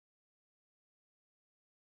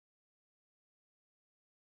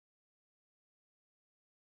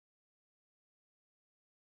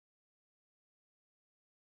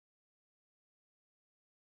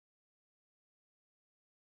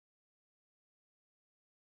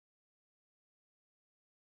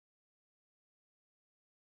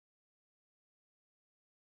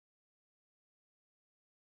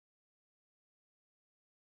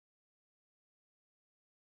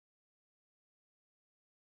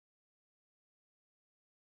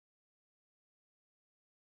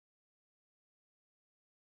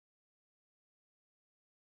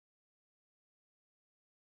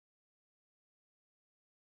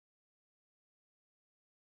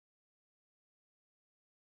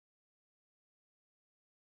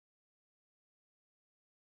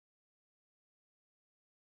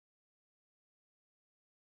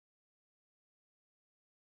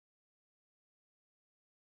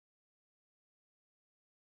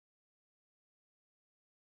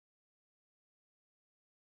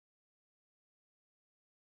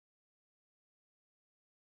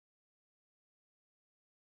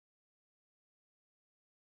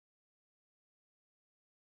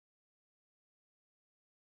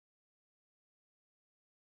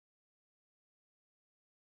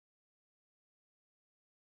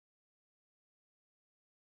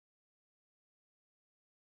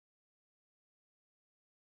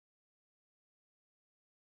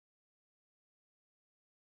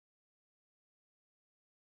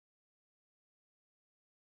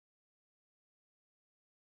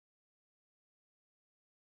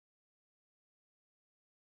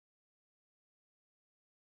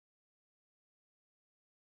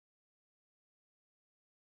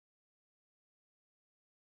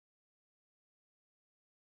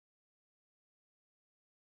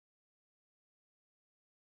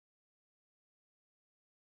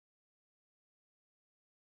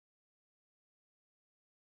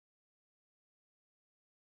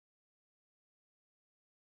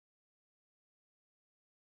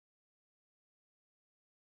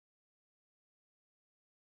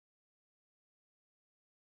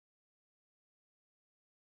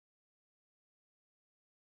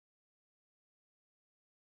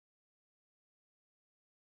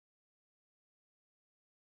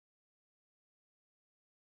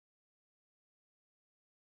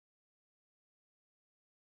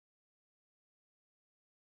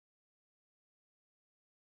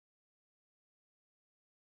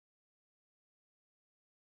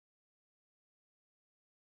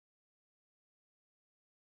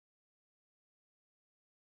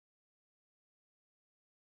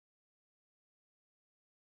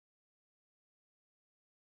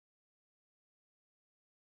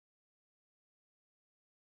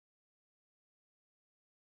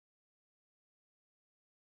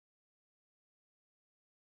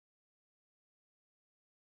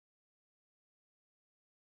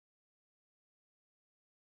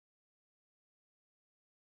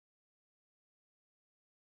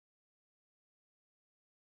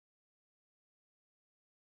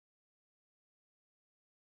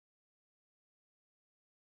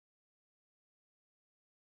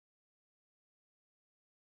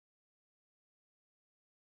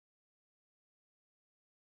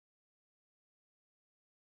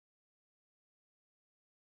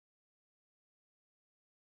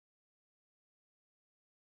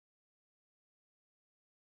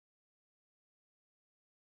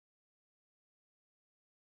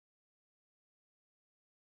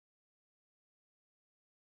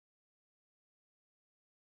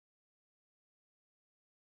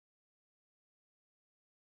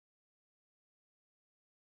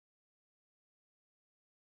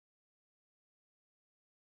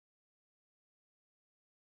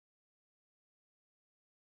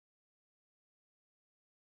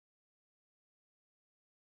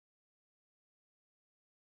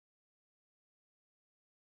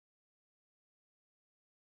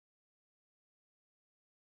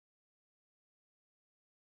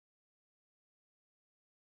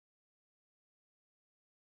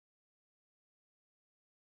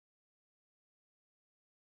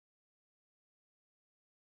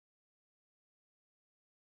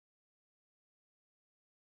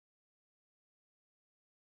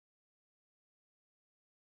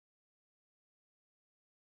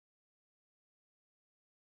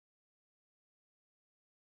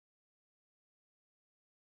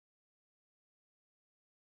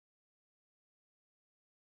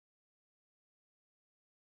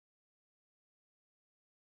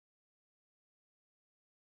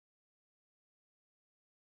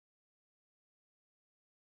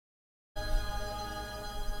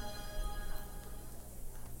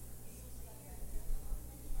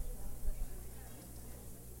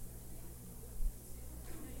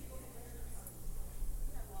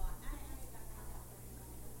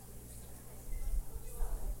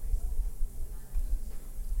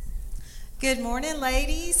Good morning,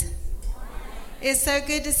 ladies. It's so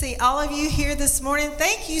good to see all of you here this morning.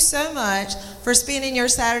 Thank you so much for spending your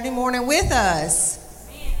Saturday morning with us.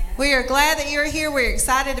 We are glad that you're here. We're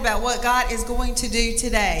excited about what God is going to do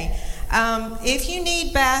today. If you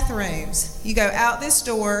need bathrooms, you go out this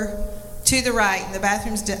door to the right, and the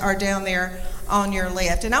bathrooms are down there on your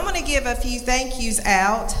left. And I'm going to give a few thank yous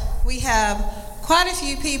out. We have quite a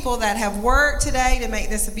few people that have worked today to make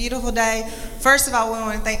this a beautiful day. First of all, we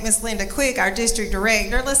want to thank Miss Linda Quick, our district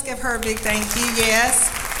director. Let's give her a big thank you. Yes.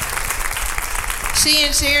 She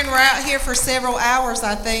and Sharon were out here for several hours,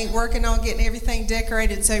 I think, working on getting everything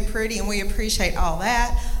decorated so pretty, and we appreciate all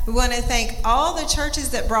that. We want to thank all the churches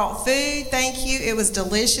that brought food. Thank you. It was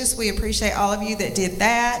delicious. We appreciate all of you that did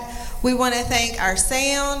that. We want to thank our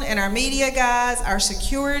sound and our media guys, our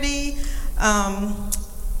security.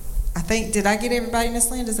 I think, did I get everybody, Miss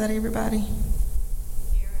Linda? Is that everybody?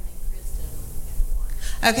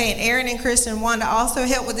 Okay, and Aaron and Kristen wanted to also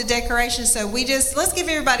help with the decoration, so let's give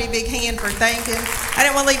everybody a big hand for thanking. I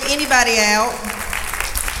didn't want to leave anybody out.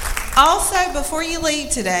 Also, before you leave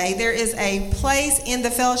today, there is a place in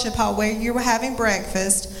the fellowship hall where you're having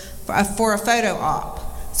breakfast for a photo op.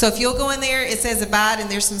 So if you'll go in there, it says abide, and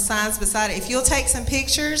there's some signs beside it. If you'll take some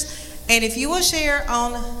pictures, and if you will share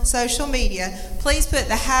on social media, please put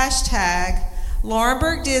the hashtag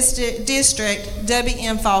Laurinburg District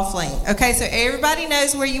WM Fall Fling. Okay, so everybody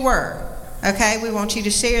knows where you were. Okay, we want you to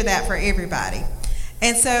share that for everybody.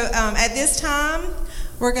 And so at this time,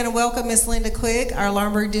 we're going to welcome Miss Linda Quick, our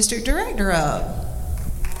Laurinburg District Director, up.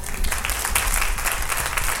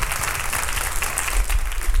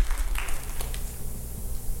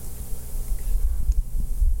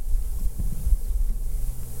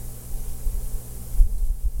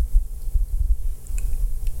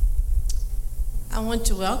 I want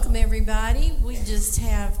to welcome everybody. We just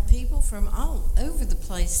have people from all over the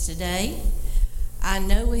place today. I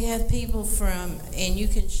know we have people from, and you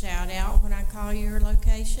can shout out when I call your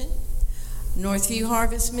location, Northview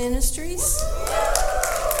Harvest Ministries,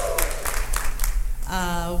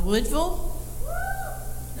 Woodville,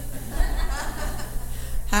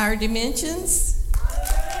 Higher Dimensions.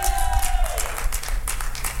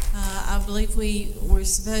 I believe we were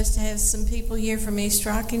supposed to have some people here from East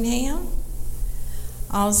Rockingham.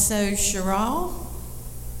 Also, Sherrill.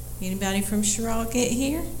 Anybody from Sherrill get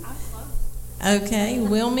here? Okay,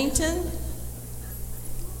 Wilmington.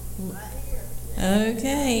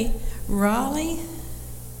 Okay, Raleigh.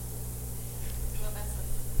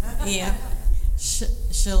 Yeah,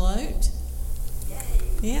 Charlotte.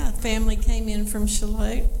 Yeah, family came in from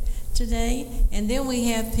Charlotte today. And then we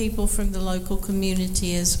have people from the local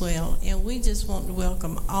community as well. And we just want to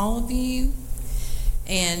welcome all of you.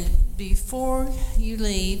 And before you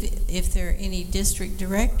leave, if there are any district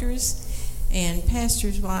directors and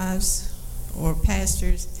pastors' wives or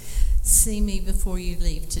pastors, see me before you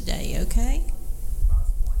leave today, okay?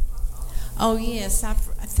 Oh, yes.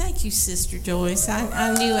 Thank you, Sister Joyce.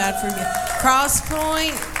 I knew I'd forget. Cross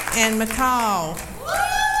Point and McCall.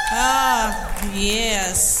 Ah,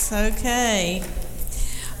 yes. Okay.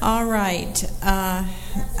 All right.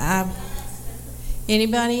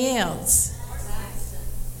 Anybody else?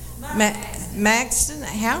 Maxton,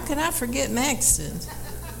 how can I forget Maxton?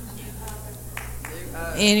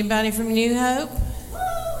 Anybody from New Hope?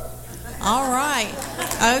 All right.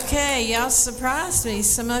 Okay, y'all surprised me.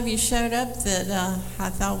 Some of you showed up that I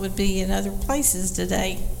thought would be in other places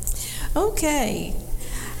today. Okay.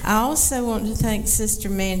 I also want to thank Sister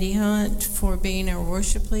Mandy Hunt for being our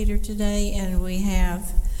worship leader today, and we have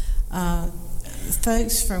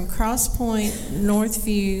folks from Cross Point,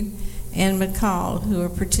 Northview, and McCall who are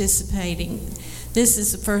participating. This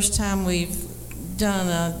is the first time we've done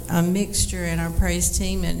a mixture in our praise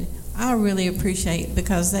team, and I really appreciate it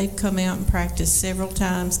because they've come out and practiced several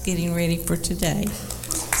times getting ready for today.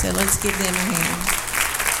 So let's give them a hand.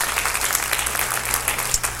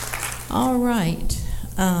 All right.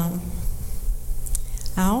 I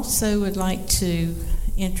also would like to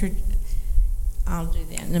I'll do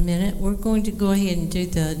that in a minute. We're going to go ahead and do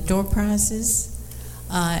the door prizes.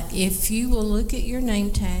 If you will look at your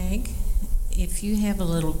name tag, if you have a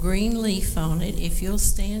little green leaf on it, if you'll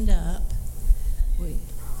stand up,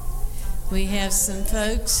 we have some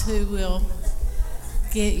folks who will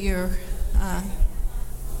get your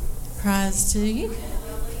prize to you.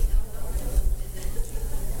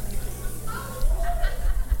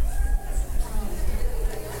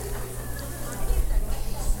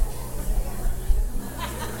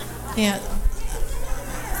 Yeah.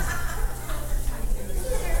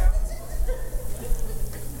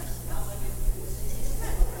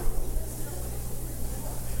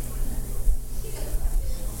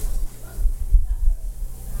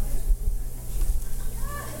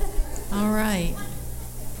 All right.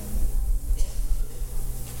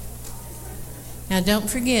 Now, don't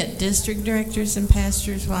forget, district directors and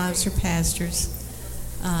pastors' wives or pastors,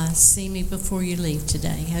 see me before you leave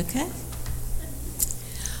today, okay?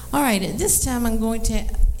 All right, at this time, I'm going to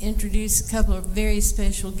introduce a couple of very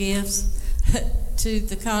special gifts to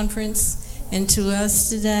the conference and to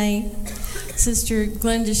us today. Sister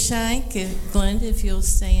Glenda Shank, Glenda, if you'll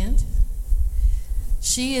stand.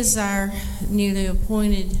 She is our newly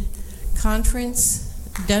appointed conference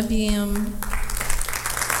WM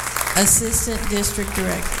Assistant District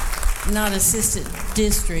Director, not Assistant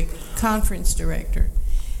District, Conference Director.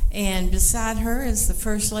 And beside her is the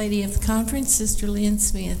First Lady of the Conference, Sister Lynn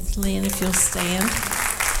Smith. Lynn, if you'll stand.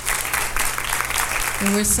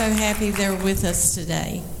 And we're so happy they're with us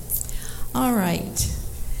today. All right.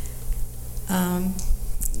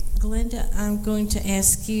 Glenda, I'm going to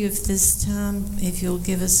ask you if this time, if you'll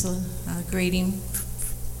give us a greeting.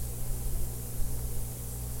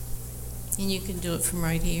 And you can do it from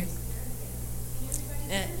right here.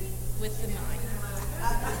 With the mic.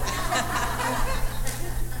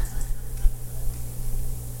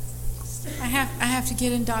 I have to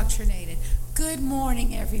get indoctrinated. Good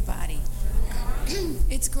morning, everybody.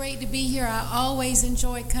 It's great to be here. I always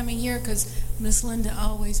enjoy coming here because Miss Linda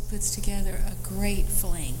always puts together a great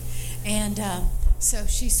fling. And so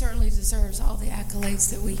she certainly deserves all the accolades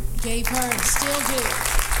that we gave her and still do.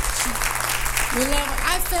 We love her.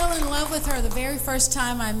 I fell in love with her the very first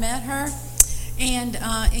time I met her. And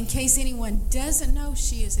in case anyone doesn't know,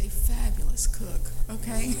 she is a fabulous cook,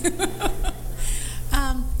 okay?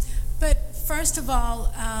 But first of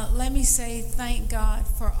all, let me say thank God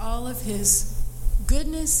for all of His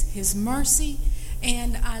goodness, His mercy,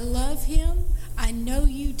 and I love Him. I know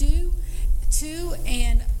you do too,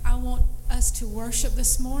 and I want us to worship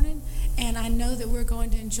this morning, and I know that we're going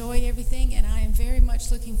to enjoy everything, and I am very much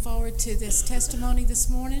looking forward to this testimony this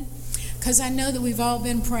morning because I know that we've all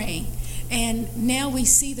been praying. And now we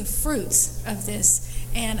see the fruits of this.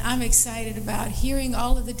 And I'm excited about hearing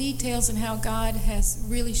all of the details and how God has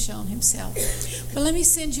really shown Himself. But let me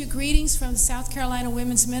send you greetings from South Carolina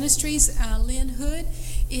Women's Ministries. Lynn Hood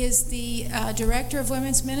is the director of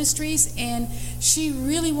Women's Ministries, and she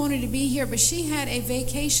really wanted to be here, but she had a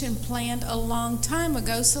vacation planned a long time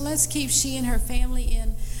ago. So let's keep she and her family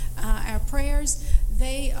in our prayers.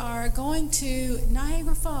 They are going to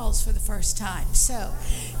Niagara Falls for the first time. So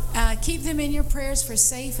keep them in your prayers for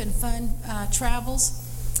safe and fun travels.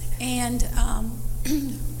 And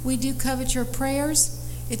we do covet your prayers.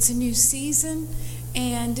 It's a new season,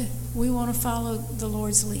 and we want to follow the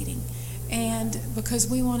Lord's leading. And because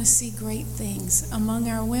we want to see great things among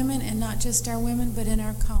our women, and not just our women, but in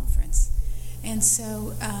our conference. And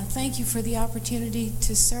so thank you for the opportunity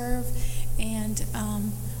to serve. And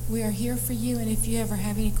we are here for you. And if you ever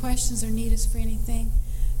have any questions or need us for anything,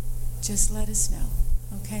 just let us know.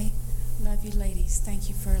 Okay? Love you, ladies. Thank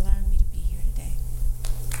you for allowing me to be here today.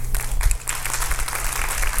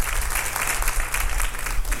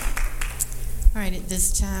 All right, at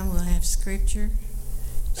this time we'll have scripture.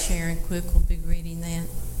 Sharon Quick will be reading that.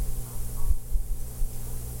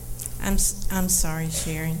 I'm sorry,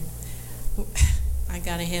 Sharon. I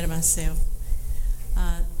got ahead of myself.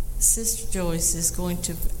 Sister Joyce is going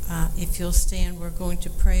to, if you'll stand, we're going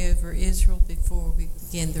to pray over Israel before we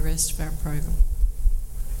begin the rest of our program.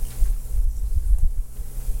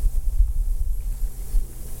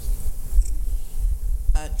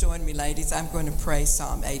 Join me, ladies. I'm going to pray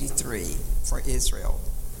Psalm 83 for Israel.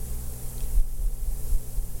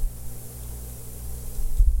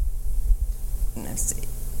 Let's see.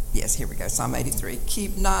 Yes, here we go. Psalm 83.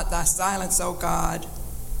 Keep not thy silence, O God.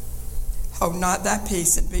 Hold not thy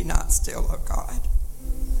peace, and be not still, O God.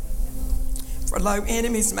 For lo,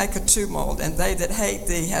 enemies make a tumult, and they that hate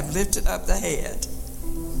thee have lifted up the head.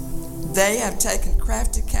 They have taken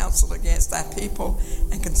crafty counsel against thy people,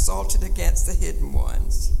 and consulted against the hidden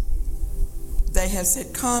ones. They have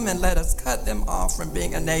said, come and let us cut them off from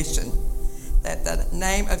being a nation, that the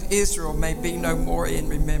name of Israel may be no more in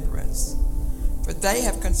remembrance. For they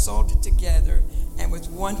have consulted together, and with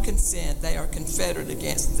one consent they are confederate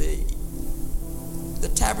against thee. The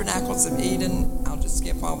tabernacles of Eden, I'll just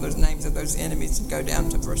skip all those names of those enemies and go down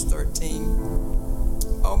to verse 13.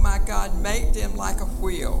 O my God, make them like a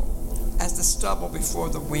wheel, as the stubble before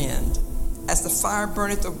the wind, as the fire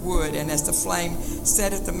burneth the wood, and as the flame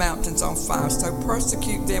setteth the mountains on fire. So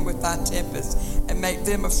persecute them with thy tempest, and make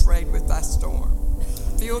them afraid with thy storm.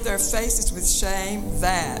 Fill their faces with shame,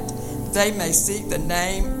 that they may seek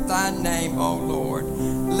thy name, O Lord.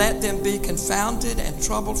 Let them be confounded and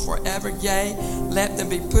troubled forever, yea, let them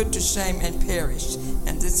be put to shame and perish.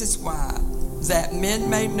 And this is why that men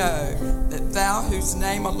may know that thou, whose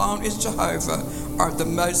name alone is Jehovah, art the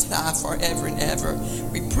Most High forever and ever.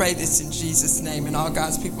 We pray this in Jesus' name, and all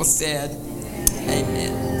God's people said,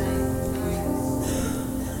 Amen.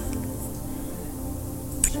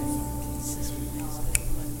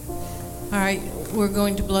 All right, we're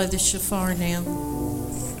going to blow the shofar now.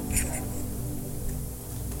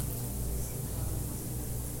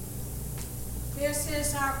 This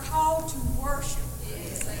is our call to worship.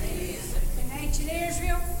 In ancient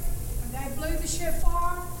Israel, when they blew the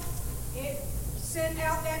shofar, it sent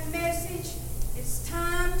out that message. It's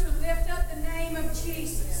time to lift up the name of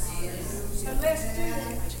Jesus. So let's do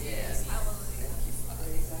that.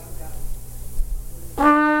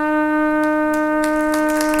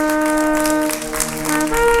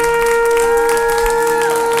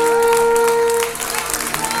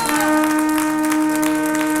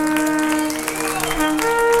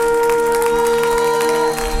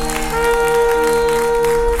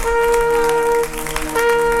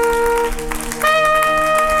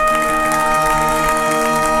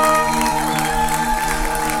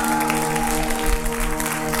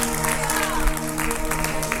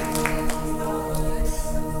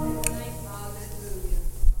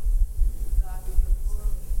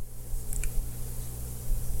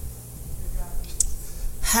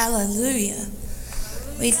 Hallelujah.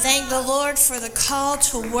 We thank the Lord for the call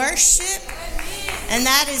to worship, and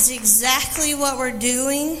that is exactly what we're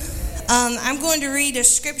doing. I'm going to read a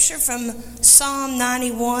scripture from Psalm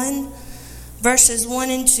 91, verses 1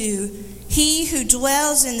 and 2. He who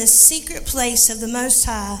dwells in the secret place of the Most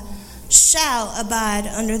High shall abide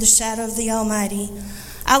under the shadow of the Almighty.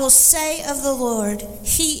 I will say of the Lord,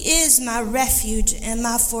 He is my refuge and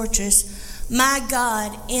my fortress. My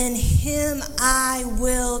God, in Him I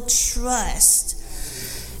will trust.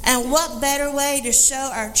 And what better way to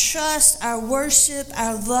show our trust, our worship,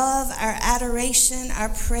 our love, our adoration, our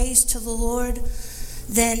praise to the Lord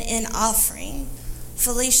than in offering?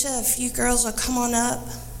 Felicia, if you girls will come on up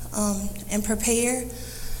and prepare.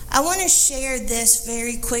 I want to share this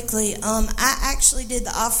very quickly. I actually did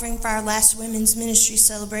the offering for our last women's ministry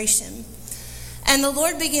celebration. And the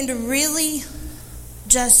Lord began to really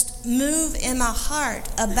just move in my heart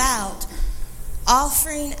about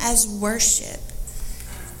offering as worship.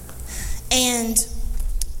 And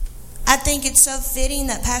I think it's so fitting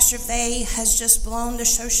that Pastor Faye has just blown the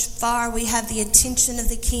shofar. We have the attention of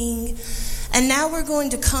the King. And now we're going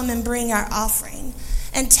to come and bring our offering.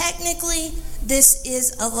 And technically, this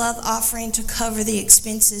is a love offering to cover the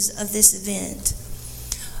expenses of this event.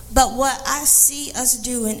 But what I see us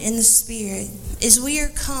doing in the Spirit is we are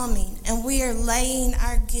coming and we are laying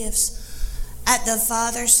our gifts at the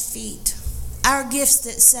Father's feet. Our gifts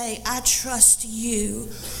that say, I trust you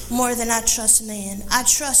more than I trust man. I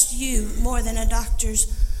trust you more than a doctor's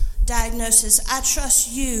diagnosis. I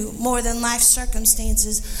trust you more than life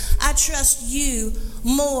circumstances. I trust you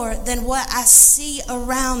more than what I see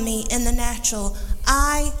around me in the natural.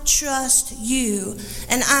 I trust you,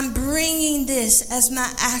 and I'm bringing this as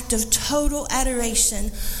my act of total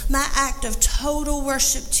adoration, my act of total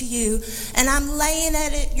worship to you, and I'm laying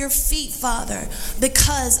it at your feet, Father,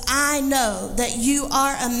 because I know that you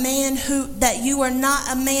are you are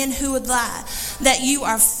not a man who would lie, that you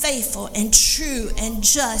are faithful and true and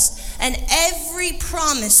just, and every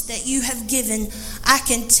promise that you have given, I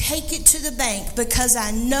can take it to the bank because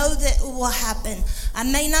I know that it will happen. I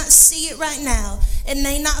may not see it right now. It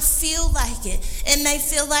may not feel like it. It may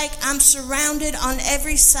feel like I'm surrounded on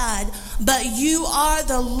every side, but you are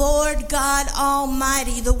the Lord God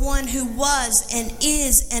Almighty, the one who was and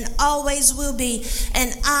is and always will be,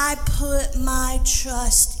 and I put my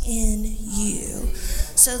trust in you.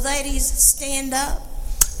 So ladies, stand up.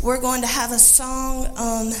 We're going to have a song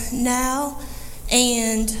now,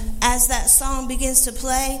 and as that song begins to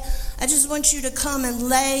play, I just want you to come and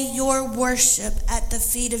lay your worship at the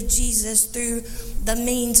feet of Jesus through the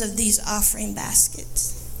means of these offering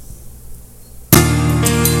baskets.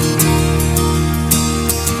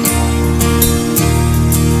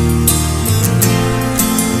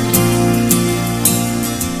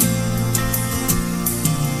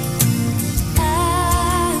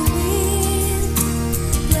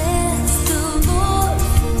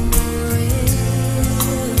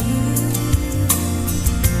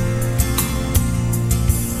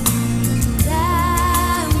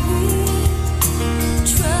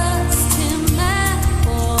 Trust Him, my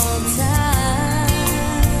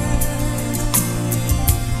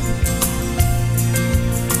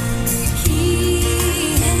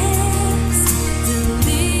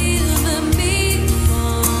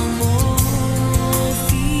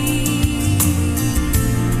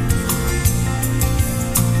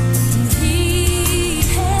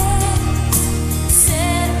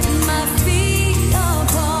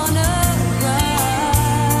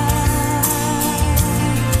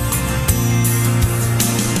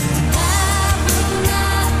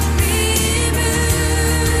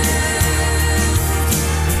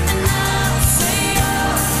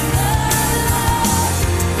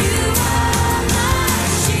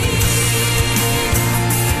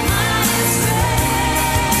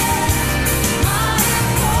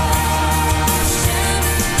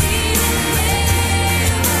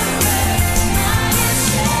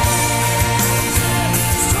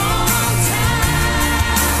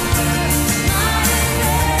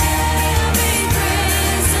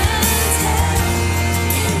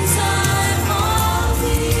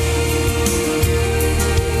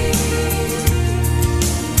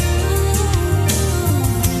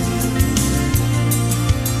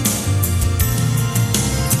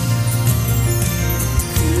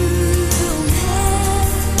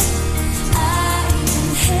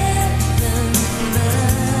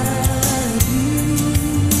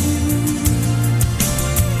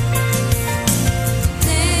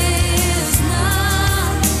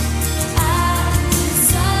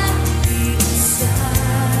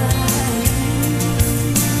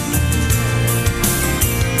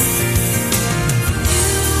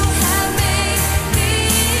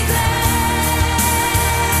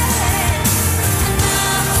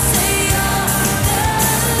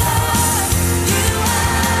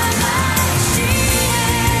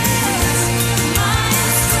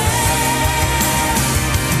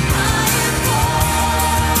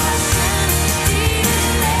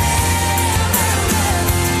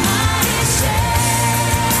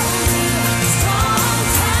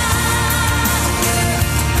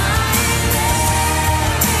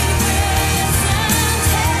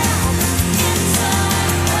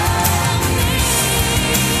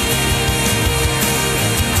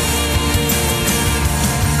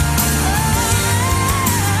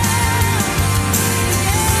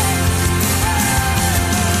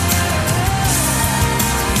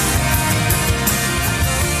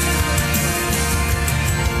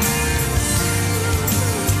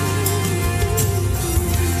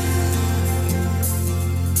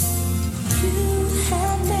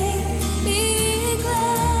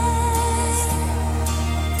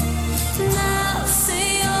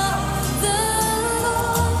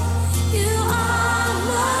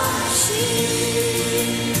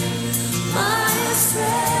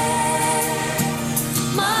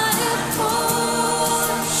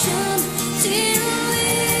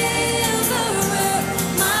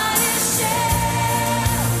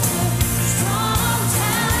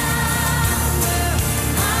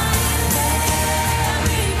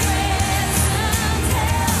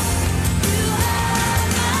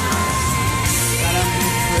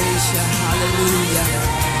Hallelujah.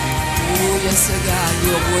 Oh, yes, God,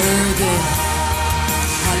 you're worthy.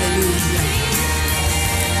 Hallelujah.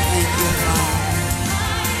 Thank you, Father.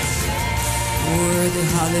 Worthy,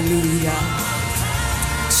 hallelujah.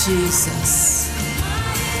 Jesus.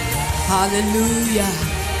 Hallelujah.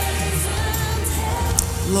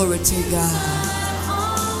 Glory to God.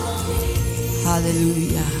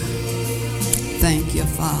 Hallelujah. Thank you,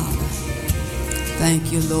 Father.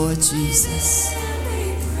 Thank you, Lord Jesus.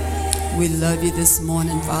 We love you this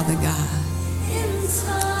morning, Father God.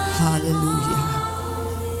 Hallelujah.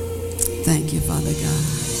 Thank you, Father God.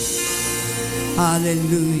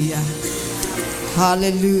 Hallelujah.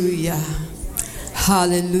 Hallelujah.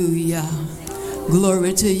 Hallelujah.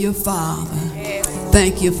 Glory to you, Father.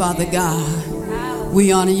 Thank you, Father God.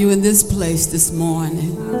 We honor you in this place this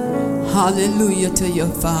morning. Hallelujah to your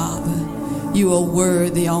Father. You are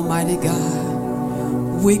worthy, Almighty God.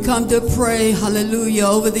 We come to pray, hallelujah,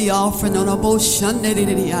 over the offering on our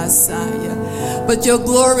but your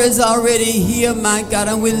glory is already here, my God,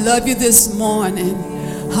 and we love you this morning.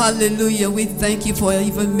 Hallelujah. We thank you for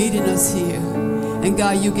even meeting us here. And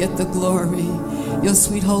God, you get the glory. Your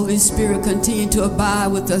sweet Holy Spirit continue to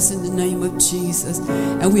abide with us in the name of Jesus.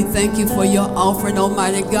 And we thank you for your offering,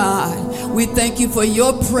 Almighty God. We thank you for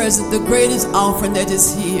your presence, the greatest offering that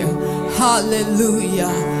is here.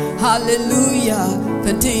 Hallelujah. Hallelujah.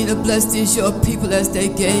 Continue to bless these your people as they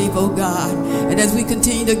gave, oh God. And as we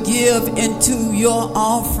continue to give into your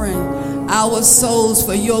offering, our souls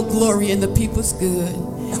for your glory and the people's good,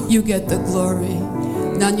 you get the glory.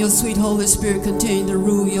 Now your sweet Holy Spirit continue to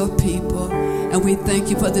rule your people. And we thank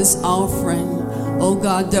you for this offering, oh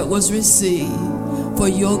God, that was received for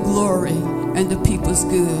your glory and the people's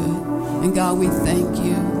good. And God, we thank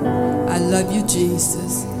you. I love you,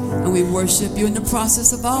 Jesus. And we worship you in the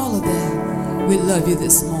process of all of that. We love you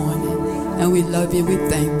this morning. And we love you. We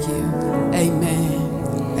thank you. Amen.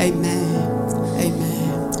 Amen.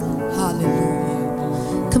 Amen.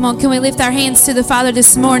 Hallelujah. Come on, can we lift our hands to the Father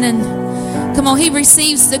this morning? Come on, he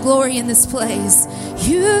receives the glory in this place.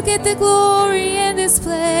 You get the glory in this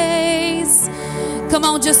place. Come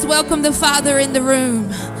on, just welcome the Father in the room.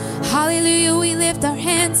 Hallelujah, we lift our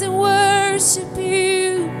hands and worship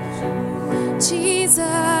you.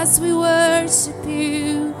 Jesus, we worship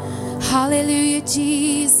you. Hallelujah,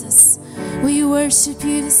 Jesus, we worship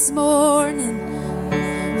you this morning.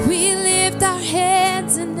 We lift our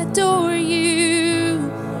hands and adore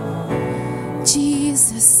you.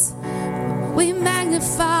 Jesus, we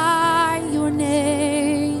magnify your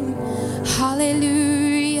name.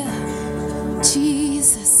 Hallelujah,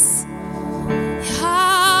 Jesus.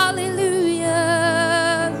 Hallelujah,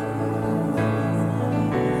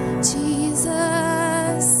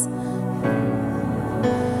 Jesus.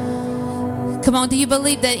 Come on, do you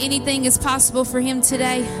believe that anything is possible for him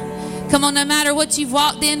today? Come on, no matter what you've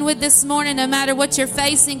walked in with this morning, no matter what you're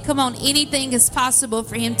facing, come on, anything is possible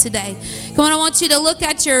for him today. Come on, I want you to look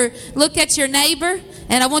at your neighbor,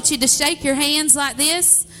 and I want you to shake your hands like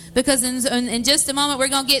this, because in just a moment we're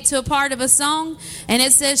going to get to a part of a song, and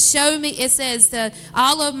it says, show me, it says,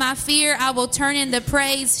 all of my fear I will turn into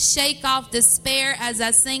praise, shake off despair as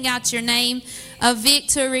I sing out your name. A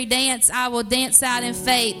victory dance I will dance out in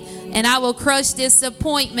faith, and I will crush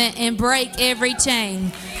disappointment and break every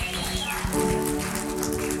chain.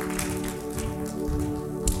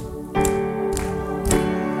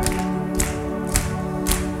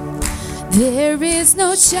 There is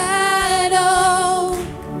no shadow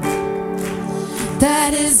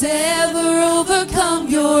that has ever overcome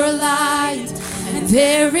your light, and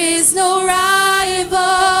there is no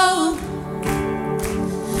rival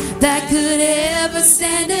that could ever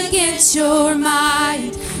stand against your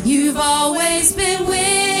might. You've always been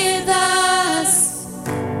with us.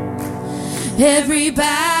 Every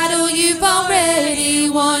battle you've already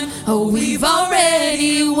won. Oh, we've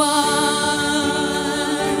already won.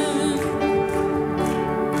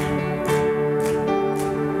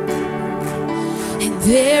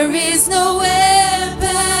 There is no weapon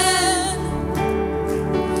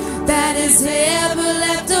that has ever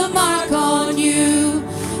left a mark on you,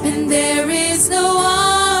 and there is no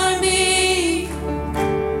army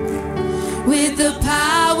with the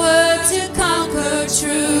power to conquer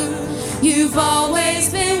truth. You've always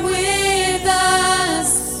been with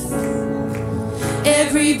us.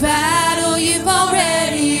 Every battle you've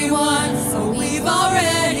already won. Oh, we've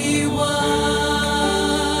already won.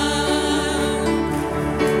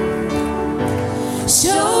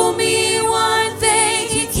 Show me one thing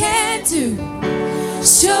he can't do.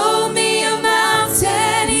 Show me a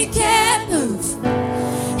mountain he can't move.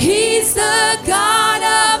 He's the God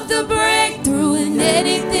of the breakthrough, and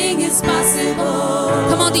anything is possible.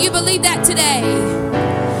 Come on, do you believe believe that today?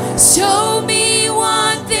 Show me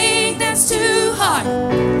one thing that's too hard.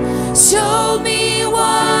 Show me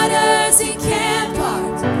waters He can't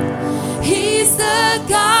part. He's the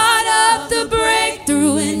God of the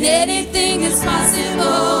breakthrough, and anything is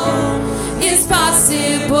possible. Is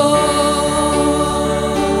possible.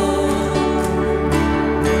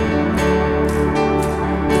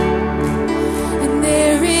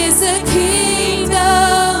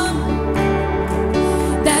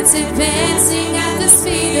 Advancing at the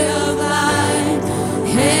speed of light,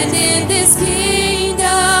 and in this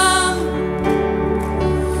kingdom,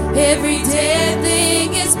 every dead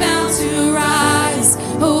thing is bound to rise.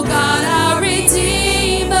 Oh God, our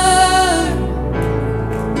Redeemer,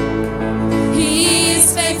 He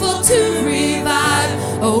is faithful to revive.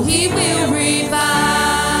 Oh, He will revive.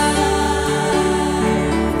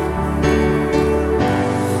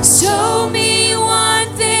 Show me one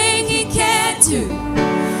thing He can't do.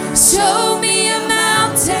 Show me a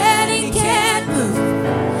mountain He can't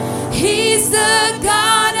move. He's the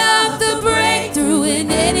God of the breakthrough,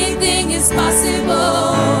 and anything is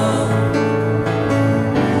possible.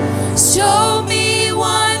 Show me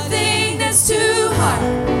one thing that's too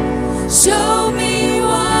hard. Show me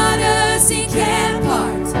waters He can't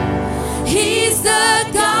part. He's the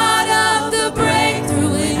God of the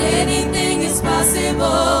breakthrough, and anything is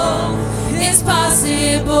possible. It's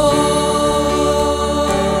possible.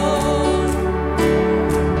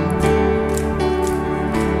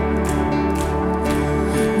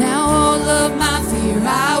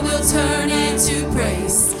 Turn into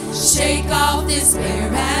praise. Shake off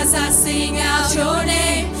despair as I sing out your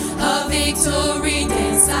name. A victory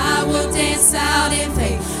dance, I will dance out in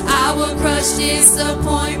faith. I will crush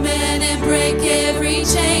disappointment and break every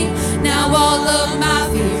chain. Now all of my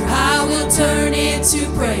fear I will turn into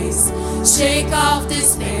praise. Shake off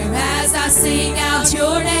despair as I sing out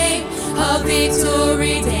your name. A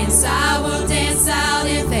victory dance, I will dance out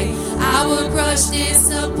in faith. I will crush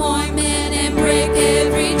disappointment and break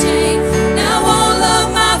every chain. Now all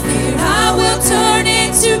of my fear I will turn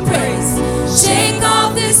into praise. Shake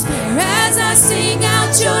off despair as I sing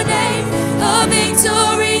out your name. A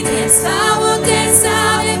victory dance, I will dance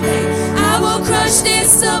out in faith. I will crush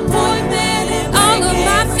disappointment and break all of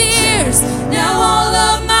my fears. Now all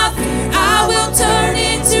of my fear I will turn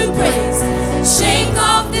into praise. Shake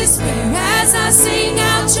off despair as I sing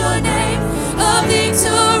out your name. A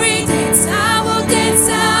victory dance, I will dance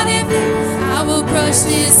out in faith. I will crush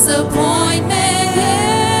disappointment.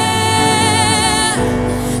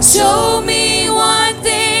 Show me one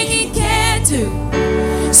thing He can't do.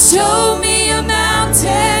 Show me a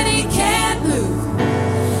mountain He can't move.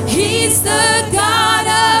 He's the God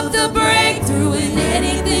of the breakthrough, and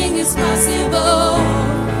anything is possible.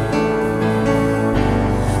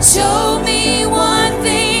 Show me one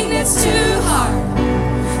thing that's too hard.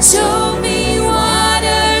 Show me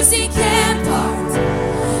waters He can't part.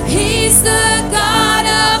 He's the God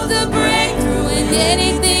of the breakthrough, and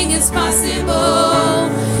anything is possible.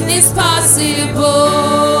 It's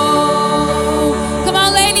possible. Come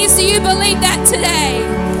on, ladies, do you believe that today?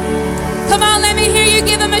 Come on, let me hear you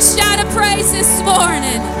give Him a shout of praise this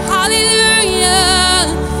morning. Hallelujah.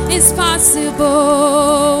 It's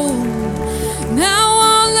possible. Now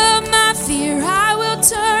all of my fear I will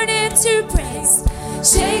turn into praise.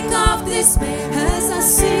 Shake off despair as I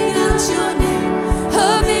sing out your name.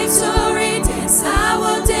 A victory dance, I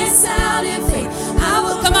will dance out in faith. I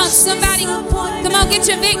will. Come on, somebody. Come on, get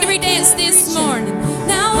your victory dance this morning.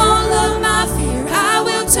 Now all of my fear I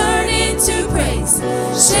will turn into praise.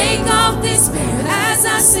 Shake off despair as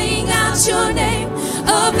I sing out your name.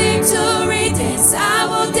 A victory dance, I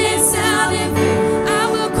will dance out in faith. I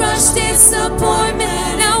will crush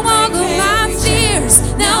disappointment. Now all of my fears.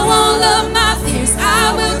 Now all of my fears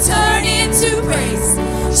I will turn into praise.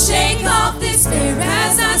 Shake off despair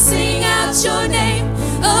as I sing out your name.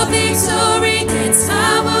 A victory dance,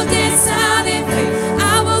 I will dance out in faith.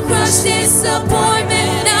 I will crush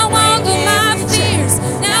disappointment. Now all of my fears,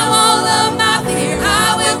 now all of my fear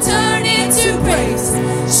I will turn into praise.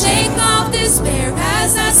 Shake off despair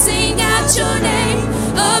as I sing out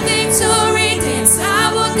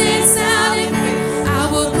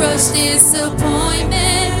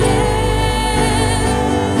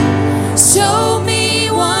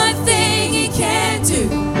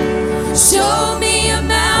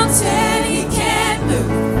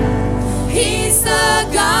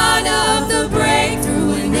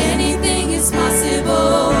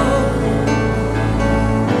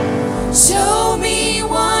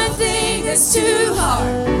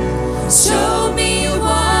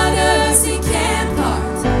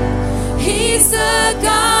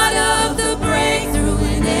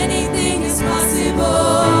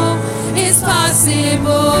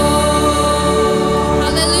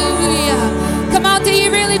Hallelujah. Come on, do you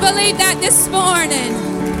really believe that this morning?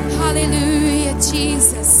 Hallelujah,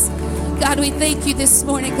 Jesus. God, we thank you this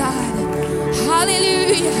morning, God.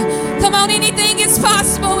 Hallelujah. Come on, anything is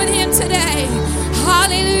possible with him today.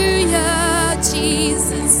 Hallelujah,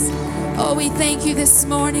 Jesus. Oh, we thank you this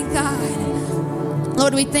morning, God.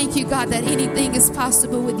 Lord, we thank you, God, that anything is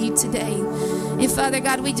possible with you today. And Father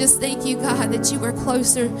God, we just thank you, God, that you are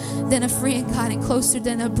closer than a friend, God, and closer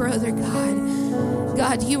than a brother, God.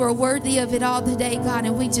 God, you are worthy of it all today, God,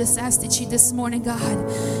 and we just ask that you this morning, God,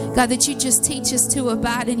 that you just teach us to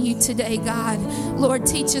abide in you today, God. Lord,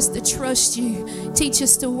 teach us to trust you. Teach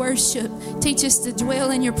us to worship. Teach us to dwell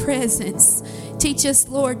in your presence. Teach us,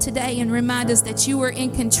 Lord, today and remind us that you are in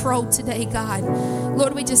control today, God.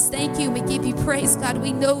 Lord, we just thank you and we give you praise, God.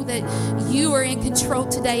 We know that you are in control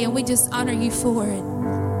today and we just honor you for it.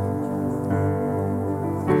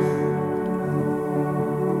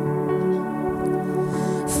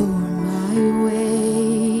 For my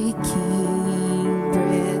waking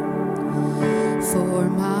bread, for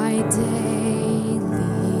my daily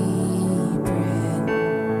bread,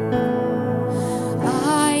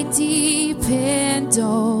 I depend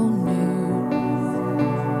on you.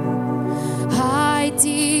 I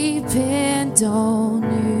depend on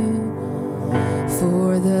you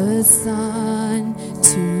for the sun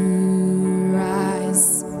to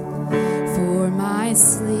rise, for my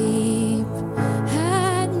sleep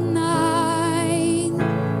at night.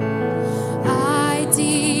 I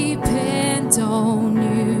depend on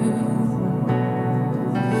you.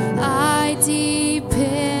 I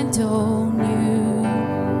depend on you.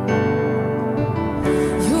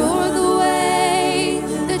 You're the way,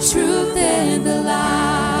 the truth, and the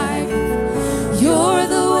life. You're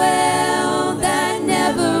the well that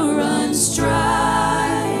never runs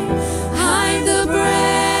dry. I'm the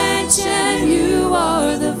branch and you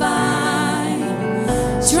are the vine.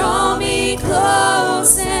 Draw me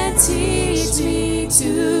close and teach me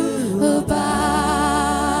to abide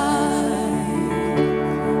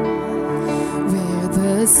where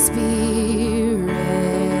the Spirit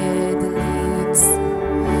leads.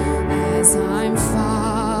 As I'm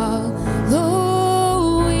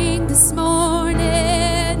following this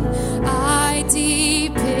morning, I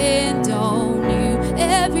depend on you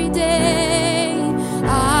every day.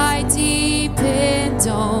 I depend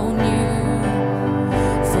on you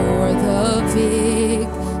for the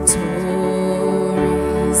victories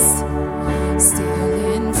still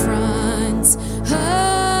in front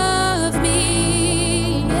of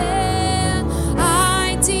me. Yeah,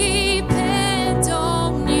 I depend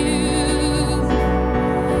on you,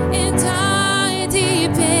 and I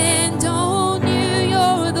depend on you.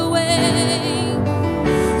 You're the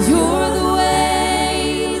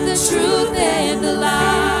way, the truth, and the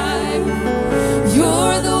life.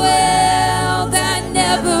 You're the well that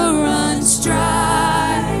never runs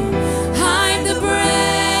dry. I'm the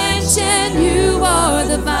branch and you are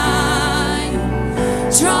the vine.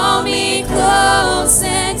 Draw me close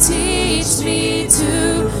and teach me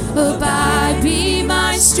to abide. Be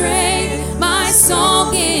my strength, my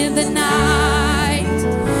song in the night.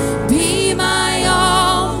 Be my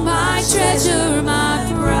all, my treasure, my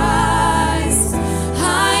prize.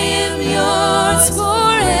 I am yours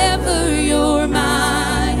forever, you're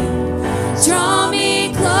mine. Draw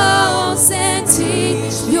me close and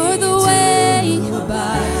teach. You're the way,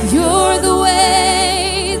 you're the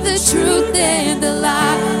way, the truth, and the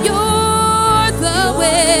life. You're the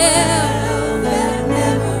well that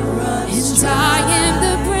never runs dry. And I am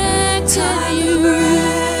the branch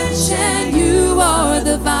and you are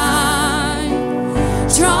the vine.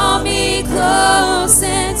 Draw me close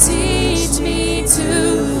and teach me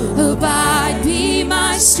to abide. Be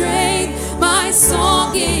my strength, my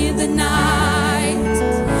song in the night.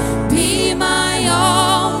 Be my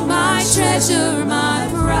all, my treasure, my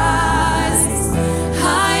prize.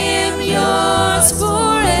 I am yours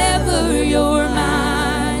forever, you're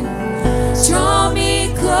mine. Draw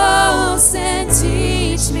me close and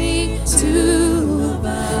teach me to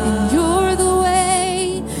abide. And you're the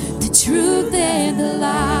way, the truth, and the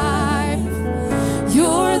life.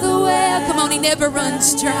 You're the way. Come on, he never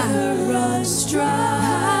runs dry.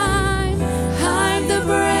 I'm the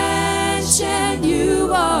branch and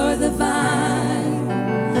you are the vine.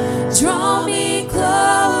 Draw me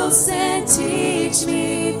close and teach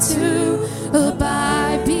me to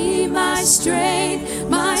abide. Be my strength,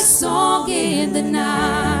 my song in the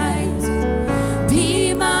night.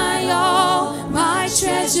 Be my all, my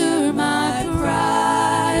treasure, my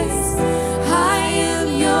prize. I am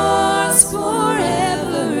yours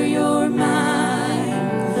forever, you're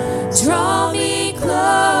mine. Draw me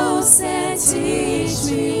close and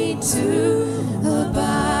teach me to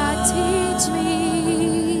abide. Teach me.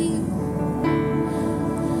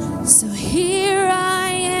 So here I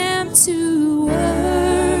am to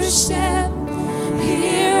worship.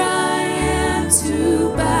 Here I am to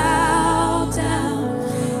bow down.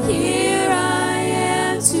 Here I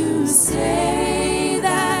am to say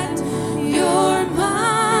that you're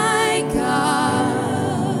my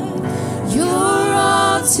God. You're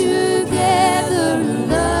altogether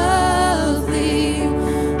lovely,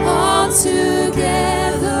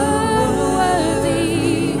 altogether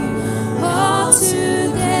worthy,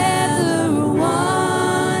 altogether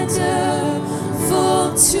wonderful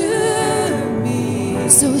to me.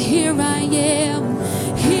 So here I am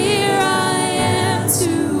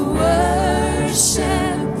to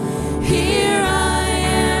worship. Here I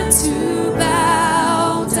am to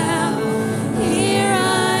bow down. Here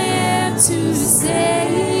I am to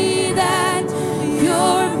say that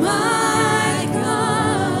you're my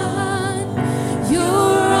God.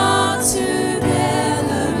 You're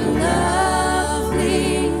altogether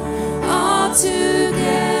lovely,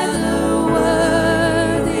 altogether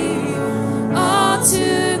worthy,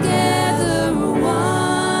 altogether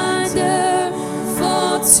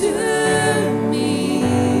wonderful to me.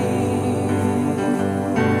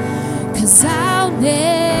 'Cause I'll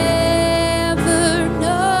never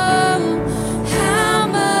know how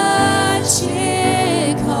much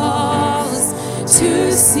it costs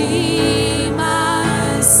to see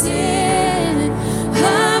my sin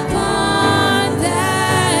upon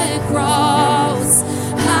that cross.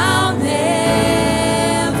 I'll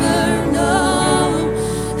never know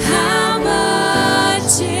how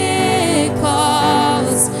much it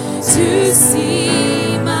costs to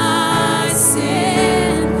see my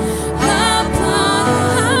sin upon.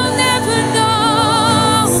 I'll never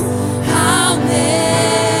know. I'll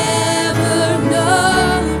never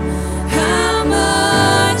know how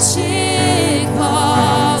much it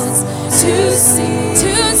costs to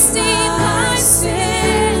see my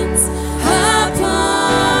sins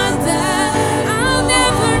upon that. I'll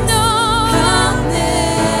never know. I'll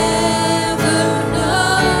never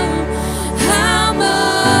know how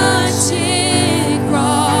much it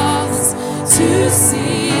costs to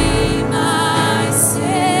see my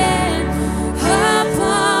sin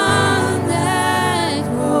upon that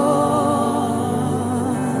cross.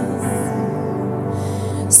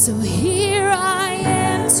 So here I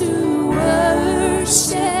am to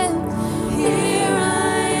worship. Here I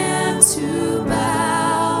am to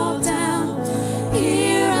bow down.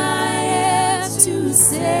 Here I am to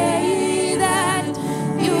say that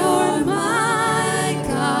you're my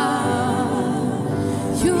God.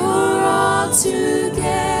 You're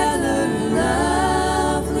altogether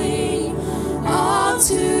lovely,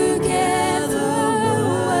 altogether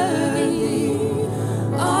worthy,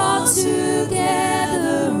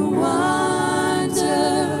 altogether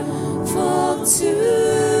wonderful to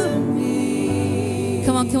me.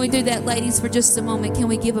 Come on, can we do that, ladies, for just a moment? Can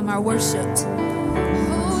we give him our worship?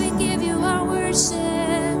 Oh, we give you our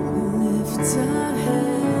worship. Lift our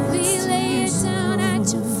hands. We lay it down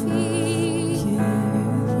at your feet.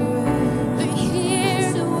 We're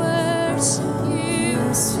here to worship you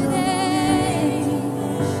today.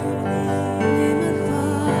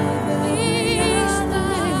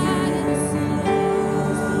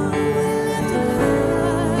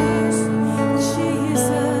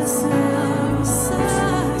 Jesus, our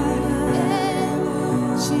Messiah.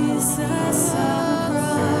 Jesus, our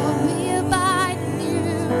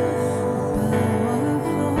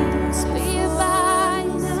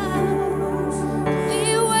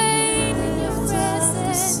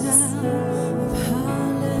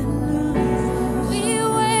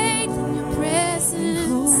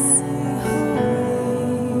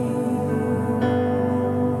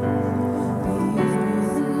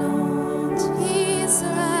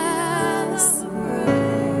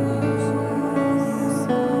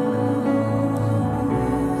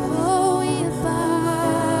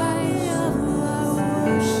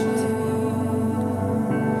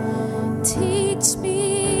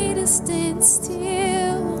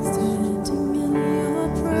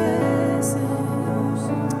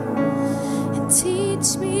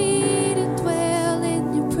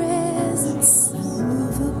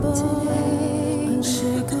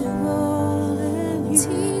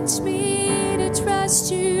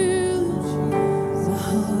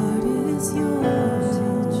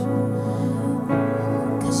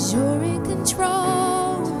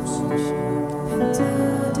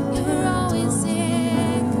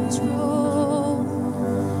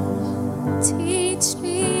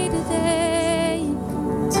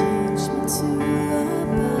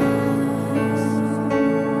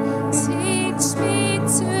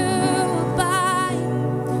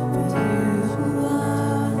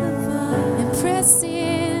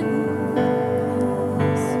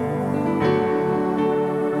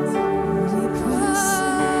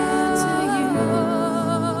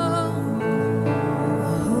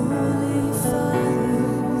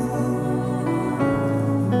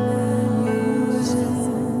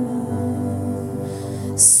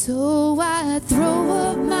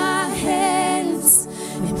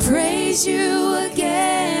praise you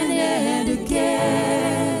again and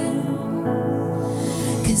again.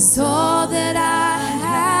 'Cause all that I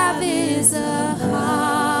have is a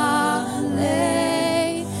hallelujah,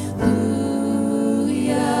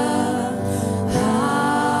 hallelujah.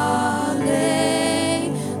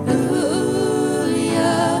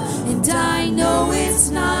 And I know it's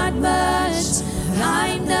not much,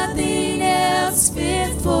 I'm nothing else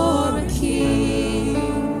fit for a king,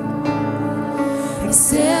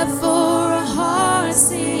 except for a heart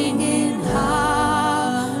singing hallelujah,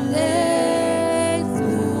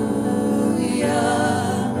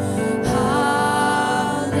 hallelujah.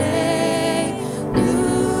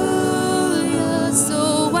 So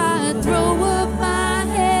I throw up my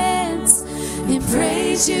hands and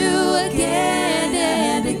praise you again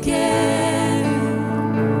and again.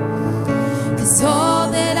 'Cause all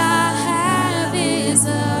that I have is a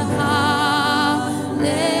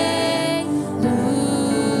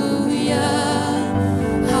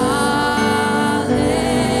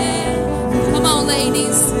come on,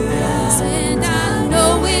 ladies. And I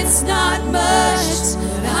know it's not much,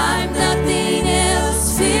 I'm nothing else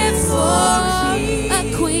fit for a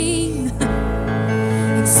queen,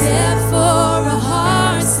 except for a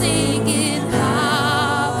heart singing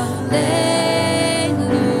hallelujah,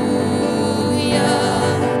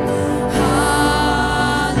 hallelujah.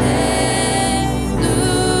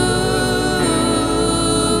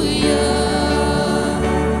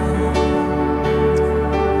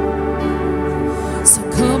 So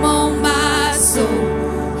come on, my soul,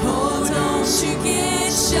 oh, don't you get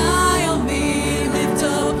shy on me, lift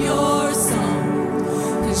up your song,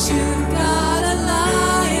 'cause you got a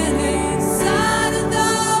lion inside of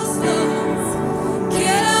those lungs.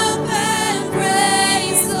 Get up and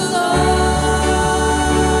praise the Lord.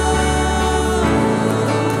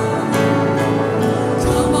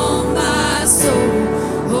 Come on, my soul,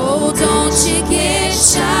 oh, don't you get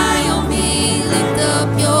shy on me, lift up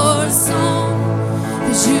your song,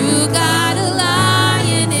 'cause you got a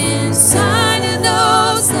lion inside of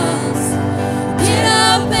those lungs. Get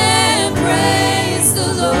up and praise the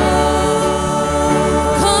Lord.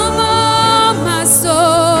 Come on, my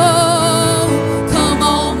soul. Come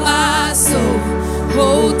on, my soul.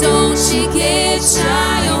 Oh, don't you get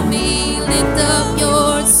shy on me. Lift up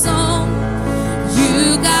your song. You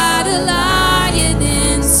got a lion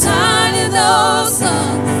inside of those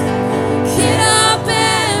lungs. Get up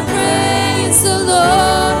and praise the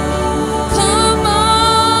Lord. Come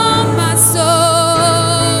on, my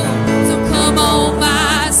soul. So come on,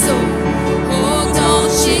 my soul. Oh,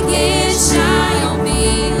 don't you get shy on me.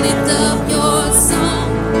 Lift up your song.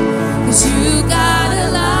 'Cause you got a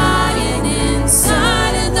lion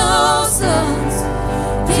inside of those lungs.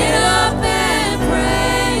 Get up and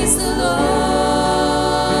praise the Lord.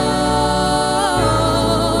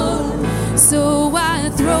 So I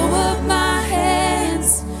throw up my hands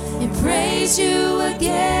and praise you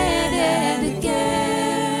again and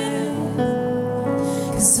again.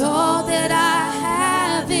 'Cause all that I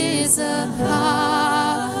have is a hallelujah,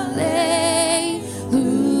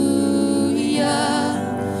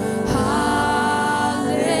 hallelujah.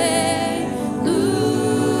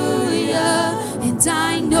 And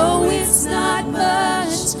I know it's not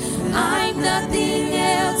much, I'm nothing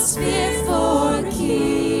else fit for a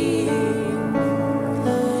king,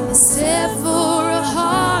 except for a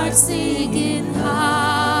heart singing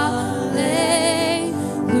hallelujah,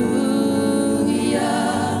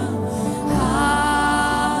 hallelujah.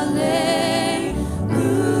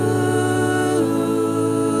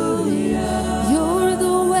 You're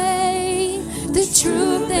the way, the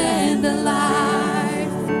truth, and the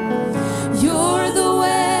life. You're the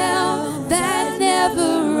well that never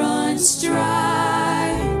runs dry.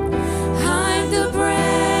 I'm the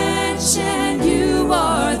branch and you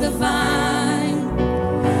are the vine.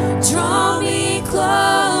 Draw me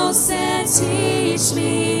close and teach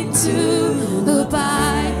me to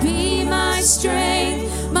abide. Be my strength,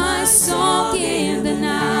 my song in the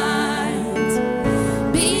night.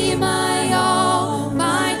 Be my all,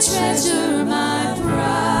 my treasure, my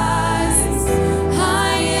prize.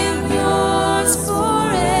 I am yours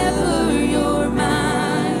forever, you're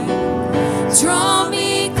mine. Draw me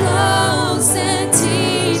close and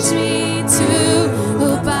teach me to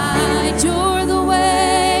abide. You're the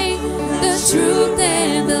way, the truth,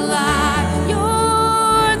 and the life.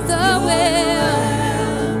 You're the well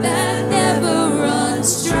that never runs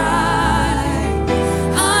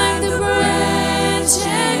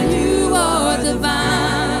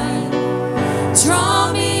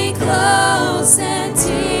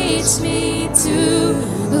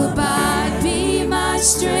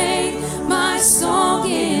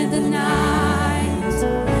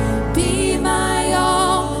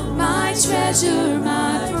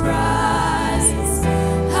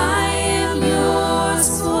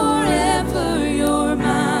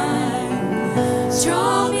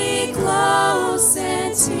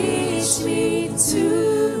teach me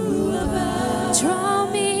to abide.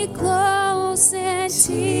 Draw me close and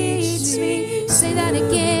teach me. Say that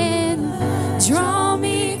again. Draw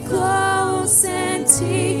me close and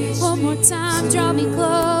teach. One more time. Draw me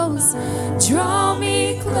close. Draw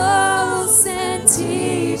me close and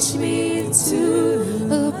teach me to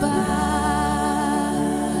abide.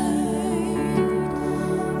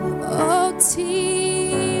 Oh,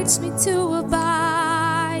 teach me to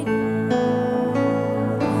abide.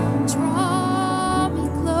 Draw me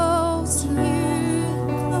close to you.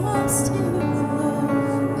 Close to you.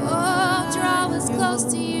 Oh, draw us close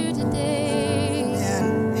to you today.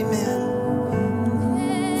 Amen.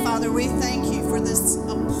 Amen. Father, we thank you for this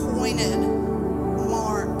appointed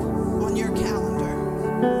mark on your calendar.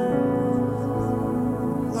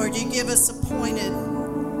 Lord, you give us appointed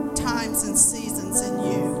times and seasons in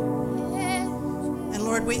you. And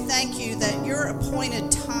Lord, we thank you that your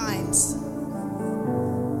appointed times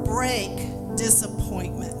break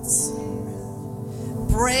disappointments,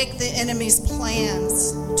 break the enemy's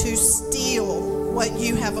plans to steal what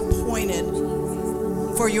you have appointed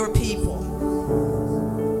for your people.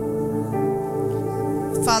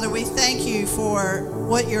 Father, we thank you for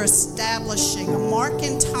what you're establishing, a mark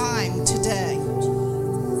in time today.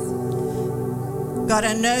 God,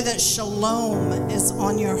 I know that shalom is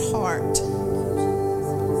on your heart.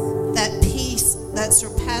 That peace that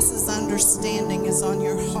surpasses understanding is on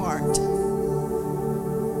your heart.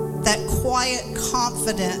 That quiet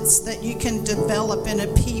confidence that you can develop in a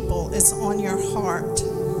people is on your heart.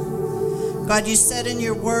 God, you said in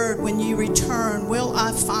your word, when you return, will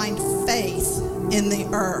I find faith in the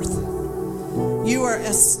earth? You are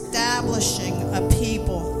establishing a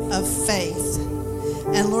people of faith.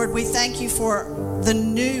 And Lord, we thank you for the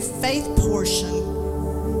new faith portion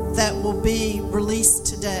that will be released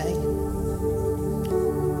today.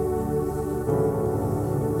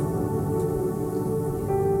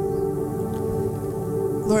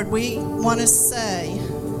 Lord, we want to say,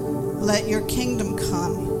 let your kingdom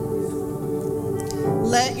come.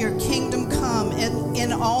 Let your kingdom come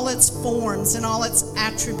in all its forms, in all its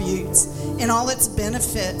attributes, in all its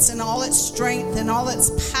benefits, in all its strength, in all its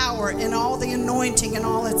power, in all the anointing, in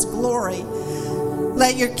all its glory.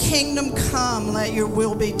 Let your kingdom come. Let your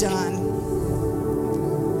will be done.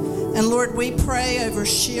 And Lord, we pray over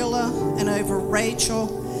Sheila and over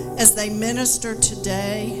Rachel as they minister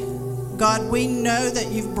today. God, we know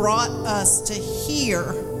that you've brought us to hear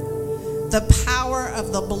the power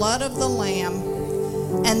of the blood of the Lamb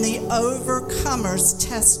and the overcomer's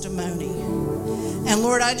testimony. And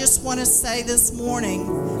Lord, I just want to say this morning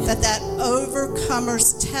that that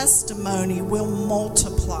overcomer's testimony will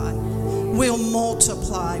multiply, will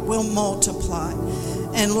multiply, will multiply.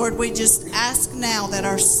 And Lord, we just ask now that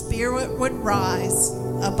our spirit would rise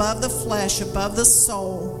above the flesh, above the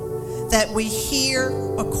soul, that we hear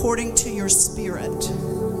according to your spirit.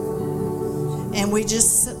 And we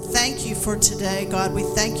just thank you for today, God. We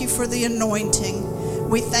thank you for the anointing.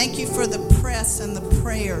 We thank you for the press and the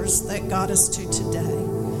prayers that got us to today.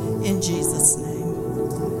 In Jesus' name.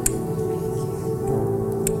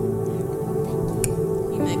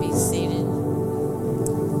 You may be seated.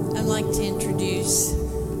 I'd like to introduce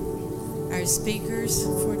our speakers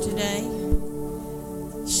for today.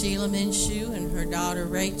 Sheila Minshew and her daughter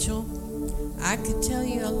Rachel. I could tell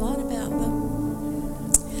you a lot about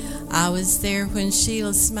them. I was there when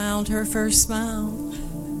Sheila smiled her first smile.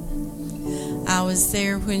 I was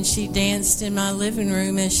there when she danced in my living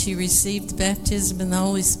room as she received the baptism in the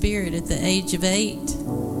Holy Spirit at the age of 8.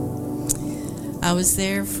 I was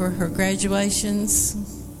there for her graduations.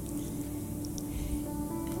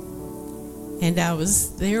 And I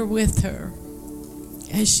was there with her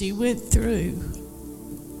as she went through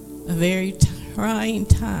a very trying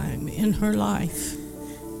time in her life.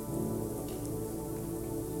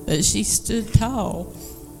 But she stood tall,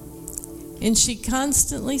 and she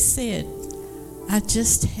constantly said, I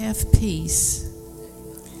just have peace.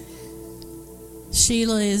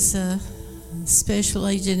 Sheila is a special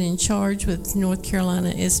agent in charge with North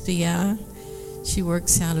Carolina SBI. She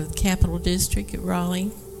works out of the Capital District at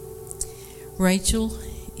Raleigh. Rachel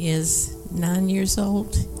is 9 years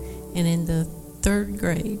old and in the 4th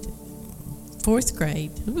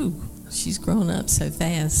grade. Ooh, she's grown up so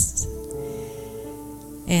fast.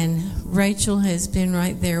 And Rachel has been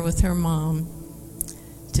right there with her mom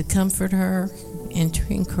to comfort her and to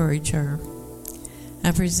encourage her.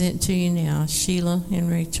 I present to you now Sheila and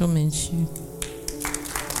Rachel Minshew.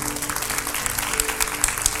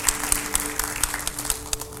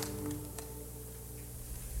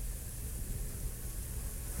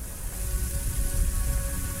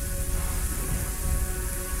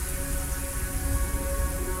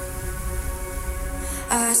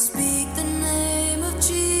 I speak the name of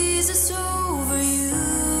Jesus over you.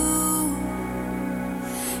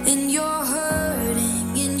 In your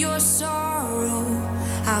hurting, in your sorrow,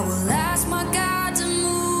 I will ask my God to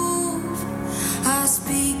move. I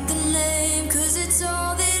speak the name 'cause it's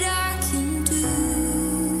all that I can do.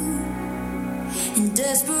 In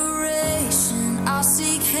desperation, I'll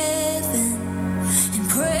seek heaven and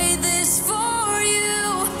pray this for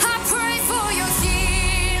you. I pray for your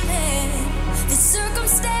healing, that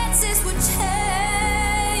circumstances would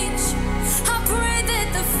change. I pray that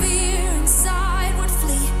the fear inside would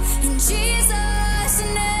flee in Jesus'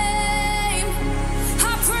 name.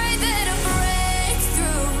 I pray that a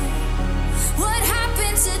breakthrough would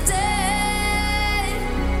happen today.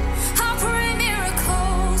 I pray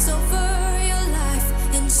miracles over your life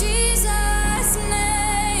in Jesus'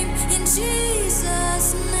 name, in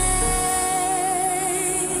Jesus' name.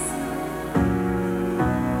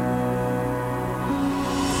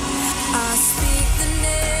 I speak the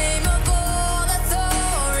name of all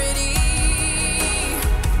authority,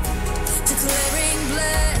 declaring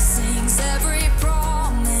blessings, every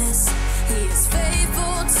promise He is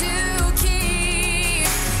faithful to keep.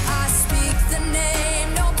 I speak the name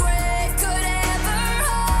no grave could ever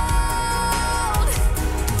hold.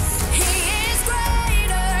 He is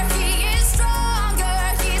greater, He is stronger,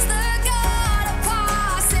 He's the God of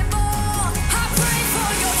possible. I pray for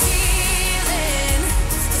your healing,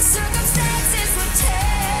 that circumstances would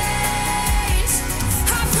change.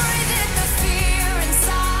 I pray that the fear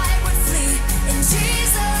inside would flee in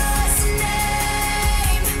Jesus'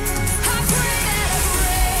 name. I pray that a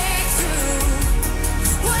breakthrough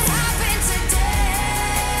would happen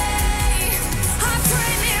today. I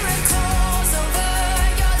pray miracles over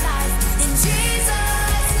your life in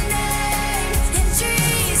Jesus' name, in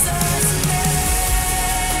Jesus' name.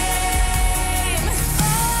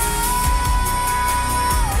 Oh,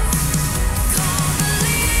 come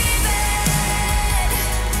believe it,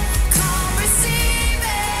 come receive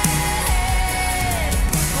it.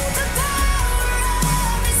 Oh, the power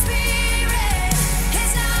of His Spirit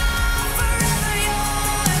is now forever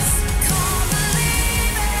yours. Come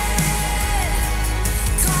believe it,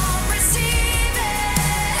 come receive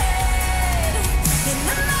it. In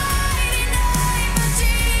the mighty name of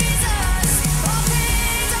Jesus, all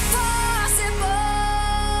things are possible.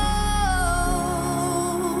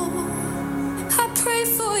 I pray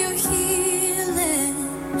for your healing,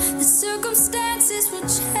 the circumstances will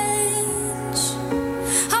change.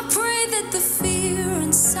 I pray that the fear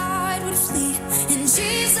inside would flee in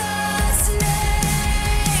Jesus'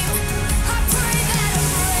 name. I pray that a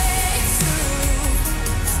breakthrough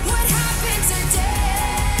would happen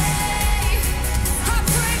today. I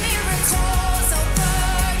pray miracles over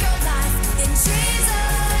your life in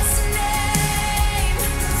Jesus' name.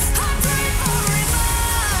 I pray for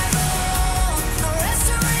revival, a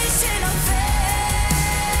restoration of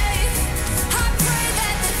faith. I pray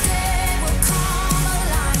that the dead will come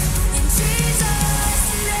alive in Jesus'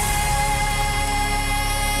 name.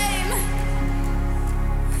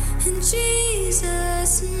 In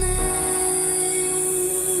Jesus' name.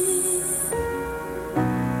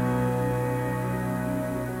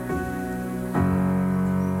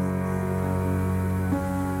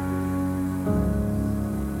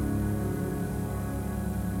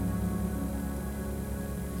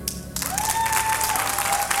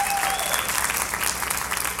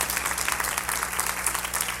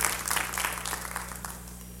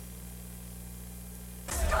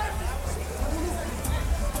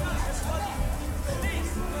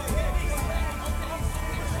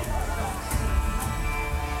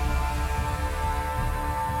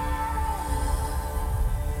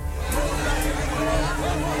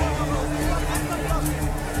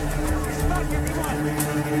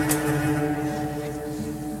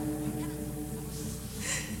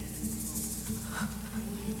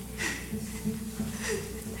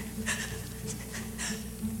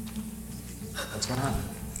 What's going on?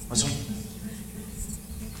 What's wrong?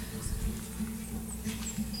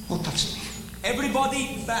 Who touched me?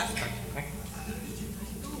 Everybody back.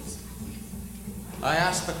 I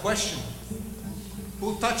asked a question.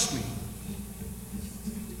 Who touched me?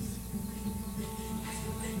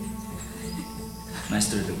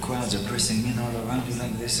 Master, the crowds are pressing in all around you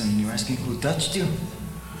like this, and you're asking who touched you?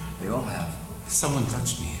 They all have. Someone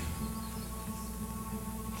touched me.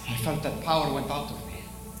 I felt that power went out of me.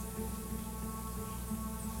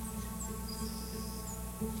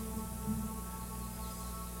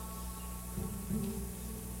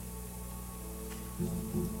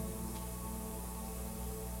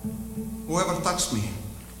 Whoever touched me,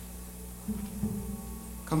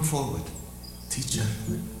 come forward. Teacher,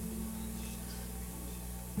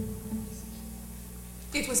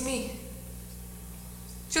 It was me.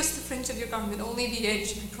 Just the fringe of your garment, only the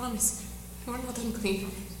edge. I promise. You are not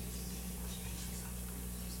unclean.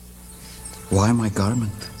 Why my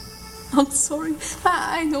garment? I'm sorry.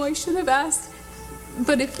 I know I should have asked.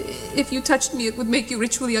 But if you touched me, it would make you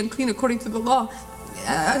ritually unclean according to the law.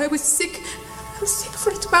 I was sick. I was sick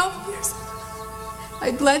for 12 years.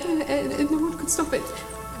 I bled and no one could stop it.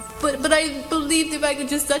 But I believed if I could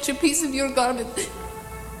just touch a piece of your garment.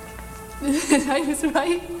 I was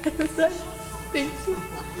right. I was right. Thank you.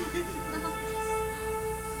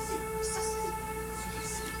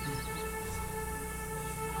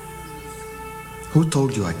 Who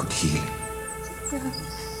told you I could heal?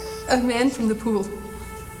 A man from the pool.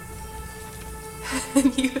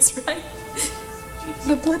 And he was right.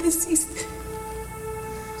 The blood has ceased.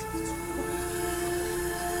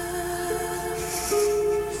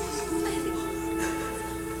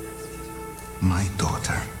 My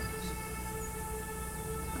daughter.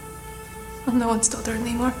 I'm no one's daughter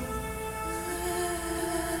anymore.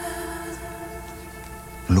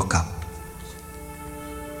 Look up.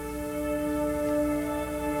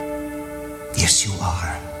 Yes, you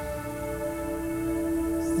are.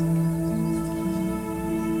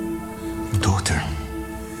 Daughter.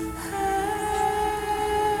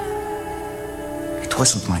 It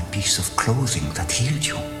wasn't my piece of clothing that healed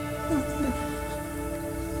you.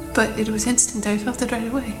 But it was instant. I felt it right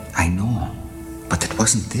away. I know, but it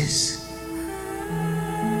wasn't this.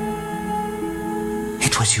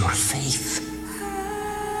 It was your faith.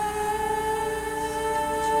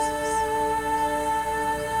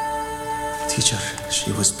 Teacher,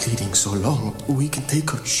 she was bleeding so long. We can take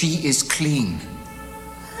her. She is clean.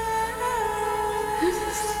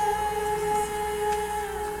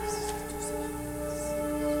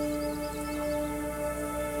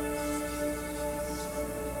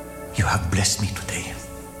 You have blessed me today.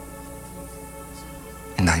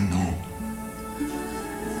 And I know.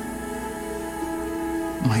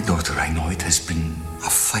 My daughter, I know it has been a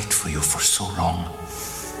fight for you for so long.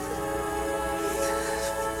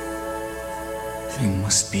 You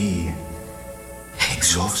must be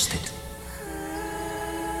exhausted.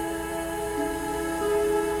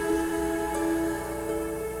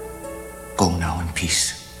 Go now in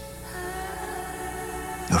peace.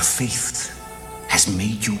 Your faith has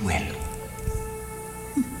made you well.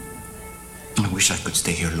 I wish I could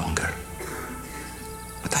stay here longer,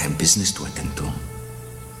 but I have business to attend to.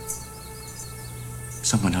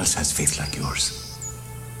 Someone else has faith like yours.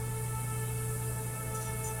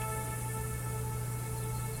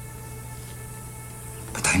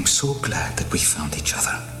 But I'm so glad that we found each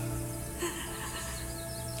other.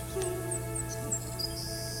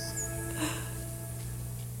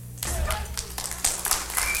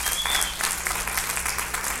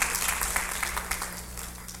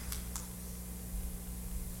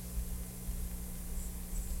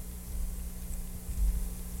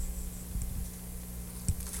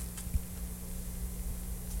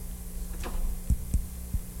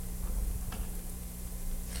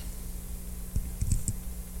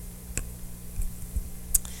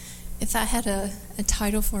 If I had a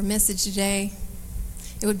title for a message today,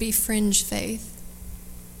 it would be Fringe Faith.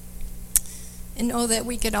 And know that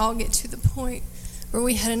we could all get to the point where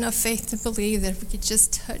we had enough faith to believe that if we could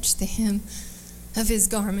just touch the hem of his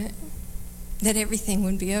garment, that everything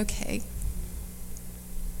would be okay.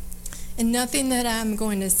 And nothing that I'm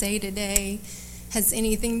going to say today has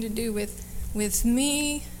anything to do with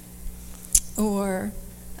me or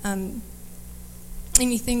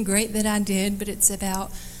anything great that I did, but it's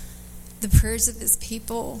about the prayers of his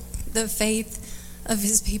people, the faith of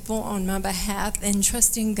his people on my behalf, and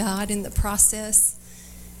trusting God in the process,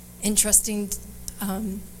 and trusting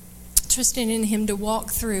in him to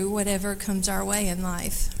walk through whatever comes our way in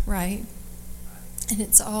life, right? And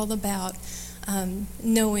it's all about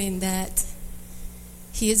knowing that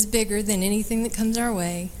he is bigger than anything that comes our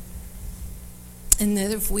way, and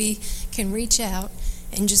that if we can reach out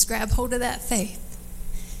and just grab hold of that faith,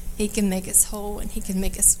 he can make us whole and he can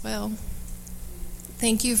make us well.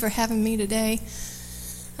 Thank you for having me today.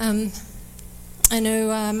 I know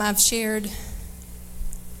I've shared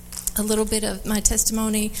a little bit of my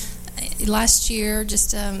testimony last year.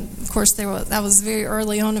 Just, of course, that was very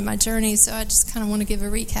early on in my journey, so I just kind of want to give a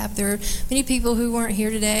recap. There are many people who weren't here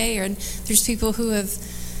today, and there's people who have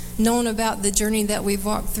known about the journey that we've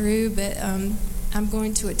walked through, but I'm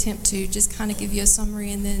going to attempt to just kind of give you a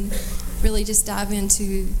summary and then really just dive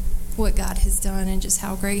into what God has done and just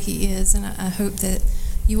how great he is, and I hope that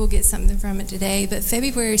you will get something from it today. But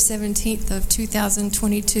February 17th of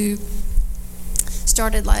 2022,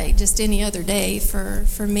 started like just any other day for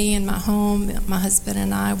me and my home. My husband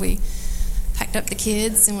and I, we packed up the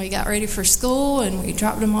kids and we got ready for school, and we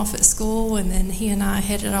dropped them off at school, and then he and I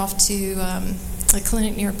headed off to a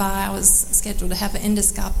clinic nearby. I was scheduled to have an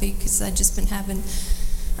endoscopy because I'd just been having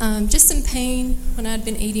just some pain when I'd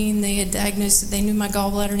been eating. They had diagnosed it. They knew my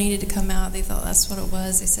gallbladder needed to come out. They thought that's what it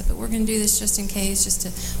was. They said, but we're going to do this just in case, just to,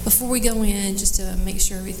 before we go in, just to make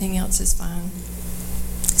sure everything else is fine.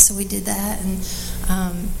 So we did that, and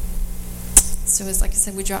so it's like I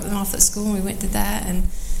said, we dropped them off at school, and we went to that, and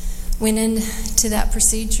went into that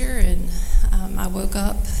procedure, and I woke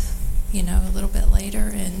up, a little bit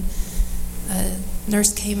later, and a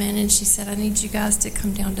nurse came in, and she said, I need you guys to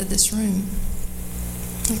come down to this room.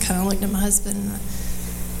 I kind of looked at my husband, and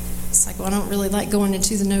it's like, well, I don't really like going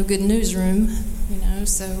into the no good news room,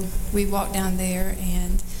 so we walked down there,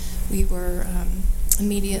 and we were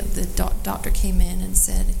immediately, the doctor came in and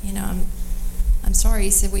said, I'm sorry. He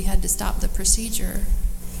said, we had to stop the procedure.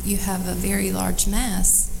 You have a very large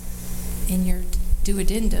mass in your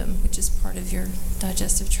duodenum, which is part of your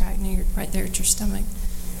digestive tract, right there at your stomach.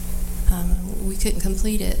 We couldn't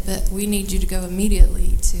complete it, but we need you to go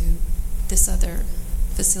immediately to this other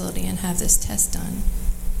facility and have this test done.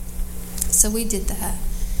 So we did that,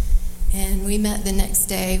 and we met the next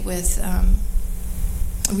day with,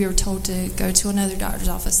 we were told to go to another doctor's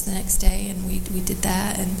office the next day, and we did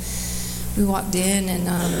that, and we walked in, and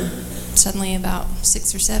suddenly about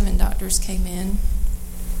 6 or 7 doctors came in,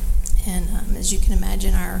 and as you can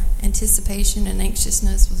imagine, our anticipation and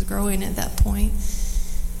anxiousness was growing at that point.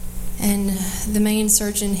 And the main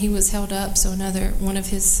surgeon, he was held up, so one of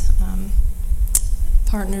his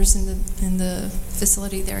partners in the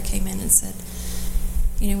facility there came in and said,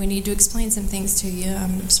 we need to explain some things to you.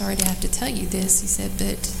 I'm sorry to have to tell you this. He said,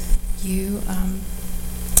 but you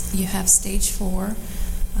have stage 4.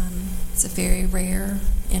 It's a very rare,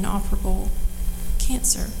 inoperable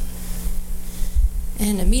cancer.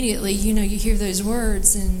 And immediately, you hear those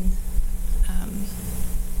words, and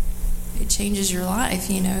it changes your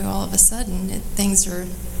life. All of a sudden, things are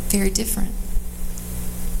very different.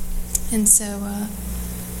 And so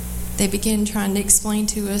they began trying to explain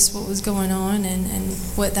to us what was going on and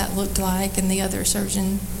what that looked like. And the other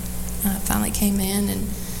surgeon finally came in, and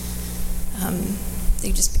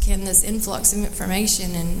they just began this influx of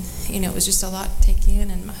information, and it was just a lot to take in.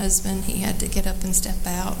 And my husband, he had to get up and step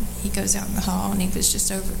out. He goes out in the hall, and he was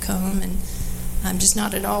just overcome, and just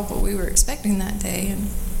not at all what we were expecting that day. And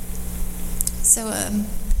so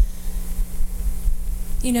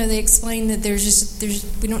they explained that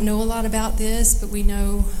we don't know a lot about this, but we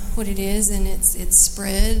know what it is, and it's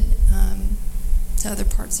spread to other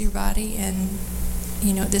parts of your body, and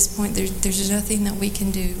at this point there's nothing that we can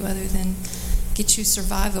do other than get you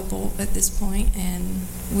survivable at this point. And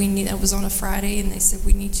that was on a Friday, and they said,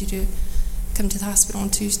 we need you to come to the hospital on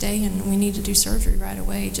Tuesday, and we need to do surgery right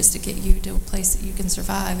away just to get you to a place that you can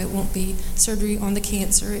survive. It won't be surgery on the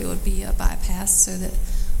cancer, it would be a bypass so that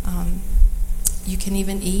you can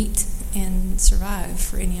even eat and survive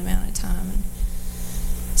for any amount of time.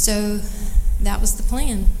 So that was the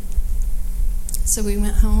plan. So we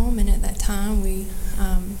went home, and at that time we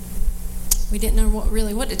didn't know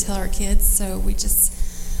what to tell our kids, so we just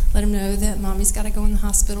let them know that Mommy's got to go in the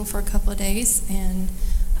hospital for a couple of days, and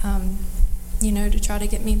to try to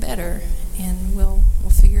get me better, and we'll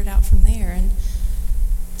figure it out from there. And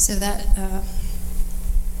so that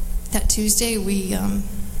Tuesday we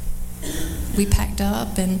packed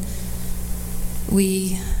up and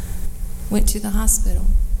we went to the hospital.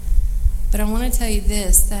 But I want to tell you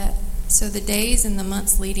this, so the days and the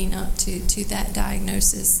months leading up to that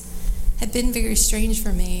diagnosis had been very strange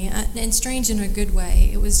for me, and strange in a good way.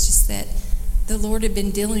 It was just that the Lord had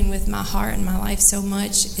been dealing with my heart and my life so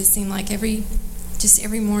much. It seemed like every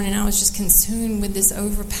morning I was just consumed with this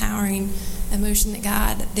overpowering emotion that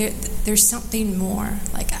God, there's something more.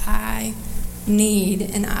 Like I need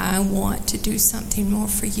and I want to do something more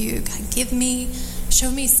for you. God,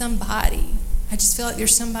 show me somebody. I just feel like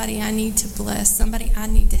there's somebody I need to bless, somebody I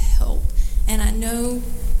need to help. And I know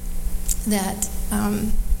that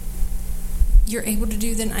you're able to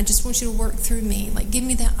do that, and I just want you to work through me. Like, give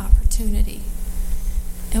me that opportunity.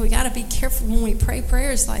 And we got to be careful when we pray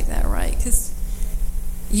prayers like that, right? Because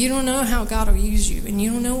you don't know how God will use you, and you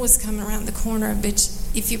don't know what's coming around the corner. But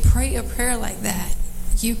if you pray a prayer like that,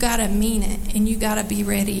 you got to mean it, and you got to be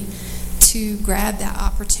ready to grab that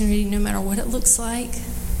opportunity no matter what it looks like,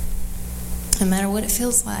 no matter what it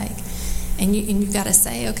feels like. And you've got to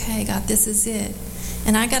say, okay, God, this is it.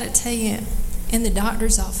 And I got to tell you, in the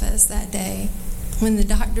doctor's office that day, when the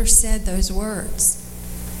doctor said those words,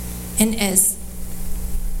 and as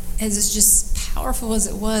it's just powerful as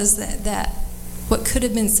it was, that what could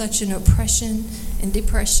have been such an oppression and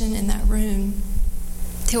depression in that room,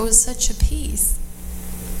 there was such a peace.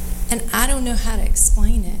 And I don't know how to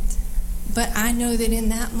explain it, but I know that in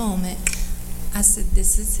that moment, I said,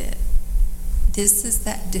 this is it. This is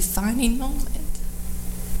that defining moment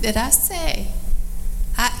that I say,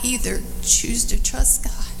 I either choose to trust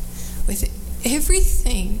God with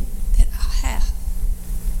everything that I have,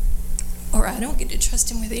 or I don't get to trust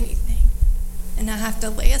Him with anything. And I have to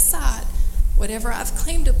lay aside whatever I've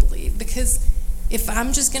claimed to believe, because if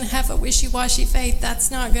I'm just going to have a wishy-washy faith, that's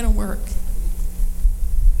not going to work.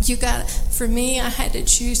 For me, I had to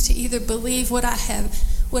choose to either believe what I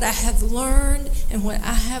have learned and what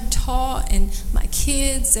I have taught and my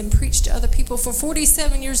kids and preached to other people. For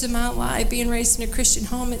 47 years of my life, being raised in a Christian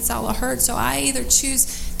home, it's all I heard. So I either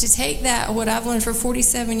choose to take that, what I've learned for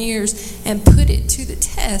 47 years, and put it to the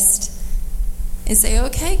test and say,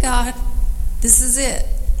 okay, God, this is it.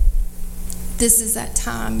 This is that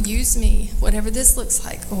time. Use me, whatever this looks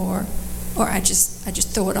like, or I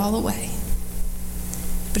just throw it all away.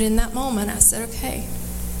 But in that moment, I said, okay,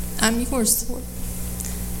 I'm yours, Lord.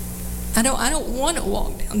 I don't want to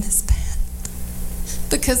walk down this path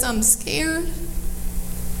because I'm scared.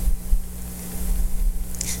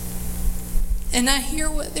 And I hear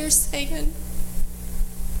what they're saying.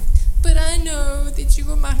 But I know that you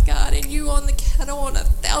are my God, and you on the cattle on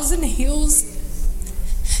 1,000 hills.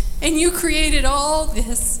 And you created all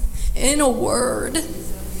this in a word.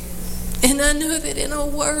 And I know that in a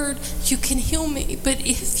word you can heal me. But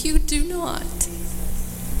if you do not,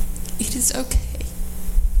 it is okay.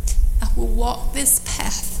 I will walk this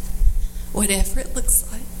path, whatever it looks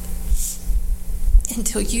like,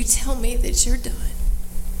 until you tell me that you're done.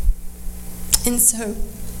 And so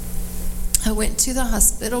I went to the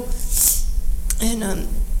hospital and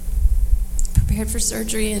prepared for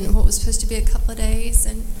surgery in what was supposed to be a couple of days.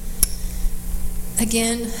 And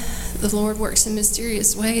again, the Lord works in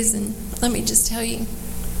mysterious ways. And let me just tell you,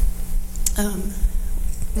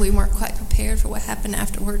 we weren't quite prepared for what happened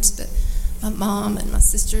afterwards, but my mom and my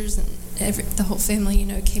sisters and the whole family,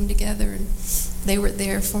 came together, and they were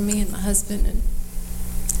there for me and my husband. And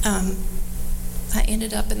I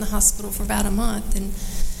ended up in the hospital for about a month, and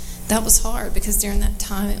that was hard because during that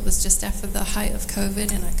time it was just after the height of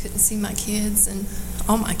COVID, and I couldn't see my kids, and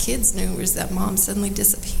all my kids knew was that Mom suddenly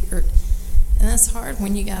disappeared. And that's hard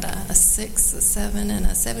when you got a 6, a 7, and a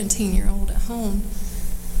 17-year-old at home,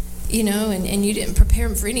 and you didn't prepare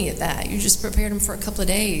them for any of that. You just prepared them for a couple of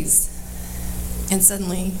days, and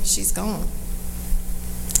suddenly she's gone.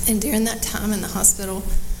 And during that time in the hospital,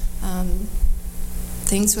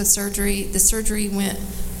 things with surgery, the surgery went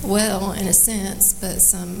well in a sense, but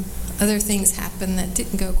some other things happened that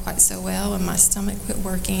didn't go quite so well, and my stomach quit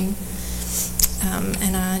working,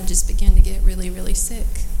 and I just began to get really, really sick.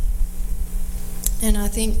 And I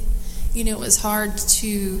think, it was hard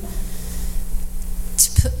to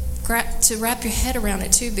wrap your head around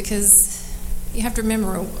it too, because you have to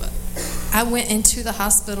remember, I went into the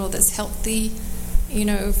hospital this healthy,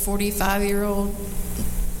 45-year-old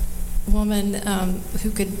woman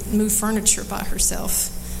who could move furniture by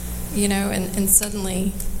herself, and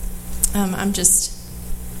suddenly I'm just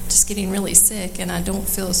getting really sick, and I don't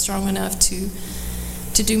feel strong enough to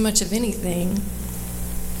do much of anything.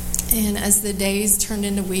 And as the days turned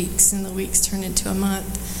into weeks and the weeks turned into a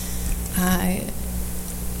month,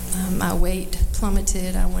 my weight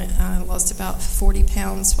plummeted. I lost about 40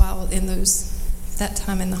 pounds while in that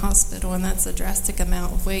time in the hospital, and that's a drastic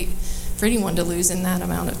amount of weight for anyone to lose in that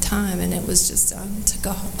amount of time. And it was just took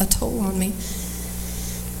a toll on me.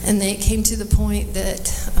 And then it came to the point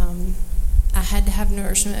that I had to have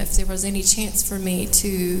nourishment if there was any chance for me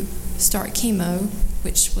to start chemo,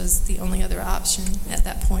 which was the only other option at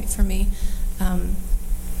that point for me.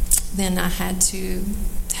 Then I had to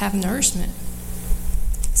have nourishment.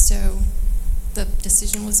 So the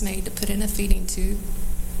decision was made to put in a feeding tube.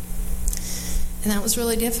 And that was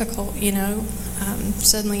really difficult,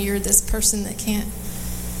 Suddenly you're this person that can't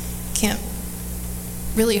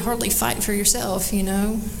really hardly fight for yourself, And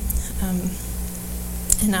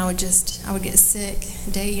I would get sick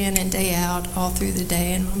day in and day out all through the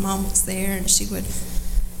day, and my mom was there, and she would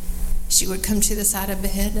come to the side of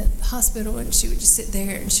bed at the hospital, and she would just sit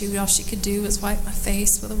there, and all she could do was wipe my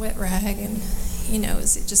face with a wet rag, and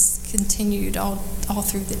as it just continued all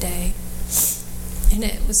through the day. And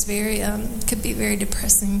it was could be very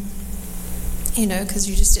depressing, because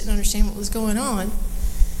you just didn't understand what was going on.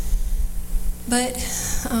 But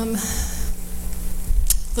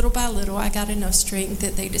little by little, I got enough strength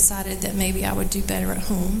that they decided that maybe I would do better at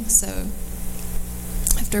home. So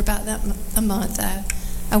after about a month, I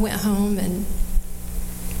I went home and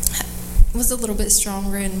was a little bit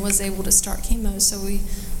stronger and was able to start chemo. So we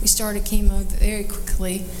started chemo very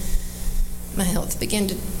quickly. My health began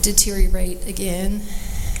to deteriorate again.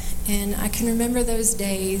 And I can remember those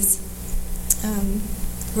days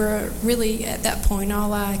where really at that point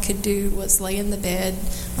all I could do was lay in the bed.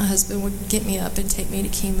 My husband would get me up and take me to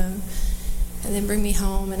chemo and then bring me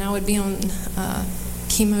home. And I would be on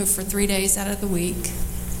chemo for 3 days out of the week,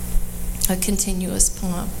 a continuous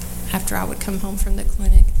pump after I would come home from the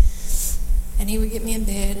clinic. And he would get me in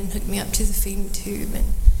bed and hook me up to the feeding tube.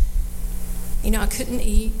 And, I couldn't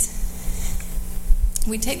eat.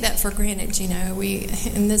 We take that for granted, We,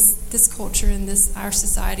 in this culture, in our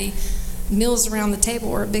society, meals around the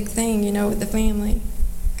table are a big thing, with the family.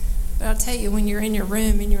 But I'll tell you, when you're in your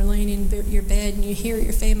room and you're laying in your bed and you hear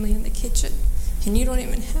your family in the kitchen and you don't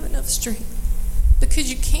even have enough strength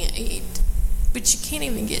because you can't eat, but you can't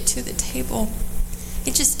even get to the table,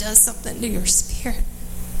 it just does something to your spirit.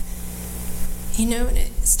 And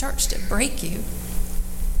it starts to break you.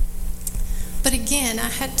 But again, I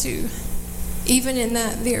had to, even in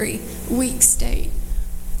that very weak state,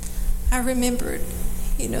 I remembered,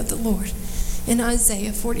 the Lord. In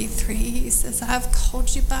Isaiah 43, he says, I've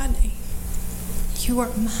called you by name. You are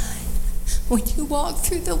mine. When you walk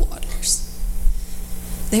through the waters,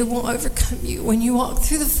 they won't overcome you. When you walk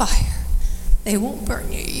through the fire, they won't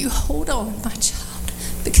burn you. You hold on, my child,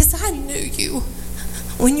 because I knew you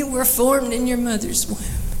when you were formed in your mother's womb.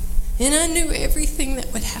 And I knew everything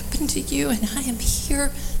that would happen to you, and I am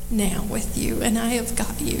here now with you, and I have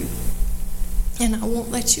got you, and I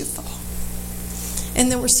won't let you fall.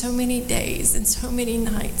 And there were so many days and so many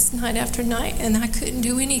nights, night after night, and I couldn't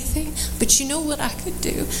do anything. But you know what I could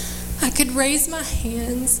do? I could raise my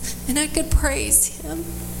hands, and I could praise him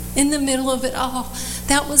in the middle of it all.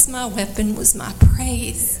 That was my weapon, was my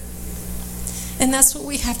praise. And that's what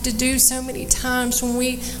we have to do so many times when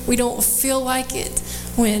we don't feel like it,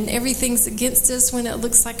 when everything's against us, when it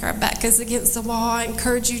looks like our back is against the wall. I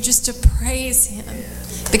encourage you just to praise him,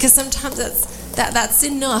 because sometimes that's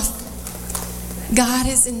enough. God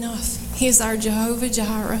is enough. He is our Jehovah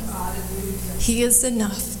Jireh. He is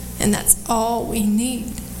enough, and that's all we need,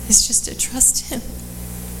 is just to trust him.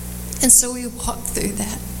 And so we walk through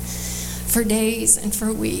that for days and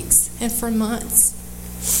for weeks and for months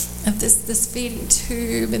of this feeding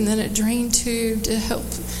tube and then a drain tube to help.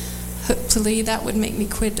 Hopefully that would make me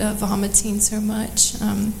quit vomiting so much.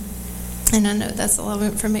 And I know that's a lot of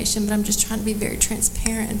information, but I'm just trying to be very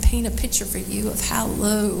transparent and paint a picture for you of how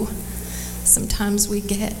low sometimes we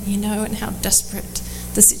get, and how desperate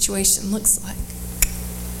the situation looks like.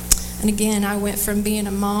 And again, I went from being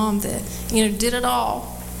a mom that, did it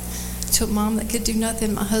all to a mom that could do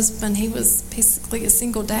nothing. My husband, he was basically a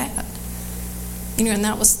single dad, and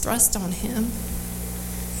that was thrust on him.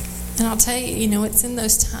 And I'll tell you, it's in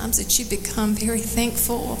those times that you become very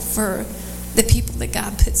thankful for the people that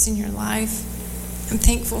God puts in your life. I'm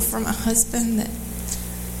thankful for my husband that,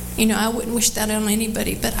 I wouldn't wish that on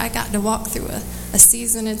anybody, but I got to walk through a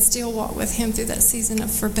season and still walk with him through that season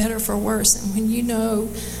of for better, for worse. And when you know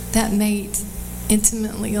that mate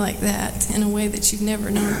intimately like that in a way that you've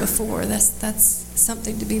never known before, that's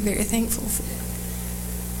something to be very thankful for.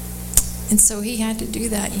 And so he had to do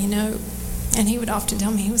that, And he would often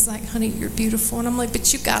tell me, he was like, honey, you're beautiful. And I'm like,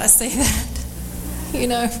 but you got to say that,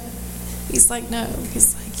 He's like, no.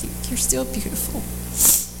 He's like, you're still beautiful.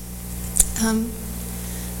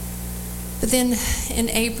 But then in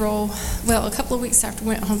April, a couple of weeks after I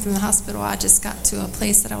went home from the hospital, I just got to a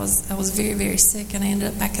place that I was very, very sick, and I ended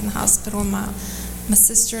up back in the hospital. And my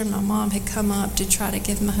sister and my mom had come up to try to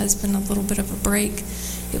give my husband a little bit of a break.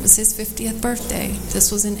 It was his 50th birthday.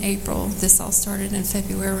 This was in April. This all started in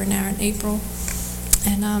February. We're now in April.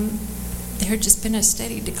 And there had just been a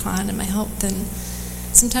steady decline in my health. And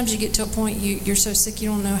sometimes you get to a point you're so sick you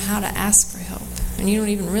don't know how to ask for help. And you don't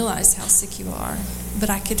even realize how sick you are. But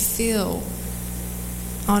I could feel,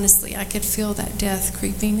 honestly, that death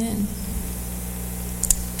creeping in.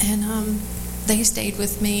 And they stayed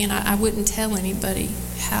with me, and I wouldn't tell anybody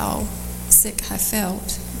how sick I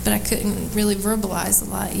felt. But I couldn't really verbalize a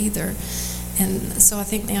lot either. And so I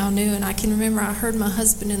think they all knew. And I can remember I heard my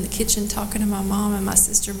husband in the kitchen talking to my mom and my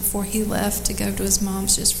sister before he left to go to his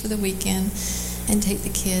mom's just for the weekend and take the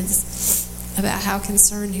kids, about how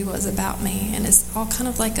concerned he was about me. And it's all kind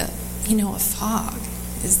of like a fog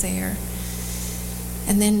is there.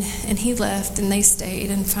 And he left, and they stayed.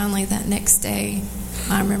 And finally that next day,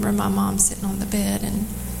 I remember my mom sitting on the bed,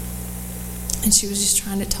 and she was just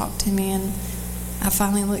trying to talk to me. And I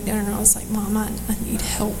finally looked at her and I was like, Mom, I need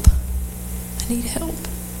help. I need help.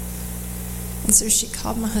 And so she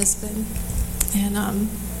called my husband, And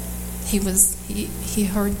he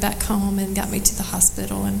hurried back home and got me to the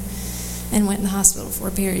hospital and went in the hospital for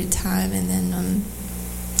a period of time. And then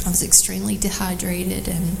I was extremely dehydrated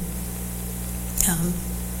and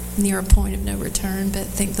near a point of no return. But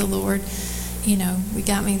thank the Lord, we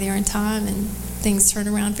got me there in time, and things turned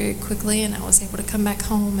around very quickly, and I was able to come back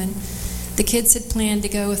home. And the kids had planned to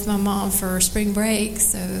go with my mom for spring break,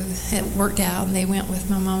 so it worked out, and they went with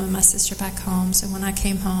my mom and my sister back home. So when I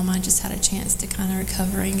came home, I just had a chance to kind of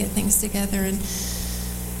recover and get things together. And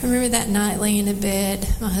I remember that night laying in bed,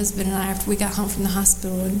 my husband and I, after we got home from the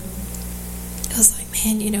hospital, and I was like,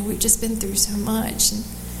 man, we've just been through so much. And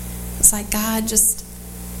I was like, God,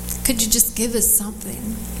 could you just give us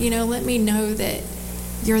something? Let me know that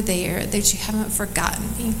you're there, that you haven't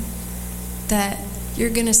forgotten me, that you're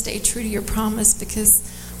going to stay true to your promise. Because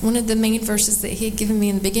one of the main verses that he had given me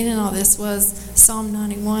in the beginning of all this was Psalm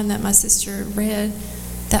 91 that my sister read,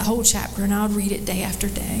 that whole chapter, and I would read it day after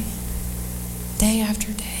day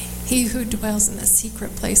after day. He who dwells in the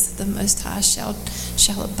secret place of the Most High shall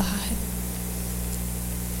abide.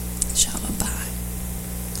 Shall abide.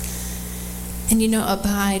 And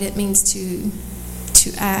abide, it means to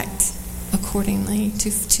act accordingly,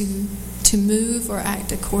 to move or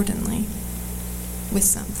act accordingly with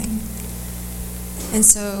something. And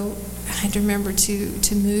so I had to remember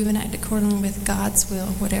to move and act accordingly with God's will,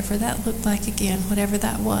 whatever that looked like. Again, whatever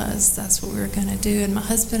that was, that's what we were going to do. And my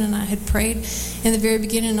husband and I had prayed in the very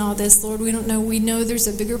beginning of all this, Lord, we don't know. We know there's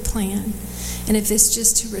a bigger plan. And if it's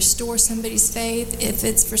just to restore somebody's faith, if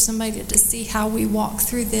it's for somebody to see how we walk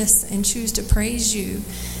through this and choose to praise you,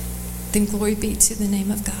 then glory be to the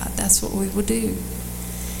name of God. That's what we will do.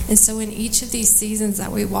 And so in each of these seasons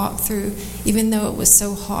that we walked through, even though it was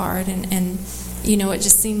so hard and it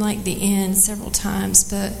just seemed like the end several times,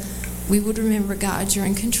 but we would remember, God, you're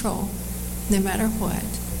in control. No matter what,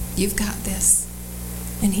 you've got this.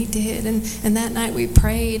 And he did. And that night we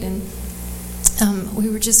prayed, and we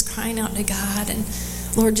were just crying out to God, and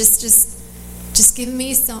Lord, just give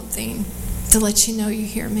me something to let you know you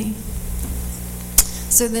hear me.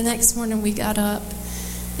 So the next morning we got up,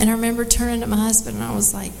 and I remember turning to my husband, and I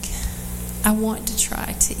was like, I want to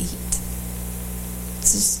try to eat.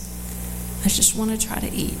 I just want to try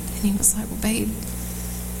to eat. And he was like, well, babe,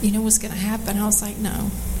 you know what's going to happen? I was like, no,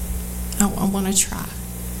 I want to try.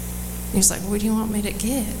 He was like, what do you want me to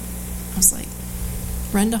get? I was like,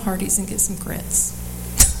 run to Hardee's and get some grits.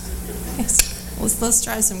 Let's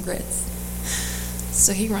try some grits.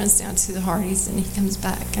 So he runs down to the Hardee's, and he comes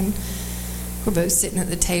back, and we're both sitting at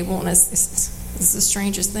the table, and it's the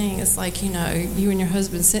strangest thing. It's like, you and your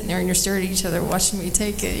husband sitting there, and you're staring at each other watching me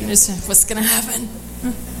take it. What's going to happen?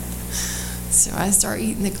 So I start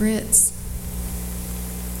eating the grits,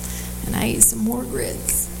 and I ate some more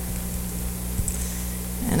grits,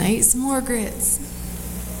 and I ate some more grits,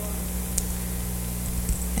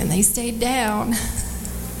 and they stayed down.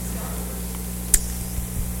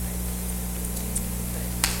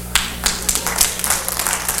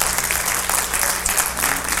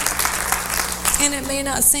 And it may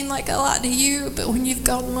not seem like a lot to you, but when you've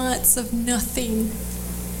gone months of nothing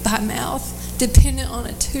by mouth, dependent on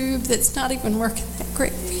a tube that's not even working that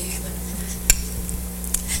great for you.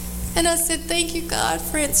 And I said, thank you, God,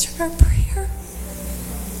 for answering our prayer.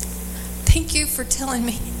 Thank you for telling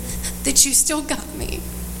me that you still got me,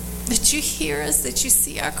 that you hear us, that you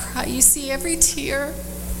see our cry, you see every tear,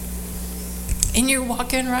 and you're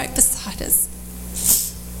walking right beside us.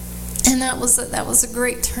 And that was a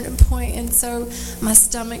great turning point. And so my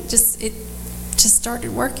stomach just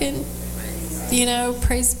started working.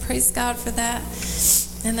 Praise God for that.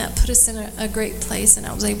 And that put us in a great place, and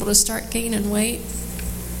I was able to start gaining weight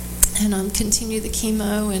and continue the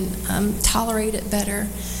chemo and tolerate it better.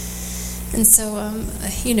 And so,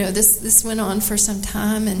 this went on for some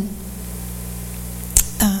time, and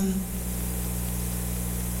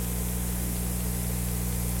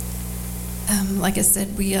like I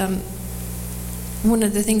said, we one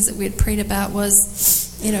of the things that we had prayed about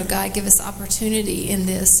was, God, give us opportunity in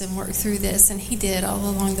this and work through this. And he did all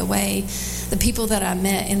along the way. The people that I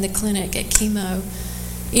met in the clinic at chemo,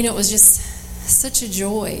 it was just such a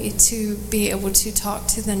joy to be able to talk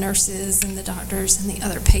to the nurses and the doctors and the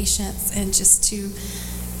other patients, and just to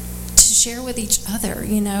share with each other,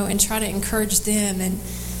 and try to encourage them. And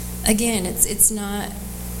again, it's not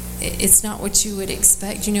what you would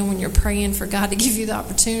expect. When you're praying for God to give you the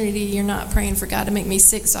opportunity, you're not praying for God to make me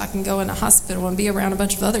sick so I can go in a hospital and be around a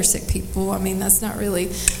bunch of other sick people. I mean, that's not really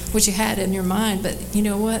what you had in your mind. But you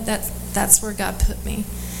know what? That's where God put me.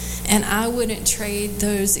 And I wouldn't trade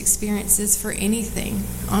those experiences for anything,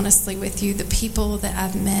 honestly, with you. The people that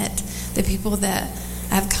I've met, the people that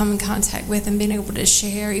I've come in contact with and been able to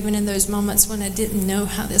share, even in those moments when I didn't know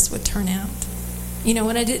how this would turn out. You know,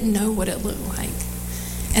 when I didn't know what it looked like.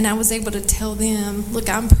 And I was able to tell them, look,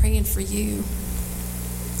 I'm praying for you.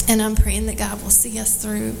 And I'm praying that God will see us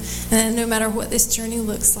through. And no matter what this journey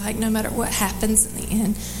looks like, no matter what happens in the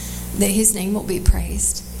end, that his name will be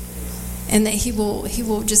praised. And that he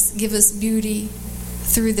will just give us beauty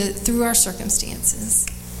through our circumstances.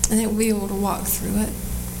 And that we'll be able to walk through it.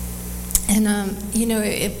 And, you know,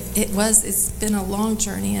 it's been a long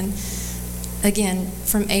journey. And again,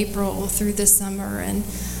 from April through the summer and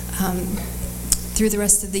through the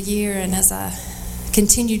rest of the year, and as I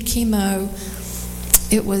continued chemo,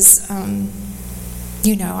 it was,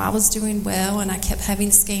 you know, I was doing well, and I kept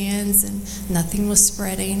having scans, and nothing was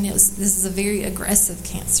spreading. This is a very aggressive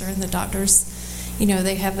cancer, and the doctors, you know,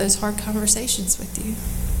 they have those hard conversations with you,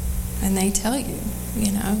 and they tell you,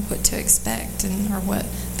 you know, what to expect, or what,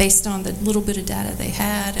 based on the little bit of data they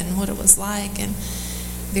had and what it was like, and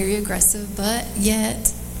very aggressive, but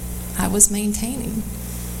yet I was maintaining.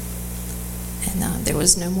 And there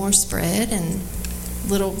was no more spread, and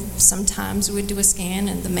sometimes we'd do a scan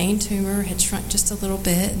and the main tumor had shrunk just a little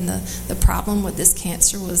bit, and the problem with this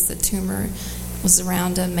cancer was the tumor was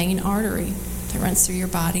around a main artery that runs through your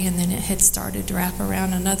body, and then it had started to wrap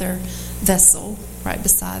around another vessel right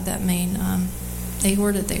beside that main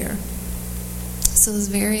aorta there. So it was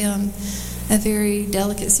a very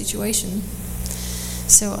delicate situation.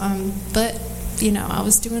 So, but, you know, I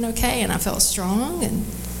was doing okay, and I felt strong, and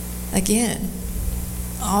again,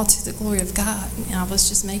 all to the glory of God. I was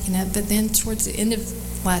just making it. But then towards the end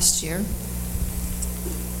of last year,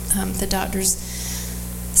 the doctors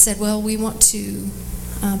said, well, we want to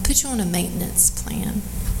put you on a maintenance plan.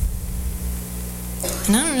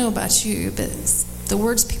 And I don't know about you, but the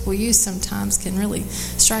words people use sometimes can really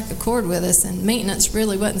strike a chord with us, and maintenance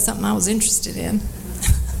really wasn't something I was interested in.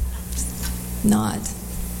 Not.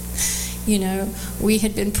 You know, we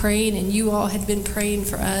had been praying, and you all had been praying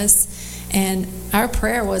for us, and our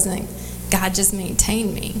prayer wasn't, God, just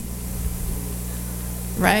maintain me.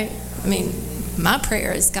 Right? I mean, my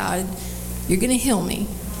prayer is, God, you're going to heal me,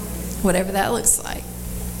 whatever that looks like.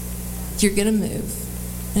 You're going to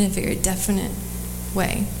move in a very definite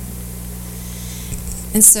way.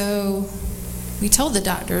 And so we told the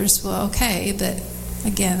doctors, well, okay, but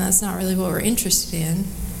again, that's not really what we're interested in.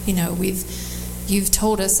 You know, you've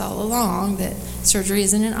told us all along that surgery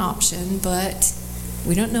isn't an option, but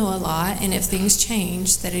we don't know a lot, and if things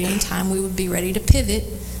change, that at any time we would be ready to pivot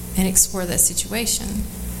and explore that situation.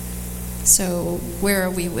 So where are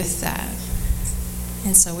we with that?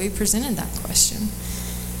 And so we presented that question.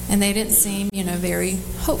 And they didn't seem, you know, very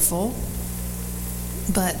hopeful,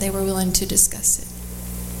 but they were willing to discuss it.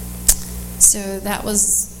 So that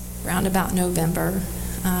was around about November.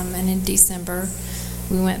 And in December,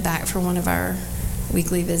 we went back for one of our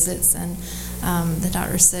weekly visits, and the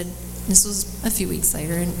doctor said, this was a few weeks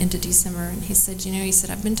later into December, and he said,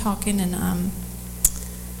 I've been talking, and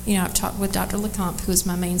I've talked with Dr. LeComte, who was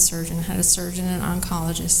my main surgeon, had a surgeon and an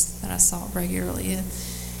oncologist that I saw regularly.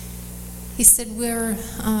 He said,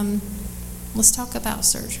 let's talk about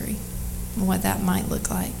surgery and what that might look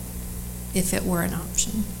like if it were an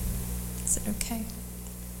option. I said, okay.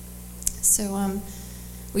 So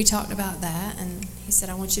we talked about that, and he said,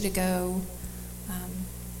 I want you to go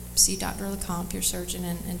see Dr. LeComte, your surgeon,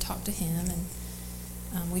 and talk to him.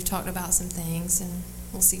 And we've talked about some things, and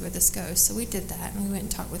we'll see where this goes. So we did that, and we went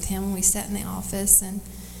and talked with him, and we sat in the office, and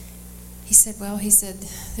he said,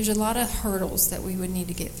 there's a lot of hurdles that we would need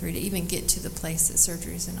to get through to even get to the place that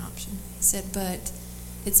surgery is an option. He said, but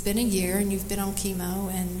it's been a year, and you've been on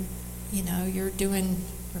chemo, and, you're doing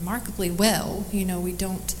remarkably well. We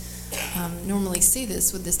don't normally see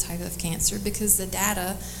this with this type of cancer because the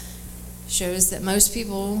data shows that most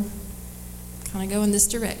people kind of go in this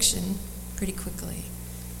direction pretty quickly.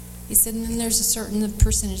 He said, and then there's a certain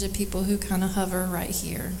percentage of people who kind of hover right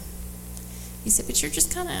here. He said, but you're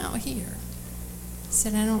just kind of out here. He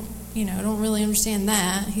said, I don't really understand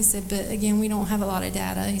that. He said, but again, we don't have a lot of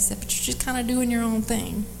data. He said, but you're just kind of doing your own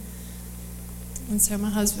thing. And so my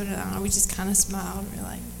husband and I, we just kind of smiled. We're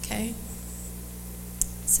like, okay.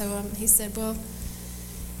 So he said, well,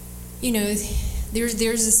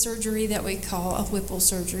 there's a surgery that we call a Whipple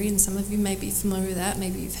surgery, and some of you may be familiar with that.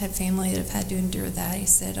 Maybe you've had family that have had to endure that. He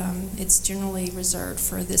said it's generally reserved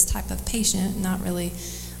for this type of patient, not really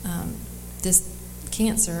this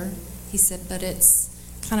cancer. He said, but it's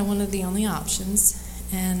kind of one of the only options,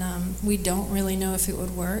 and we don't really know if it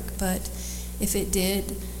would work, but if it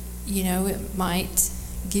did, it might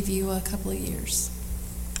give you a couple of years,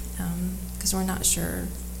 because we're not sure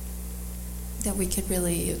that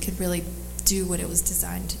it could really do what it was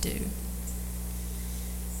designed to do.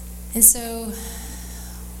 And so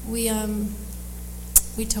we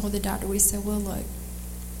told the doctor, we said, well, look,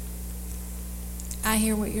 I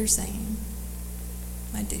hear what you're saying.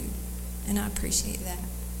 I do. And I appreciate that.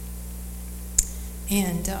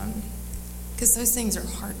 And because those things are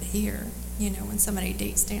hard to hear, when somebody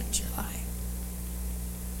dates down your life.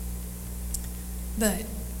 But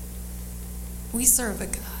we serve a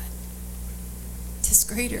God that's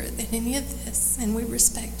greater than any of this, and we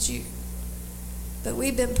respect you. But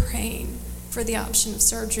we've been praying for the option of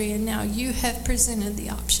surgery, and now you have presented the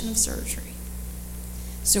option of surgery.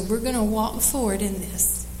 So we're going to walk forward in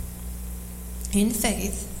this, in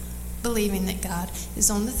faith, believing that God is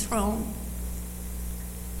on the throne.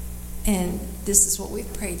 And this is what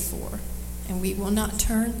we've prayed for. And we will not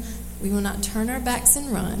turn our backs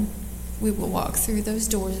and run. We will walk through those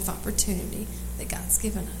doors of opportunity that God's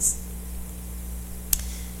given us.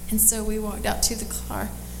 And so we walked out to the car,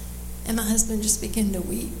 and my husband just began to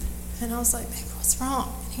weep. And I was like, babe, what's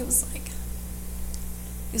wrong? And he was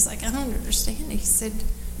like, I don't understand. He said,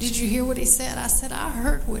 did you hear what he said? I said, I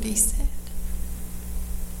heard what he said.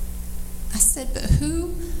 I said, but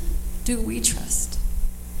who do we trust?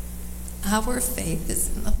 Our faith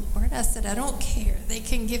is in the Lord. I said, I don't care. They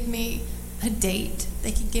can give me a date.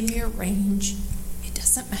 They can give me a range. It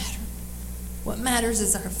doesn't matter. What matters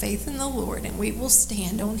is our faith in the Lord, and we will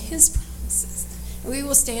stand on his promises. And we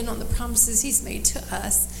will stand on the promises he's made to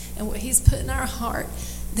us and what he's put in our heart,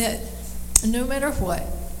 that no matter what,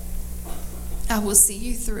 I will see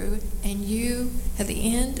you through. And you, at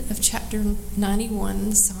the end of chapter 91 in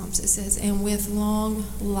the Psalms, it says, and with long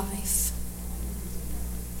life.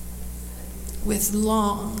 With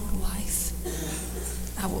long life,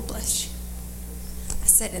 I will bless you. I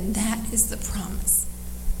said, and that is the promise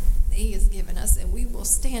that he has given us, and we will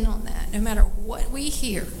stand on that. No matter what we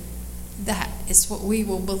hear, that is what we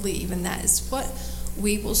will believe, and that is what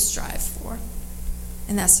we will strive for.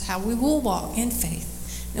 And that's how we will walk in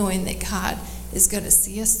faith, knowing that God is going to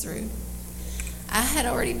see us through. I had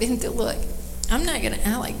already been through, look, I'm not going to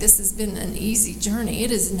act like this has been an easy journey.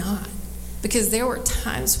 It is not. Because there were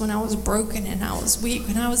times when I was broken and I was weak,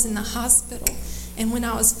 when I was in the hospital, and when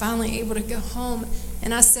I was finally able to go home,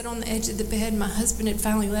 and I sat on the edge of the bed, my husband had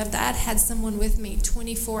finally left. I'd had someone with me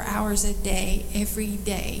 24 hours a day, every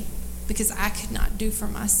day, because I could not do for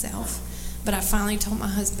myself. But I finally told my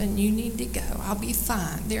husband, you need to go. I'll be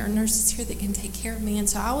fine. There are nurses here that can take care of me. And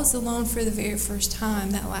so I was alone for the very first time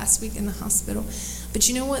that last week in the hospital. But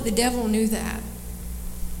you know what? The devil knew that.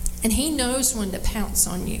 And he knows when to pounce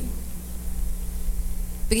on you.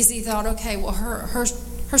 Because he thought, okay, well,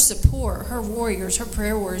 her support, her warriors, her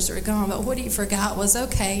prayer warriors are gone. But what he forgot was,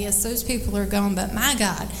 okay, yes, those people are gone, but my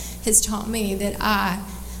God has taught me that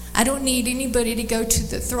I don't need anybody to go to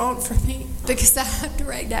the throne for me, because I have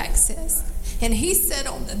direct access. And he sat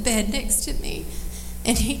on the bed next to me,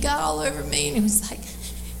 and he got all over me, and he was like,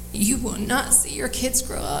 you will not see your kids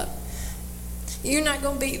grow up. You're not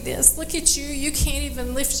going to beat this. Look at you. You can't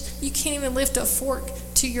even lift a fork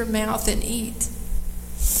to your mouth and eat.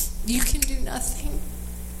 You can do nothing.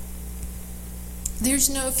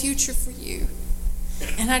 There's no future for you.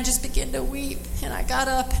 And I just began to weep. And I got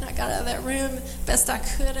up and I got out of that room best I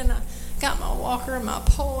could. And I got my walker and my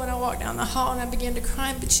pole. And I walked down the hall and I began to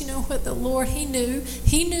cry. But you know what? The Lord, he knew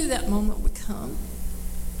that moment would come.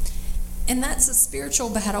 And that's a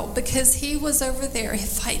spiritual battle, because he was over there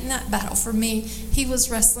fighting that battle for me. He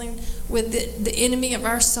was wrestling with the enemy of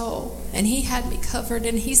our soul. And he had me covered.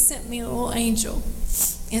 And he sent me a little angel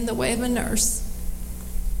in the way of a nurse,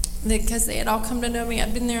 because they had all come to know me.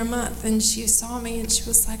 I'd been there a month, and she saw me and she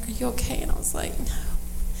was like, are you okay? And I was like, no.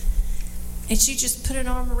 And she just put an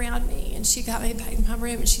arm around me and she got me back in my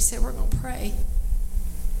room and she said, we're going to pray.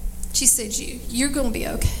 She said, you're going to be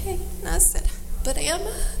okay. And I said, but am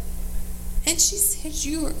I? And she said,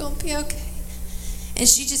 you are going to be okay. And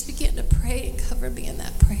she just began to pray and cover me in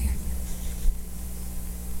that prayer.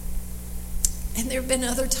 And there have been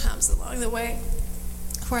other times along the way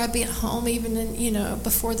where I'd be at home, even in,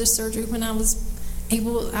 before the surgery, when I was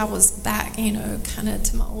back, kind of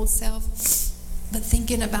to my old self. But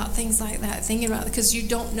thinking about things like that, because you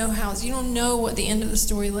don't know what the end of the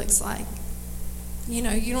story looks like. You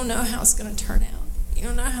don't know how it's going to turn out. You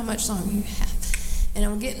don't know how much longer you have. And I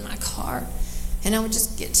would get in my car, and I would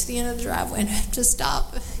just get to the end of the driveway and have to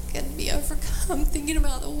stop and be overcome thinking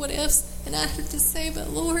about the what ifs. And I had to say, but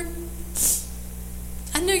Lord,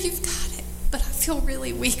 I know you've got it, but I feel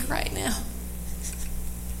really weak right now.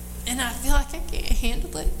 And I feel like I can't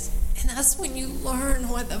handle it. And that's when you learn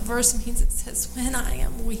what the verse means. It says, when I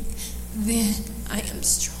am weak, then I am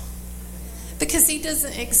strong. because he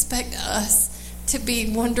doesn't expect us to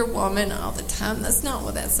be Wonder Woman all the time. That's not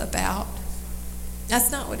what that's about.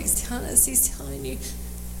 That's not what he's telling us. He's telling you,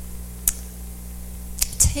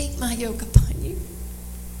 take my yoke upon you.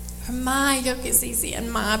 For my yoke is easy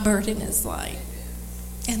and my burden is light.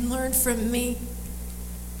 And learn from me.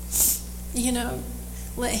 You know,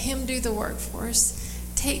 let him do the work for us.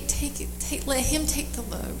 Let him take the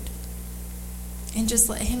load. And just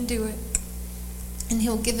let him do it. And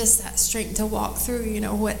he'll give us that strength to walk through, you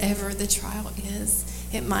know, whatever the trial is.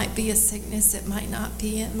 It might be a sickness. It might not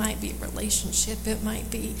be. It might be a relationship. It might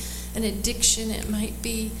be an addiction. It might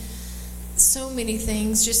be so many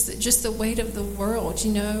things. Just the weight of the world,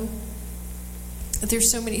 you know. There's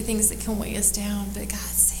so many things that can weigh us down. But God's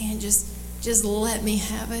saying, just let me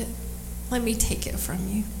have it. Let me take it from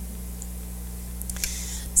you.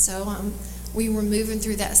 So we were moving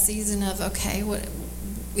through that season of, okay, what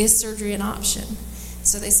is surgery an option?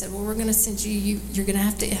 So they said, well, we're going to send you're going to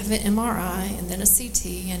have an MRI and then a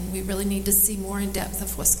CT, and we really need to see more in depth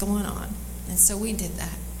of what's going on. And so we did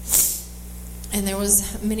that. And there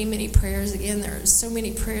was many, many prayers. Again, there were so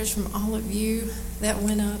many prayers from all of you that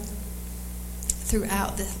went up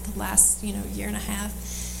throughout the last, year and a half.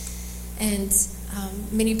 And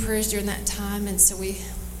many prayers during that time. And so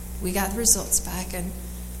we got the results back, and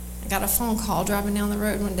I got a phone call driving down the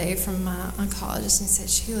road one day from my oncologist, and he said,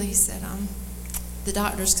 Sheila, he said, the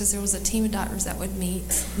doctors, because there was a team of doctors that would meet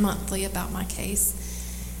monthly about my case,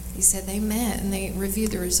 he said they met and they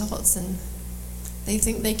reviewed the results, and they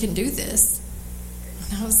think they can do this.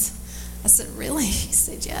 And I said, really? He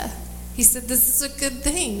said, yeah. He said, this is a good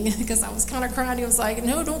thing, because I was kind of crying. He was like,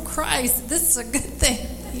 no, don't cry. He said, this is a good thing.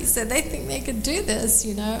 He said, they think they could do this,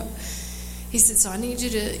 He said, so I need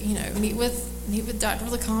you to, meet with Dr.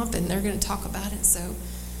 LeComp, and they're going to talk about it. So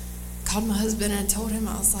I called my husband and I told him,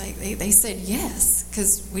 I was like, they said yes,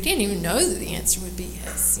 because we didn't even know that the answer would be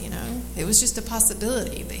yes, It was just a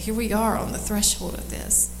possibility, but here we are on the threshold of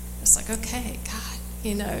this. It's like, okay, God,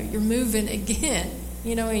 you're moving again,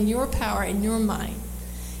 in your power, in your mind.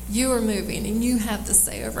 You are moving, and you have the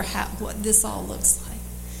say over what this all looks like.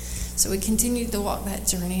 So we continued to walk that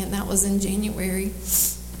journey, and that was in January.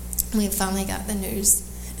 We finally got the news,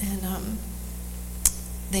 and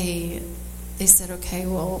they said, okay,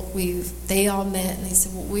 well, they all met, and they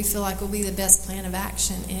said, what we feel like will be the best plan of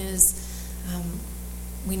action is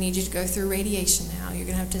we need you to go through radiation now. You're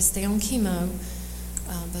going to have to stay on chemo,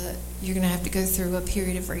 but you're going to have to go through a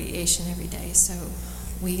period of radiation every day. So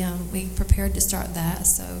we prepared to start that.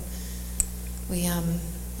 So we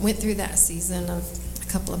went through that season of a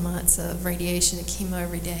couple of months of radiation and chemo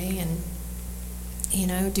every day, and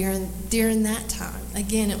during that time,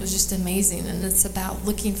 again, it was just amazing. And it's about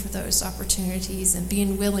looking for those opportunities and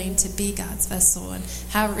being willing to be God's vessel, and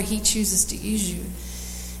however he chooses to use you.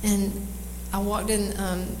 And I walked in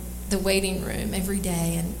the waiting room every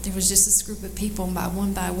day, and there was just this group of people, and by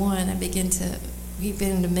one, I began to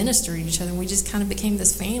minister to each other, and we just kind of became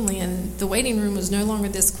this family. And the waiting room was no longer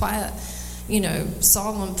this quiet,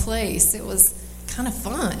 solemn place. It was kind of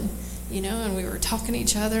fun. And we were talking to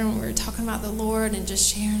each other, and we were talking about the Lord, and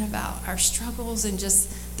just sharing about our struggles and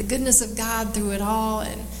just the goodness of God through it all.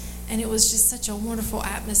 And it was just such a wonderful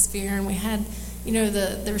atmosphere. And we had,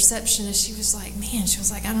 the receptionist, she was like,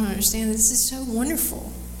 I don't understand. This is so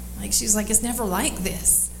wonderful. She's like, it's never like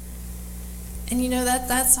this. And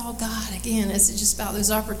that's all God. Again, it's just about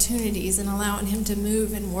those opportunities and allowing him to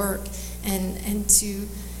move and work and to,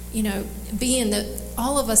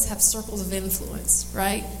 all of us have circles of influence,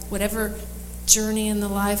 right? Whatever journey in the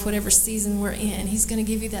life, whatever season we're in, he's going to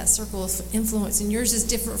give you that circle of influence, and yours is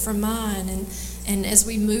different from mine. And as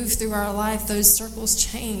we move through our life, those circles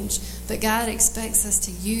change. But God expects us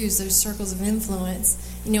to use those circles of influence,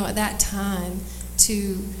 at that time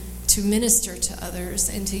to minister to others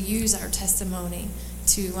and to use our testimony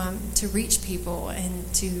to reach people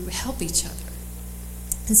and to help each other.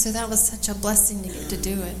 And so that was such a blessing to get to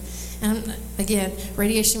do it. And again,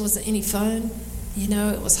 radiation wasn't any fun.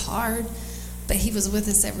 It was hard, but he was with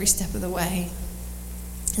us every step of the way.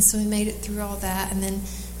 And so we made it through all that, and then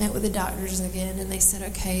met with the doctors again, and they said,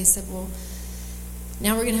 okay, well,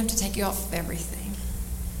 now we're going to have to take you off of everything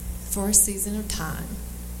for a season of time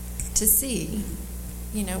to see,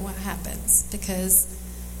 what happens. Because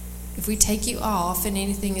if we take you off and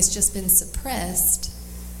anything has just been suppressed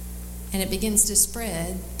and it begins to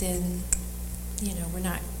spread, then,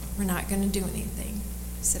 we're not going to do anything.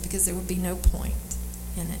 He said, because there would be no point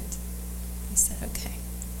in it. He said, okay.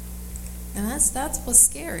 And that was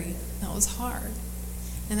scary. That was hard.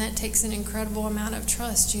 And that takes an incredible amount of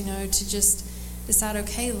trust, to just decide,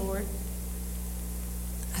 okay, Lord,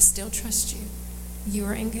 I still trust you. You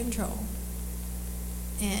are in control.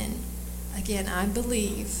 And again, I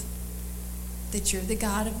believe that you're the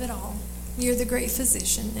God of it all. You're the great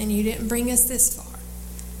physician, and you didn't bring us this far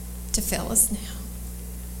to fail us now.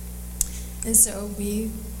 And so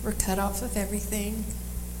we were cut off of everything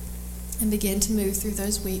and began to move through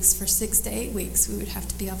those weeks. For 6 to 8 weeks, we would have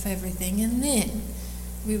to be off everything, and then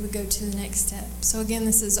we would go to the next step. So again,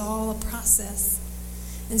 this is all a process.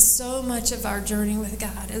 And so much of our journey with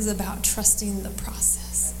God is about trusting the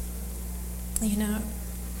process. You know,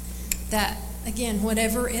 that, again,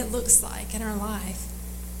 whatever it looks like in our life,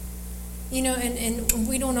 you know, and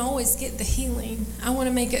we don't always get the healing. I want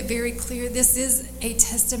to make it very clear. This is a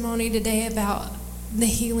testimony today about the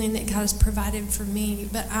healing that God has provided for me.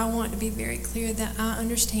 But I want to be very clear that I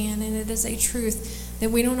understand, and it is a truth, that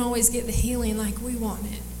we don't always get the healing like we want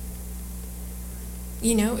it.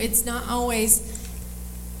 You know, it's not always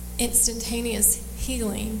instantaneous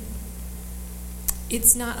healing.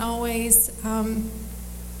 It's not always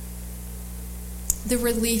the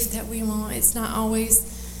relief that we want. It's not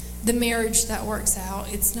always the marriage that works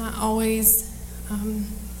out. It's not always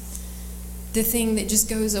the thing that just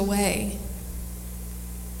goes away.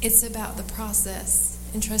 It's about the process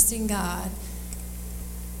and trusting God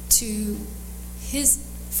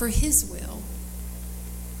for His will.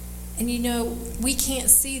 And you know, we can't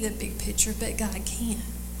see the big picture, but God can.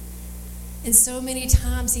 And so many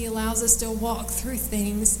times He allows us to walk through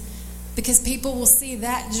things because people will see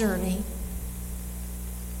that journey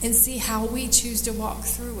and see how we choose to walk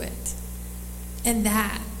through it. And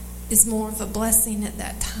that is more of a blessing at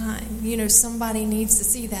that time. You know, somebody needs to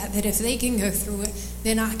see that if they can go through it,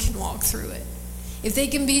 then I can walk through it. If they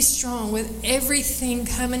can be strong with everything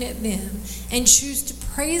coming at them and choose to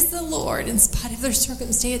praise the Lord in spite of their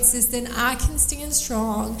circumstances, then I can stand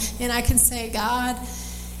strong and I can say, God,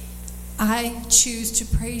 I choose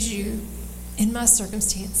to praise you in my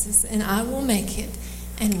circumstances, and I will make it.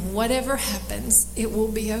 And whatever happens, it will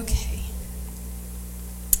be okay.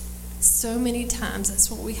 So many times,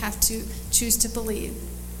 that's what we have to choose to believe,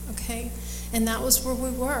 okay? And that was where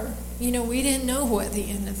we were. You know, we didn't know what the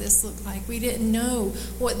end of this looked like. We didn't know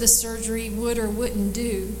what the surgery would or wouldn't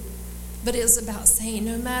do. But it was about saying,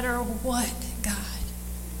 no matter what, God,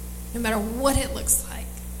 no matter what it looks like,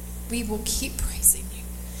 we will keep praising you.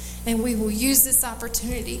 And we will use this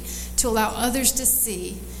opportunity to allow others to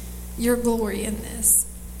see your glory in this.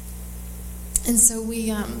 And so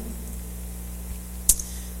we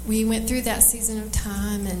went through that season of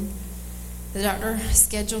time, and the doctor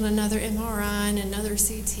scheduled another MRI and another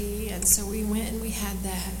CT, and so we went and we had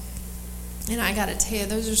that. And I got to tell you,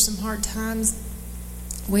 those are some hard times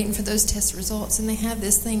waiting for those test results. And they have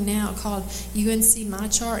this thing now called UNC My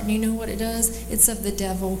Chart, and you know what it does? It's of the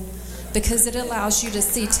devil, because it allows you to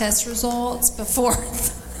see test results before.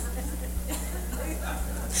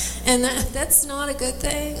 And that's not a good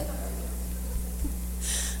thing.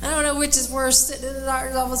 I don't know which is worse, sitting in the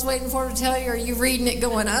doctor's office waiting for him to tell you, or you reading it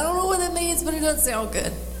going, I don't know what that means, but it doesn't sound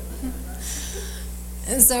good.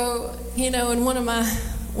 And so, you know, in one of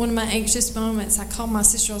my anxious moments, I called my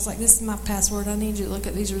sister. I was like, this is my password. I need you to look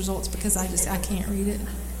at these results because I can't read it.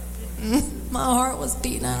 My heart was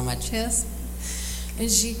beating out of my chest. And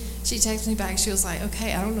she texted me back. She was like,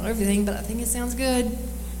 okay, I don't know everything, but I think it sounds good.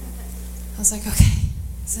 I was like, okay.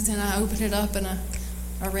 So then I opened it up and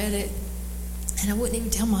I read it. And I wouldn't even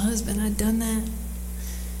tell my husband I'd done that.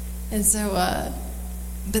 And so,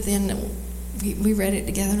 but then we read it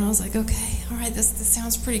together, and I was like, okay, all right, this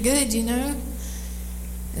sounds pretty good, you know?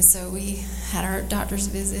 And so we had our doctor's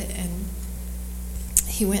visit, and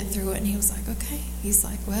he went through it, and he was like, okay. He's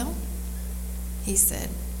like, well, he said,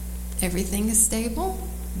 everything is stable,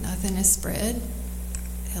 nothing is spread.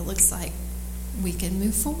 It looks like we can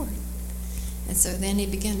move forward. And so then he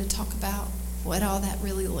began to talk about what all that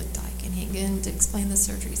really looked like. And he began to explain the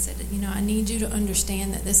surgery. He said, you know, I need you to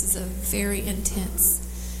understand that this is a very intense,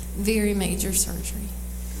 very major surgery.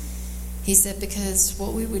 He said, because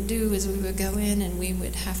what we would do is we would go in and we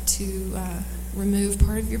would have to remove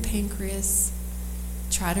part of your pancreas,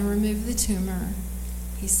 try to remove the tumor.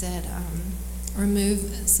 He said,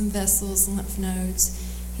 remove some vessels, lymph nodes.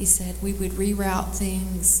 He said, we would reroute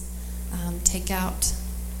things, take out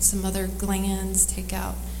some other glands, take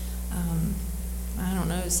out I don't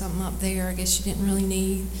know, something up there I guess you didn't really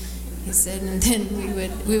need. He said, and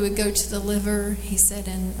then we would go to the liver. He said,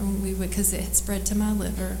 and we would, because it had spread to my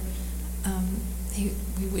liver,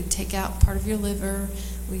 we would take out part of your liver.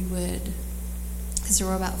 We would, because there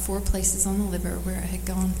were about 4 places on the liver where it had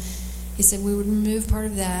gone. He said we would remove part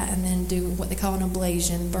of that and then do what they call an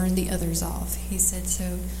ablation, burn the others off. He said,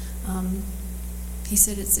 so he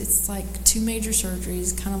said it's like 2 major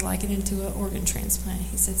surgeries, kind of like it into an organ transplant.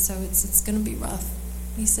 He said, so it's going to be rough.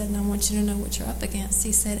 He said, and I want you to know what you're up against.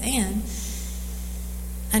 He said, and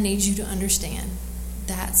I need you to understand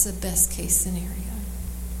that's a best case scenario.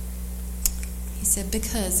 He said,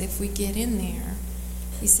 because if we get in there,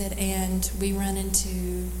 he said, and we run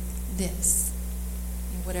into this,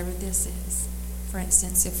 whatever this is. For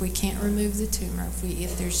instance, if we can't remove the tumor, we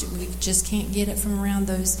just can't get it from around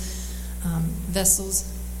those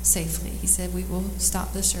vessels safely, he said, we will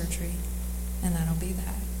stop the surgery, and that'll be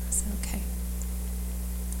that. I said, okay.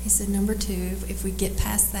 He said, number 2, if we get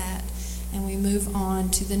past that and we move on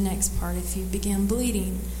to the next part, if you begin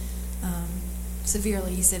bleeding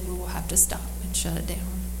severely, he said, we will have to stop and shut it down.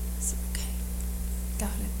 I said, okay, got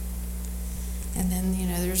it. And then,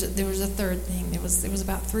 there was a third thing. There was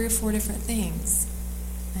about 3 or 4 different things.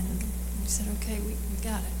 And we said, okay, we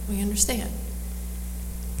got it. We understand.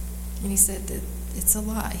 And he said that it's a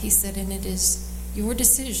lot. He said, and it is your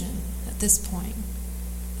decision at this point,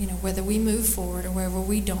 whether we move forward or whether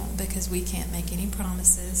we don't, because we can't make any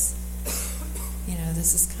promises.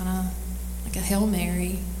 This is kind of like a Hail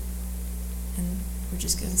Mary, and we're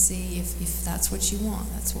just going to see if that's what you want.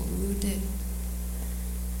 That's what we would do.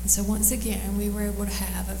 And so once again, we were able to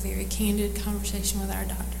have a very candid conversation with our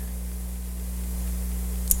doctor.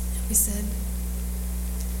 We said,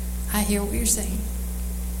 I hear what you're saying.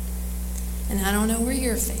 And I don't know where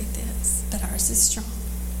your faith is, but ours is strong.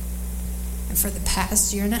 And for the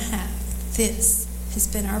past 1.5 years, this has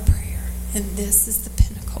been our prayer. And this is the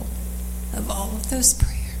pinnacle of all of those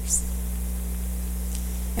prayers.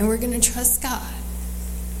 And we're going to trust God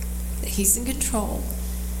that He's in control.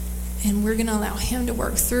 And we're going to allow Him to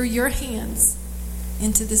work through your hands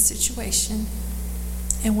into this situation.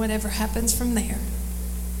 And whatever happens from there,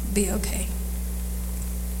 be okay.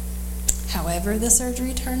 However the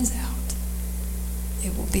surgery turns out,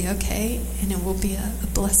 it will be okay, and it will be a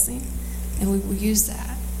blessing, and we will use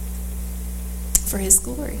that for His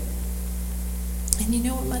glory. And you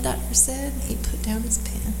know what my doctor said? He put down his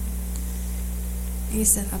pen. He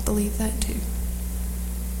said, I believe that too.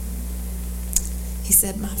 He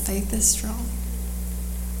said, my faith is strong.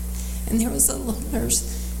 And there was a little nurse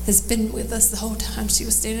that's been with us the whole time. She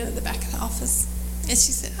was standing at the back of the office. And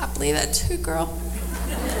she said, I believe that too, girl.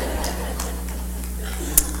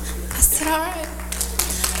 I said, all right.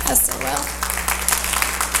 I said,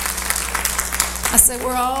 well,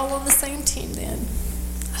 we're all on the same team then.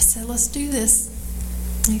 I said, let's do this.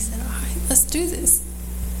 And he said, all right, let's do this.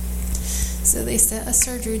 So they set a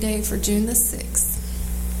surgery date for June the 6th.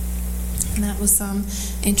 And that was some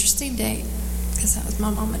interesting date because that was my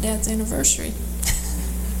mom and dad's anniversary.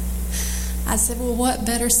 I said, well, what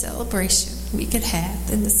better celebration we could have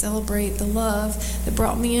than to celebrate the love that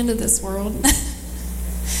brought me into this world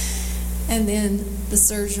and then the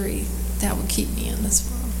surgery that would keep me in this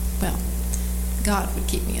world. Well, God would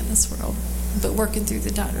keep me in this world, but working through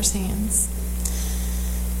the doctor's hands.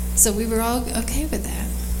 So we were all okay with that.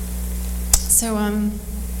 So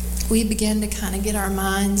we began to kind of get our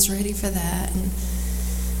minds ready for that and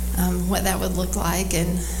what that would look like.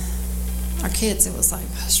 And our kids, it was like,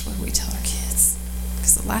 gosh, what do we tell our kids?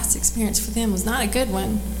 Because the last experience for them was not a good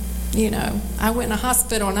one. I went in a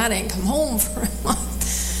hospital and I didn't come home for a month.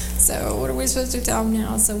 So what are we supposed to tell them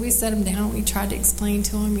now? So we set them down. We tried to explain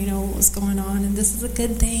to them, what was going on. And this is a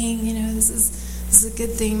good thing. This is a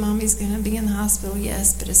good thing. Mommy's going to be in the hospital,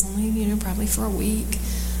 yes, but it's only, probably for a week.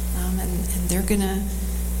 And they're going to,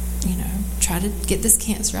 try to get this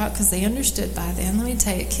cancer out because they understood by then. Let me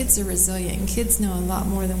tell you, kids are resilient. And kids know a lot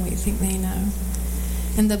more than we think they know.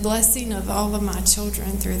 And the blessing of all of my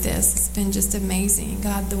children through this has been just amazing.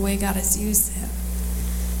 The way God has used them.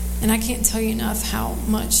 And I can't tell you enough how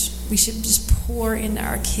much we should just pour into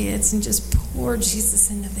our kids and just pour Jesus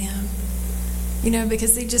into them.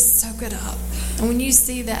 Because they just soak it up. And when you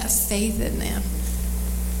see that faith in them,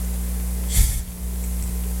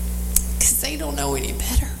 because they don't know any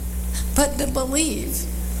better, but to believe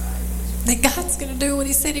that God's going to do what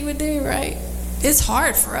He said He would do, right? It's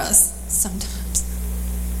hard for us sometimes.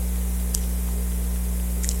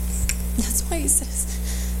 That's why He says,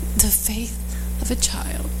 the faith of a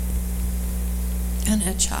child, and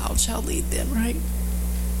a child shall lead them, right?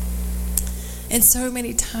 And so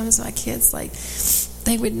many times my kids,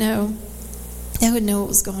 they would know what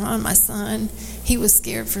was going on. My son, he was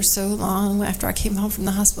scared for so long after I came home from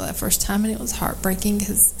the hospital that first time, and it was heartbreaking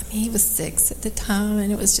because he was 6 at the time,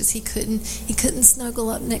 and it was just he couldn't snuggle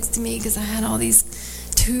up next to me because I had all these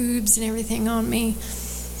tubes and everything on me.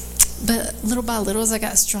 But little by little, as I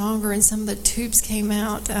got stronger and some of the tubes came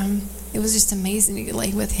out, it was just amazing to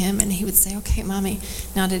lay with him. And he would say, okay, Mommy,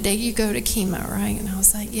 now today you go to chemo, right? And I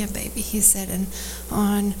was like, yeah, baby. He said, and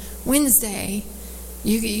on Wednesday,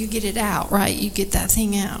 you get it out, right? You get that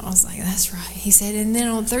thing out. I was like, that's right. He said, and then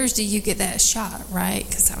on Thursday you get that shot, right?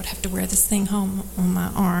 Because I would have to wear this thing home on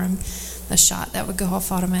my arm, the shot that would go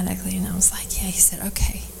off automatically. And I was like, yeah. He said,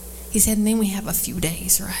 okay. He said, and then we have a few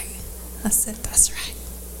days, right? I said, that's right.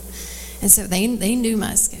 And so they knew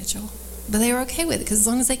my schedule, but they were okay with it because as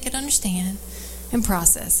long as they could understand and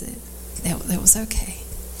process it, that was okay.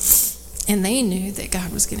 And they knew that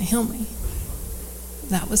God was going to heal me.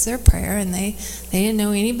 That was their prayer, and they didn't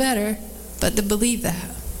know any better but to believe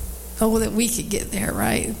that. Oh, that we could get there,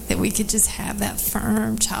 right? That we could just have that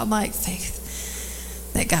firm, childlike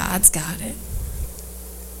faith that God's got it.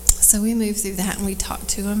 So we moved through that, and we talked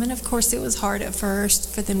to them. And, of course, it was hard at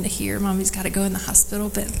first for them to hear, Mommy's got to go in the hospital.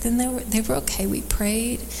 But then they were okay. We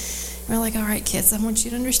prayed. We're like, all right, kids, I want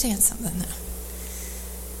you to understand something, though.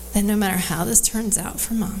 That no matter how this turns out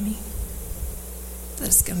for Mommy, that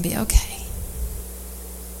it's going to be okay.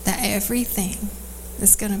 That everything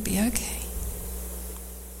is going to be okay.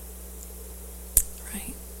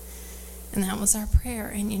 Right? And that was our prayer.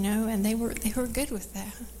 And, and they were good with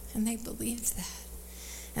that. And they believed that.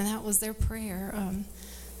 And that was their prayer,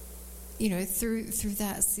 through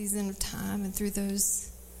that season of time and through those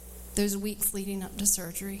weeks leading up to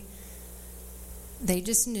surgery. They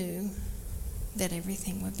just knew that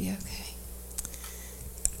everything would be okay.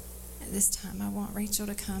 At this time, I want Rachel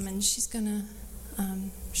to come, and she's going to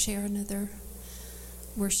share another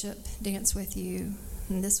worship dance with you.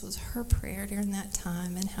 And this was her prayer during that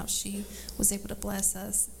time and how she was able to bless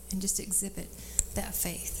us and just exhibit that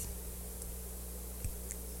faith.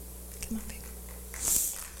 Come on, baby.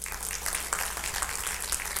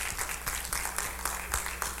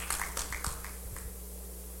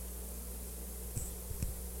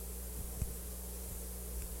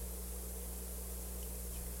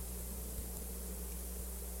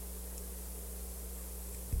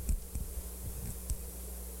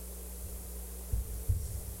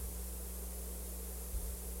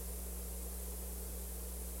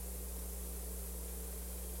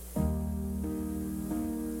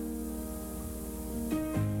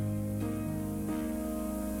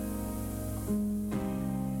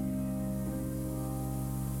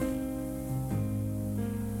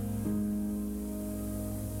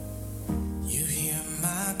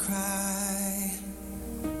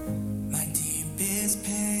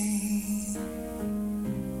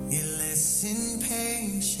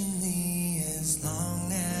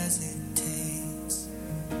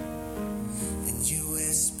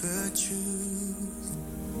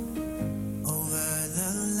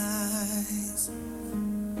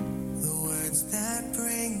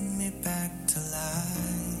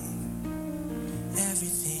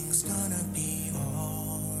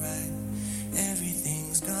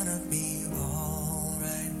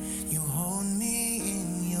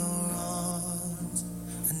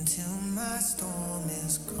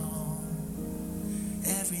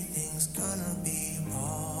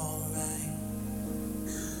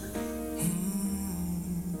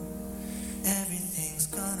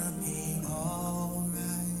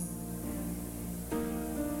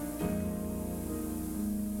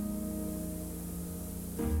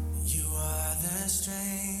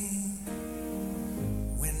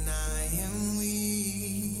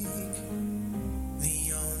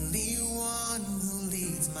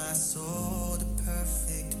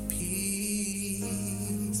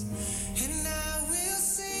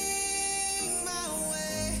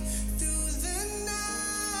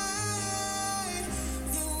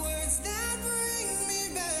 Words that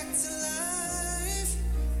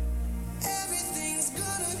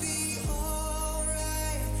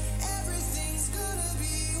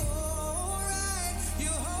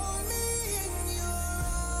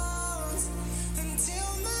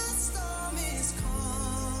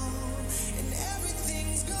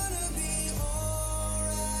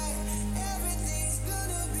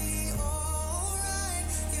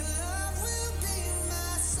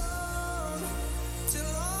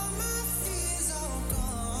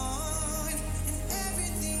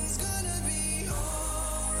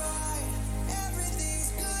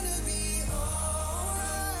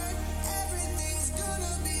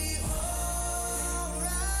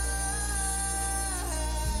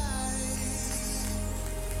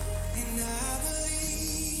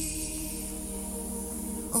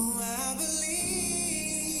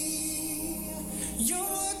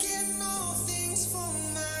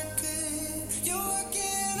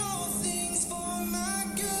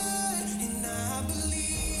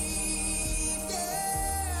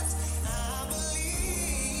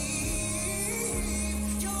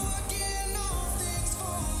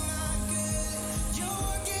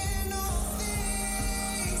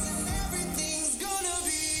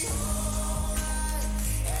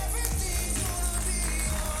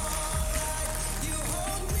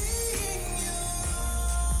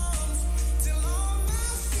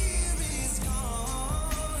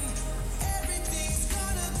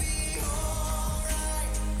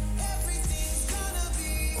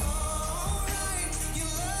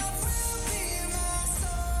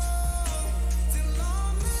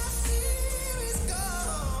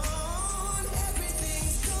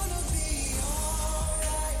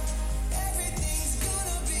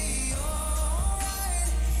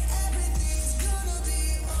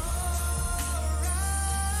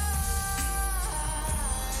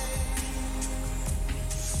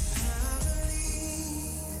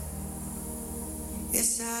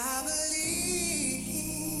I believe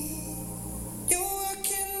you're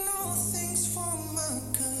working all things for my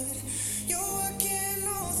good. You're working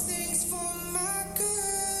all things for my good.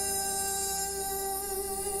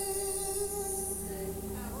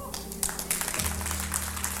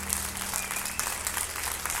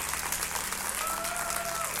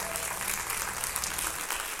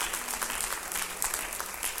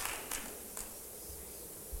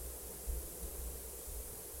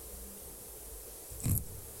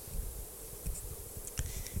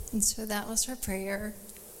 And so that was her prayer,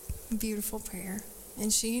 beautiful prayer.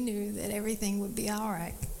 And she knew that everything would be all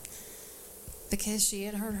right because she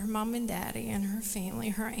had heard her mom and daddy and her family,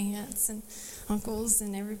 her aunts and uncles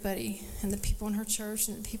and everybody and the people in her church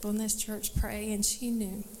and the people in this church pray. And she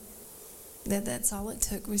knew that that's all it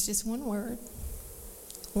took was just one word,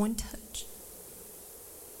 one touch.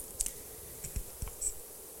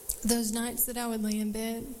 Those nights that I would lay in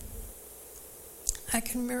bed, I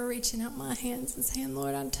can remember reaching out my hands and saying,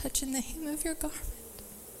 Lord, I'm touching the hem of your garment.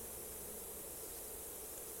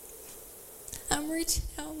 I'm reaching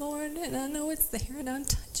out, Lord, and I know it's there, and I'm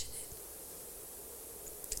touching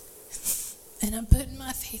it. And I'm putting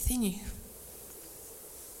my faith in you.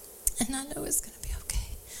 And I know it's going to be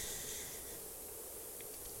okay.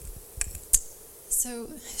 So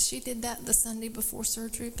she did that the Sunday before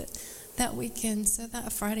surgery, but that weekend, so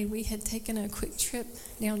that Friday, we had taken a quick trip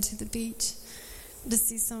down to the beach to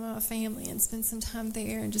see some of my family and spend some time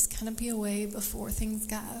there and just kind of be away before things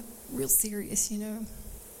got real serious, you know.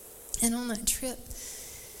 And on that trip,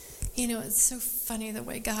 you know, it's so funny the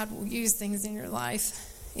way God will use things in your life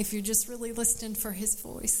if you're just really listening for his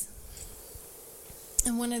voice.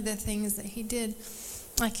 And one of the things that he did,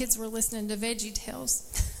 my kids were listening to Veggie Tales,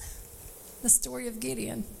 the story of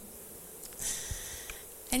Gideon.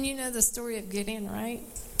 And you know the story of Gideon, right?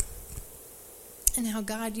 And how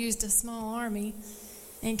God used a small army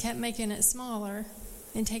and kept making it smaller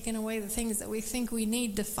and taking away the things that we think we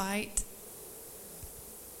need to fight.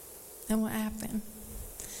 And what happened?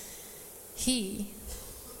 He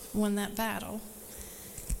won that battle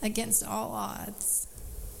against all odds.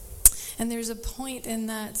 And there's a point in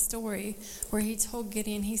that story where he told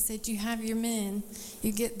Gideon, he said, you have your men,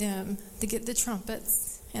 you get them to get the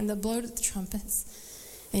trumpets and the blow to the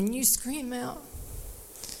trumpets, and you scream out,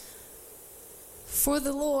 for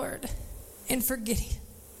the Lord and for Gideon.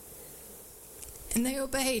 And they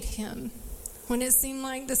obeyed him when it seemed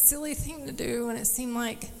like the silly thing to do, when it seemed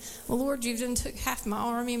like, well, Lord, you done took half my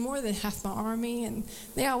army, more than half my army, and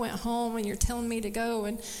they all went home, and you're telling me to go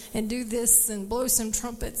and do this and blow some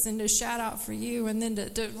trumpets and to shout out for you, and then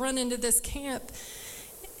to run into this camp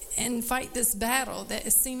and fight this battle that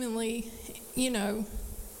is seemingly, you know,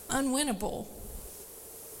 unwinnable.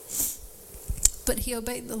 But he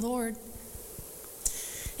obeyed the Lord.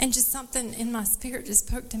 And just something in my spirit just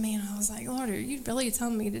spoke to me, and I was like, Lord, are you really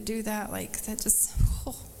telling me to do that? Like, that just,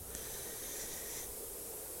 oh.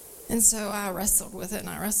 And so I wrestled with it,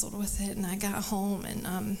 and I got home,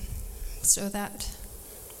 and so that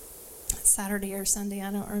Saturday or Sunday, I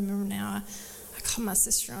don't remember now, I called my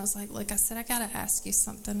sister, and I was like, look, I said, I got to ask you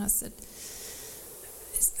something. I said,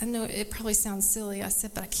 I know it probably sounds silly, I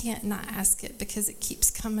said, but I can't not ask it because it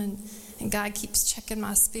keeps coming, and God keeps checking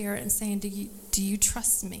my spirit and saying, do you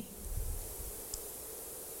trust me?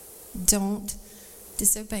 Don't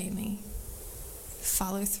disobey me.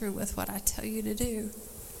 Follow through with what I tell you to do.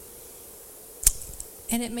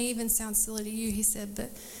 And it may even sound silly to you, he said,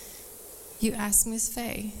 but you asked Miss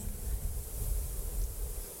Faye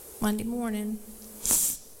Monday morning,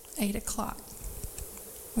 8 o'clock,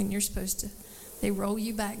 when you're supposed to. They roll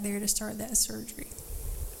you back there to start that surgery.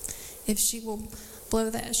 If she will blow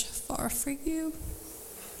that shofar for you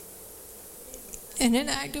in an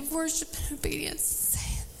act of worship and obedience,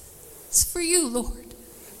 say, it's for you, Lord.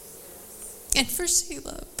 And for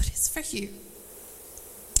Sheila, but it's for you.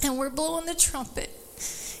 And we're blowing the trumpet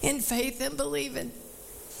in faith and believing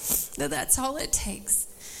that that's all it takes.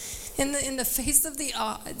 In the face of the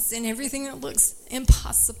odds and everything that looks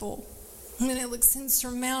impossible, when it looks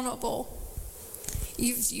insurmountable,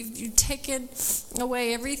 You've taken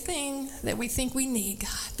away everything that we think we need,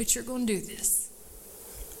 God, but you're going to do this.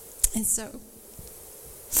 And so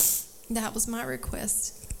that was my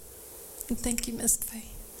request. And thank you, Miss Faye.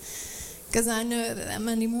 Because I know that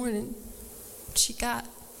Monday morning she got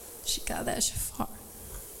that shofar.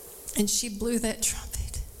 And she blew that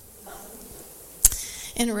trumpet.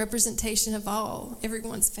 In a representation of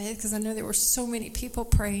everyone's faith, because I know there were so many people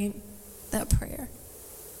praying that prayer.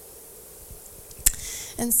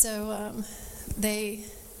 And so they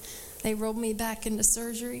rolled me back into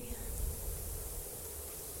surgery,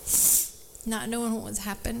 not knowing what was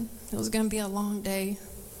happening. It was going to be a long day.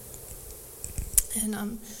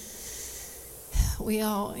 And we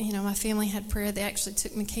all, my family had prayer. They actually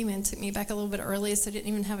came in and took me back a little bit early, so I didn't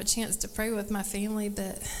even have a chance to pray with my family.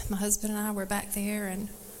 But my husband and I were back there, and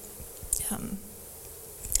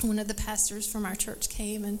one of the pastors from our church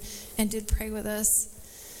came and did pray with us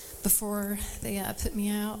before they put me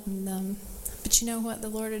out. And but you know what? The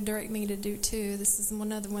Lord would direct me to do too. This is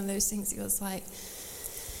another one of those things. He was like,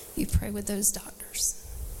 you pray with those doctors.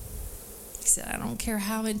 He said, I don't care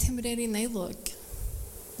how intimidating they look.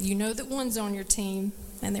 You know that one's on your team,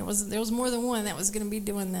 and there was more than one that was going to be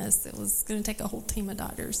doing this. It was going to take a whole team of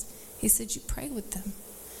doctors. He said, you pray with them.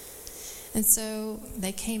 And so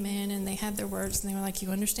they came in and they had their words, and they were like, you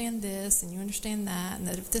understand this and you understand that, and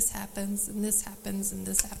that if this happens and this happens and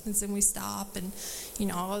this happens, then we stop, and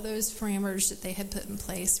all of those parameters that they had put in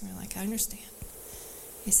place. And we were like, I understand.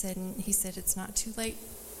 He said it's not too late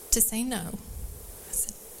to say no. I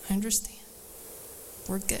said, I understand.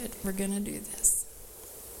 We're good. We're going to do this.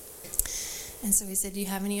 And so he said, do you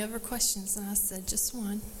have any other questions? And I said, just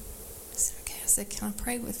one. I said, okay. I said, can I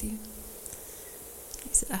pray with you?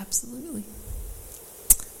 He said, absolutely.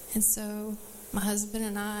 And so my husband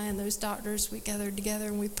and I and those doctors, we gathered together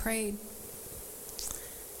and we prayed.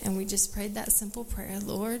 And we just prayed that simple prayer.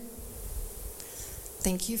 Lord,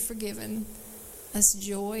 thank you for giving us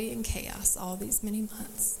joy in chaos all these many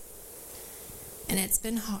months. And it's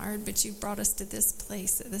been hard, but you've brought us to this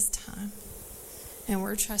place at this time. And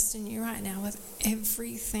we're trusting you right now with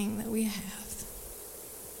everything that we have.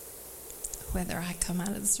 Whether I come out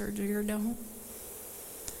of the surgery or don't.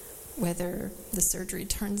 Whether the surgery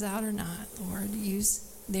turns out or not, Lord, use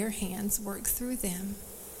their hands, work through them,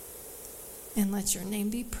 and let your name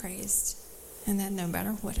be praised, and that no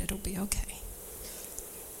matter what, it'll be okay.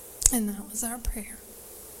 And that was our prayer.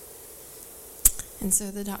 And so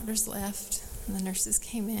the doctors left, and the nurses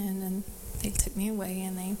came in, and they took me away,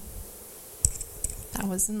 and I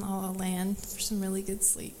was in La La Land for some really good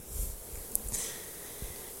sleep.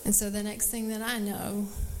 And so the next thing that I know,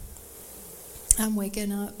 I'm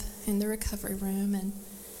waking up in the recovery room, and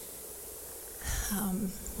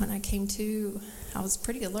when I came to, I was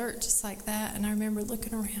pretty alert just like that, and I remember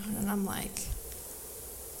looking around, and I'm like,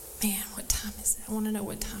 man, what time is it? I want to know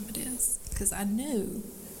what time it is, because I knew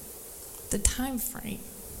the time frame,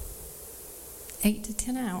 8 to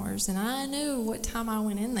 10 hours, and I knew what time I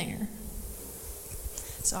went in there.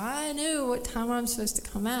 So I knew what time I'm supposed to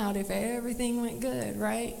come out if everything went good,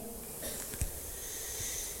 right?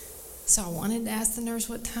 So I wanted to ask the nurse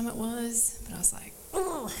what time it was, but I was like,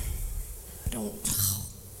 I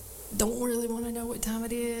don't really want to know what time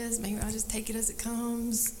it is. Maybe I'll just take it as it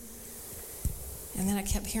comes. And then I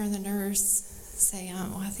kept hearing the nurse say,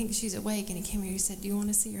 I think she's awake. And he came here, he said, do you want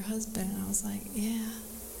to see your husband? And I was like, yeah.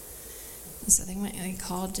 And so they went and they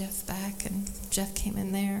called Jeff back, and Jeff came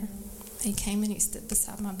in there. He came and he stood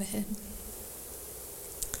beside my bed.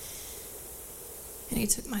 And he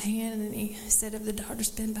took my hand and he said, have the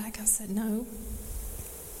doctors been back? I said, no.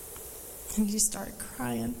 And he just started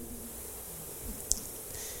crying.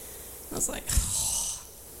 I was like,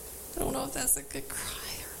 I don't know if that's a good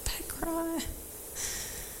cry or a bad cry.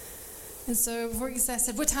 And so before he said, I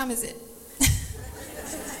said, what time is it?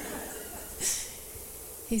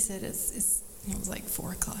 He said, it was like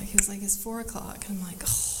 4 o'clock. He was like, it's 4 o'clock. And I'm like,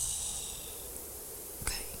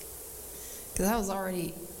 okay. Because I was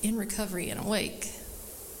already in recovery and awake.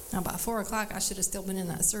 Now, by 4 o'clock, I should have still been in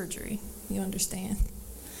that surgery. You understand?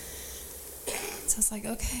 So I was like,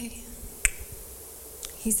 okay.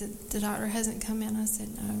 He said, the doctor hasn't come in. I said,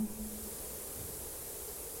 no.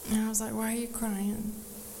 And I was like, why are you crying?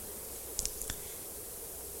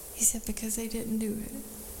 He said, because they didn't do it.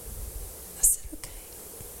 I said, okay.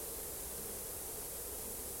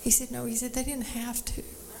 He said, no. He said, they didn't have to.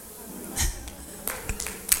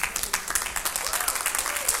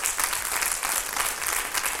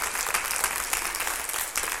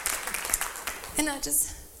 And I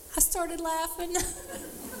started laughing.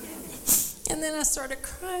 And then I started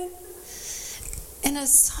crying. And a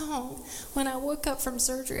song, when I woke up from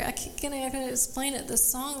surgery, I can explain it. The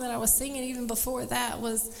song that I was singing even before that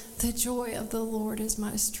was, the joy of the Lord is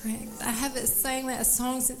my strength. I haven't sang that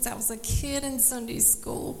song since I was a kid in Sunday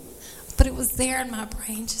school. But it was there in my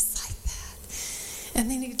brain just like that.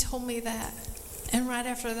 And then he told me that. And right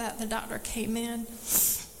after that, the doctor came in.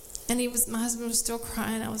 And my husband was still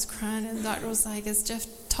crying. I was crying. And the doctor was like, has Jeff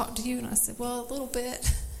talked to you? And I said, well, a little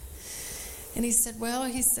bit. And he said,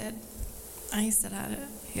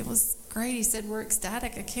 it was great. He said, we're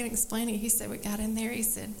ecstatic. I can't explain it. He said, we got in there. He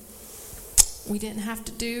said, we didn't have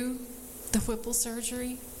to do the Whipple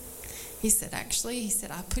surgery. He said, I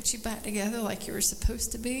put you back together like you were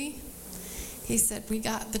supposed to be. He said, we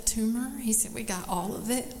got the tumor. He said, we got all of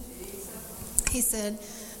it. He said,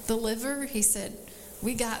 the liver, he said,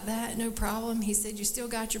 we got that, no problem. He said, you still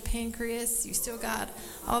got your pancreas. You still got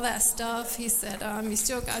all that stuff. He said, you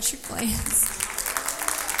still got your glands.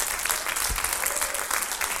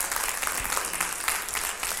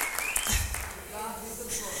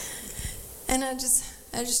 And I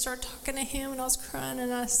just started talking to him, and I was crying,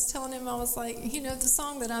 and I was telling him, I was like, the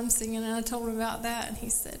song that I'm singing, and I told him about that, and he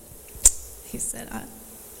said, I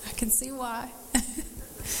can see why.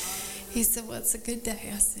 He said, well, it's a good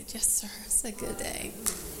day. I said, yes, sir, it's a good day.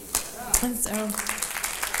 And so,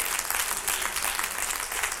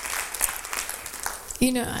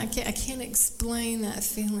 I can't explain that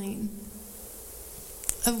feeling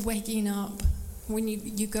of waking up when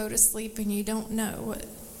you go to sleep and you don't know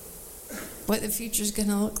what the future's going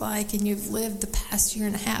to look like, and you've lived the past year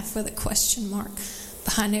and a half with a question mark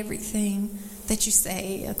behind everything that you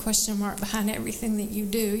say, a question mark behind everything that you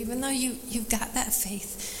do, even though you've got that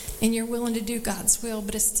faith and you're willing to do God's will,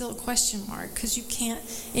 but it's still a question mark because you can't,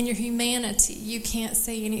 in your humanity, you can't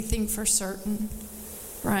say anything for certain,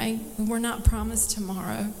 right? We're not promised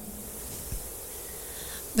tomorrow.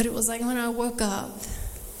 But it was like when I woke up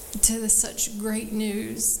to such great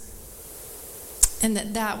news, and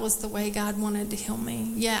that was the way God wanted to heal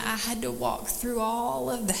me. Yeah, I had to walk through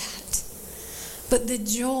all of that. But the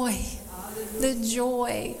joy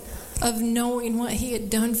of knowing what He had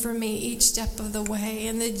done for me each step of the way,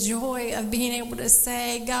 and the joy of being able to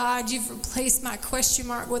say, God, you've replaced my question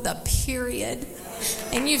mark with a period.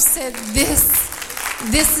 And you've said, this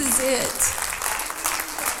is it.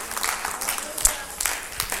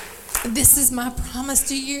 This is my promise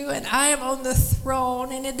to you, and I am on the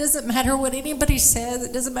throne, and it doesn't matter what anybody says.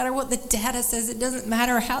 It doesn't matter what the data says. It doesn't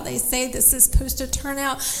matter how they say this is supposed to turn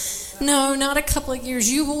out. No, not a couple of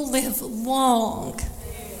years. You will live long.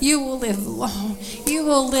 You will live long. You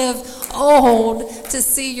will live old to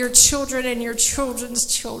see your children and your children's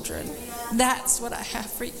children. That's what I have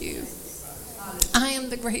for you. I am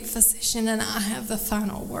the great physician, and I have the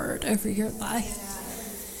final word over your life.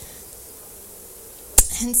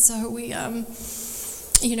 And so we, I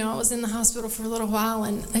was in the hospital for a little while,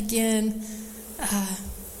 and again,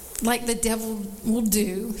 like the devil will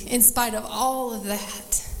do, in spite of all of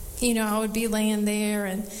that, I would be laying there,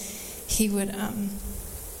 and he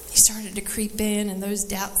started to creep in, and those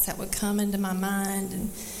doubts that would come into my mind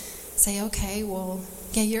and say, okay, well,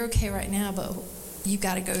 yeah, you're okay right now, but you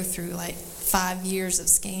got to go through like 5 years of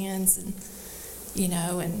scans, and,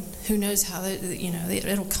 and who knows how,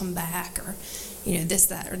 it'll come back, or, this,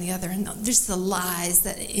 that, or the other. And just the lies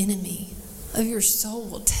that the enemy of your soul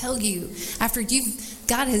will tell you after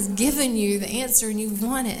God has given you the answer and you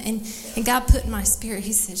want it. And God put in my spirit,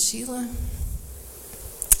 He said, Sheila,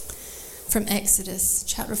 from Exodus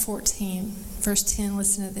chapter 14, verse 10,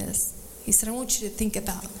 listen to this. He said, I want you to think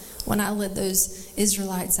about when I led those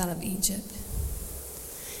Israelites out of Egypt.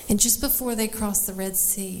 And just before they crossed the Red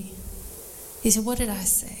Sea, He said, what did I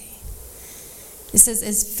say? It says,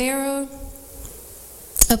 as Pharaoh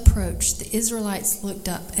approached, the Israelites looked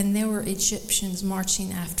up, and there were Egyptians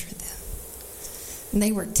marching after them. And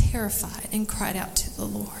they were terrified and cried out to the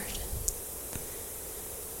Lord.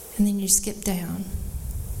 And then you skip down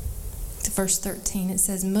to verse 13. It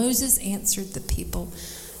says, Moses answered the people,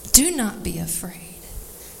 do not be afraid.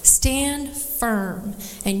 Stand firm,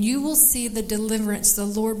 and you will see the deliverance the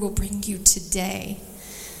Lord will bring you today.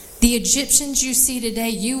 The Egyptians you see today,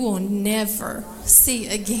 you will never see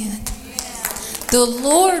again. The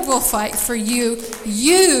Lord will fight for you.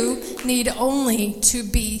 You need only to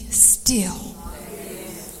be still.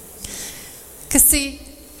 Because see,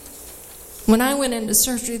 when I went into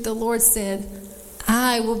surgery, the Lord said,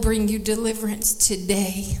 I will bring you deliverance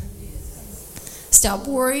today. Stop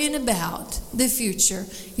worrying about the future.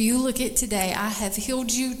 You look at today. I have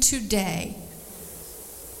healed you today.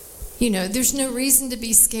 There's no reason to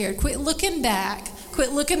be scared. Quit looking back.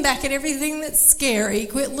 Quit looking back at everything that's scary.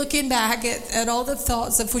 Quit looking back at all the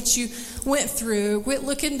thoughts of what you went through. Quit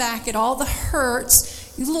looking back at all the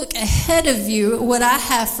hurts. You look ahead of you at what I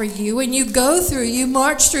have for you, and you go through, you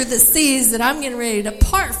march through the seas that I'm getting ready to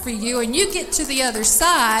part for you, and you get to the other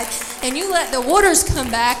side, and you let the waters come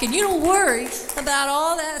back, and you don't worry about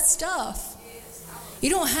all that stuff. You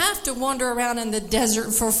don't have to wander around in the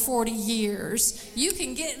desert for 40 years. You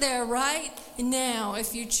can get there right now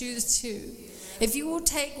if you choose to. If you will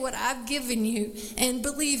take what I've given you and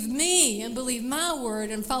believe me and believe my word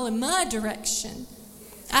and follow my direction,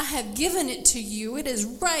 I have given it to you. It is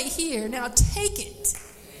right here. Now take it.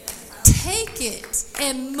 Take it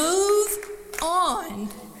and move on.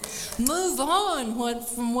 Move on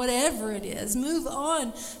from whatever it is. Move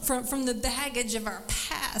on from the baggage of our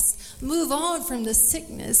past. Move on from the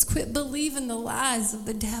sickness. Quit believing the lies of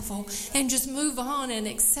the devil and just move on and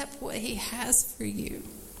accept what he has for you.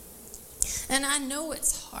 And I know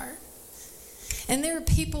it's hard. And there are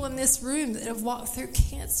people in this room that have walked through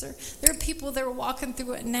cancer. There are people that are walking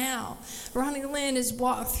through it now. Ronnie Lynn has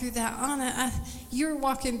walked through that. Anna, you're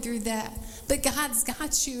walking through that. But God's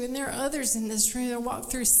got you. And there are others in this room that have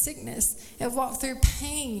walked through sickness, have walked through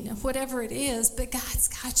pain, whatever it is. But God's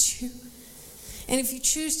got you. And if you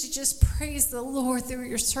choose to just praise the Lord through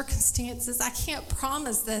your circumstances, I can't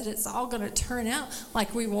promise that it's all going to turn out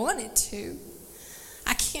like we want it to.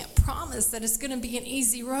 I can't promise that it's going to be an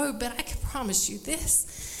easy road, but I can promise you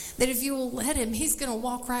this, that if you will let him, he's going to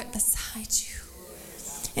walk right beside you.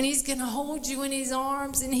 And he's going to hold you in his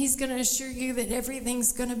arms, and he's going to assure you that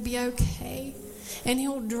everything's going to be okay. And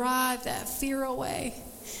he'll drive that fear away,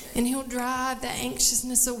 and he'll drive that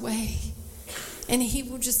anxiousness away. And he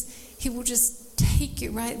will just take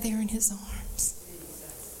you right there in his arms.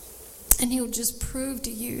 And he'll just prove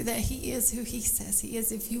to you that he is who he says he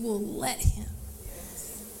is if you will let him.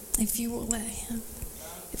 If you will let him.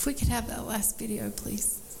 If we could have that last video,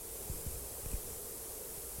 please.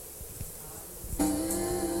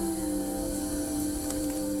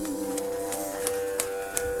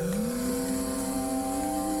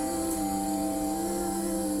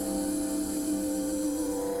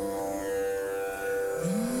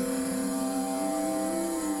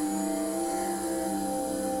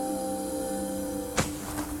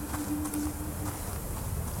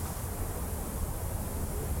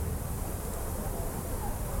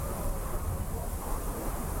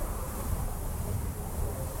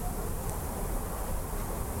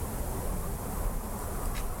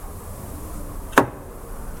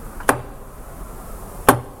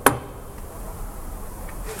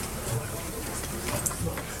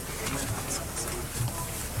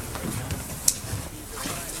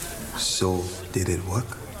 So, did it work?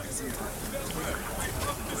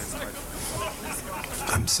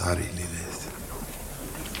 I'm sorry, Lilith.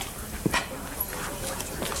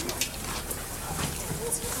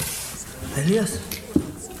 Elias?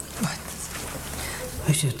 What?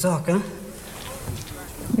 We should talk, huh?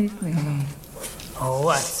 Leave me alone. Oh,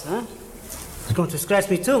 what, huh? It's going to scratch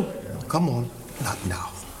me too. Come on. Not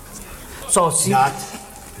now. So she... Not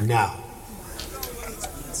now.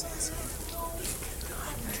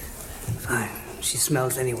 Fine. She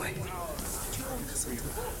smells anyway.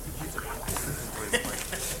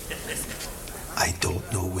 I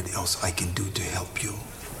don't know what else I can do to help you.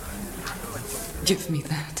 Give me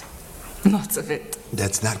that. Lots of it.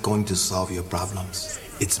 That's not going to solve your problems.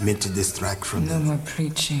 It's meant to distract from No them. more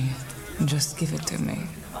preaching. Just give it to me.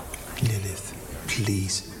 Lilith,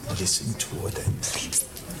 please listen to what I'm saying.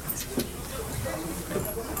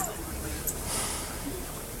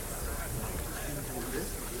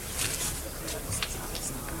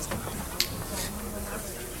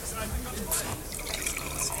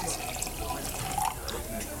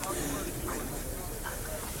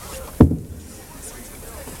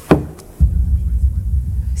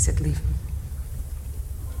 I said leave me.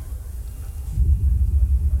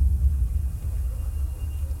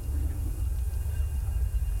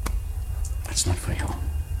 It's not for you.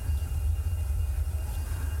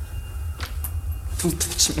 Don't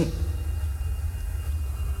touch me.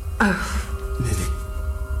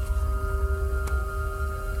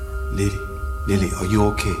 Lily, are you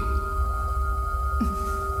okay?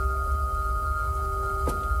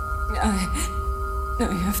 I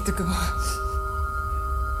have to go.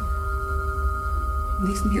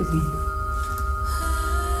 Leave me alone.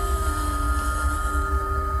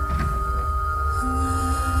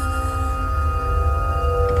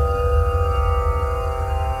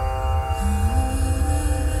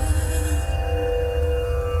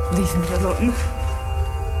 Leave me alone.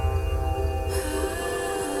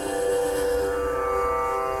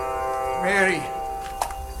 Mary.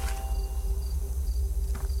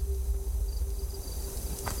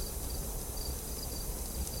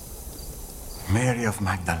 Mary of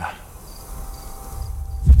Magdala.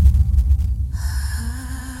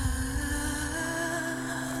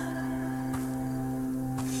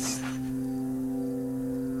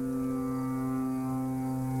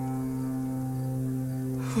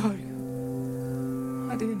 Who are you?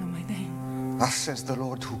 How do you know my name? Thus says the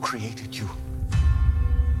Lord who created you,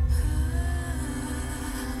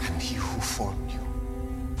 and he who formed you.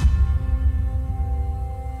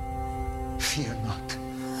 Fear not,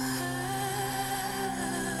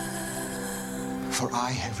 for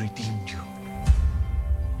I have redeemed you.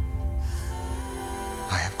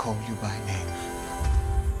 I have called you by name.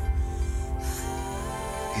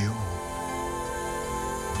 You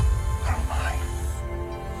are mine.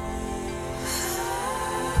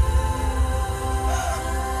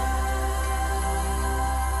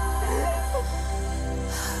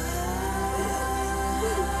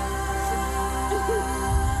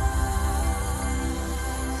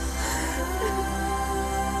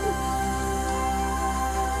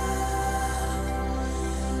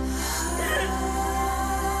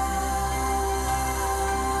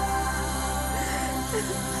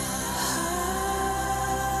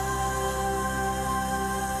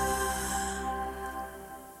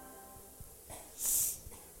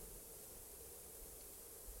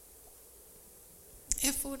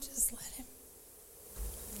 If we'll just let him,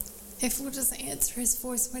 if we'll just answer his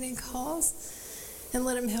voice when he calls and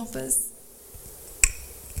let him help us.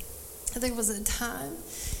 There was a time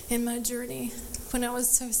in my journey when I was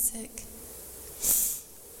so sick.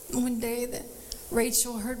 One day that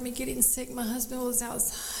Rachel heard me getting sick, my husband was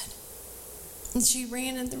outside, and she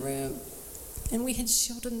ran in the room, and we had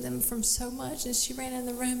shielded them from so much, and she ran in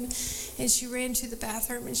the room, and she ran to the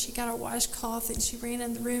bathroom, and she got a washcloth, and she ran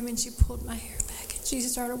in the room, and she pulled my hair back, and she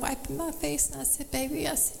started wiping my face, and I said, baby,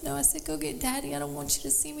 I said, no, I said, go get Daddy, I don't want you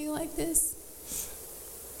to see me like this.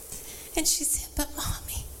 And she said, but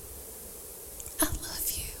Mommy, I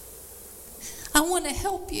love you. I want to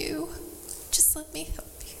help you. Just let me help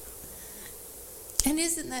you. And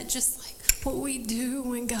isn't that just like what we do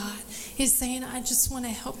when God is saying, I just want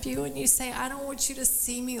to help you, and you say, I don't want you to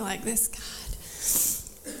see me like this, God.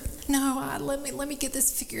 No, let me get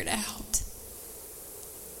this figured out.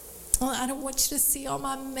 Well, I don't want you to see all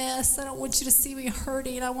my mess. I don't want you to see me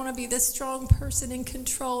hurting. I want to be this strong person in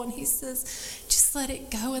control. And he says, just let it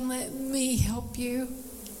go and let me help you.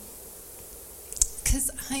 Because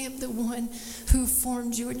I am the one who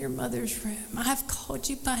formed you in your mother's womb. I have called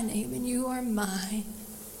you by name, and you are mine.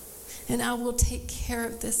 And I will take care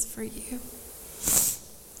of this for you.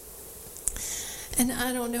 And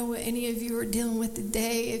I don't know what any of you are dealing with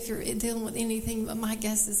today, if you're dealing with anything, but my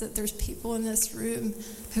guess is that there's people in this room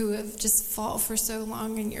who have just fought for so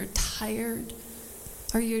long and you're tired,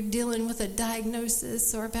 or you're dealing with a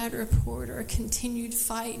diagnosis or a bad report or a continued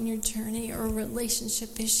fight in your journey or a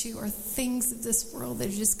relationship issue or things of this world that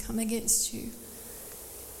have just come against you.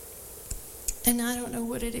 And I don't know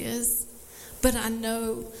what it is, but I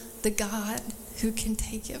know the God who can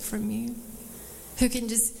take it from you, who can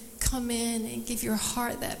just come in and give your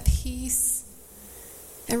heart that peace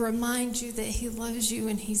and remind you that he loves you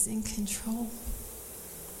and he's in control.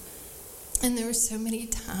 And there were so many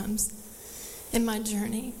times in my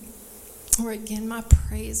journey where, again, my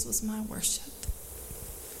praise was my worship.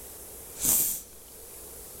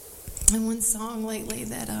 And one song lately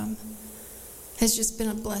that has just been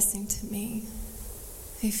a blessing to me.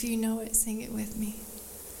 If you know it, sing it with me.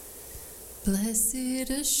 Blessed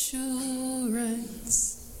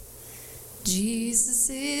assurance, Jesus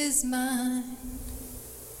is mine.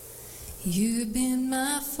 You've been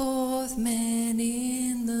my fourth man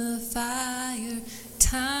in the fire,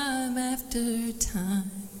 time after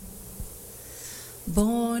time.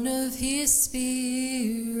 Born of his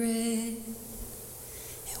spirit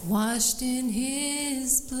and washed in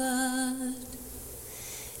his blood.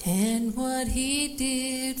 And what he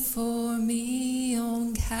did for me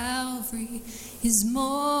on Calvary is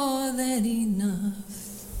more than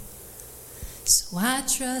enough. So I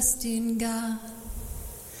trust in God,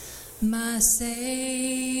 my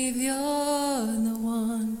Savior, the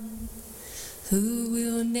one who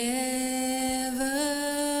will never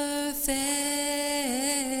fail.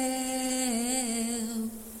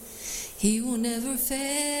 He will never fail.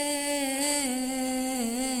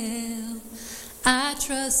 I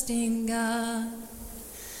trust in God,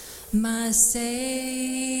 my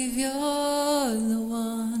Savior, the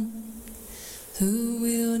one who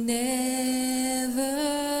will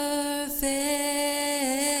never fail.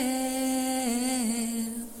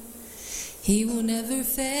 He will never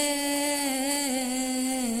fail.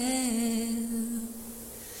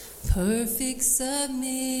 Perfect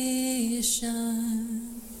submission,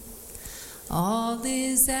 all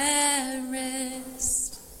is at rest.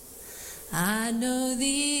 I know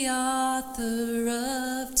the author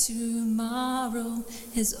of tomorrow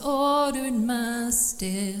has ordered my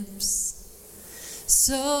steps.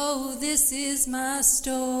 So this is my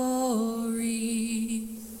story,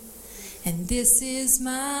 and this is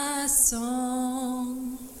my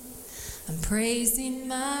song. I'm praising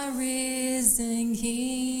my risen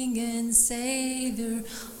King and Savior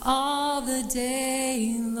all the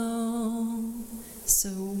day long. So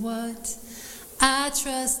what? I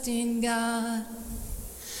trust in God,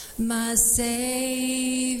 my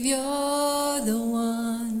Savior, the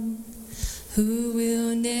one who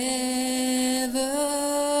will never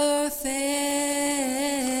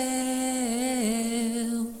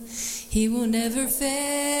He will never fail.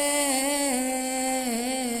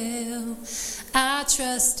 I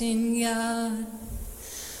trust in God,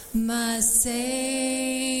 my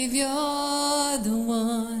Savior, the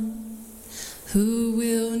one who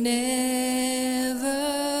will never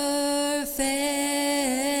fail.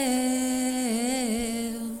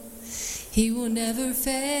 He will never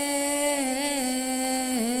fail.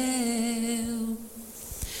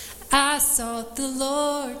 I sought the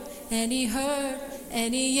Lord, and He heard,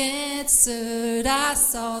 and He answered. I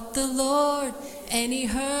sought the Lord, and He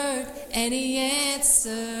heard, and He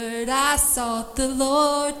answered. I sought the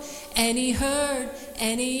Lord, and He heard,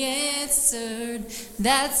 and He answered.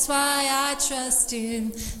 That's why I trust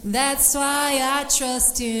Him. That's why I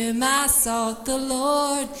trust Him. I sought the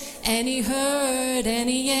Lord, and He heard, and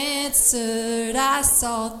He answered. I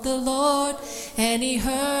sought the Lord, and He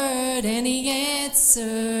heard, and He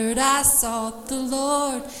answered. I sought the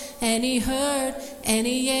Lord, and He heard, and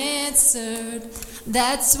He answered.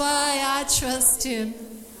 That's why I trust Him.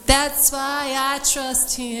 That's why I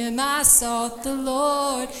trust Him. I sought the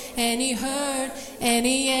Lord, and He heard, and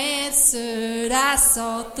He answered. I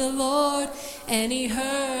sought the Lord, and He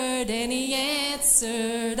heard, and He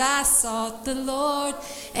answered. I sought the Lord,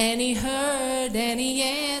 and He heard, and He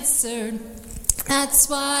answered. That's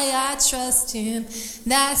why I trust Him.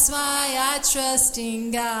 That's why I trust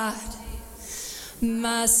in God,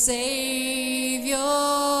 my Savior,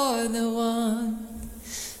 the one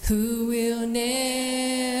who will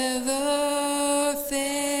never fail.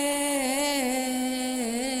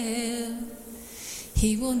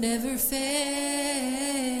 He will never fail.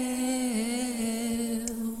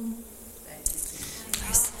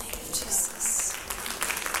 Praise the name of Jesus.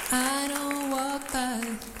 I don't walk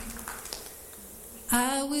by,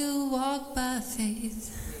 I will walk by faith.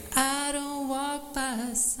 I don't walk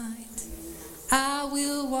by sight, I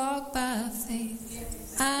will walk by faith.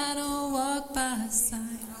 I don't walk by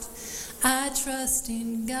sight. I trust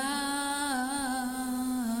in God.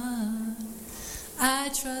 I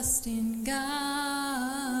trust in God.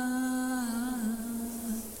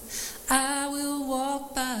 I will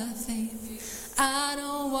walk by faith. I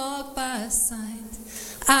don't walk by sight.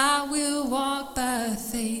 I will walk by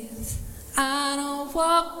faith. I don't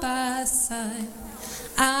walk by sight.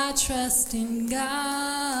 I trust in God.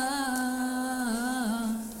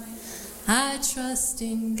 I trust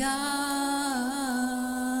in God.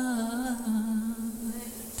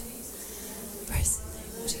 Praise the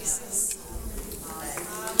name of Jesus.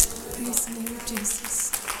 Praise the name of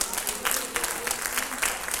Jesus.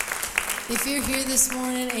 If you're here this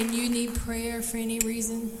morning and you need prayer for any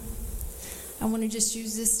reason, I want to just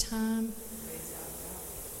use this time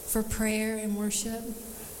for prayer and worship.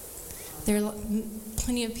 There are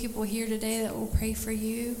plenty of people here today that will pray for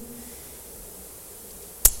you.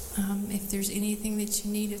 If there's anything that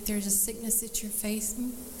you need, if there's a sickness that you're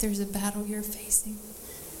facing, if there's a battle you're facing,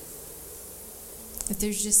 if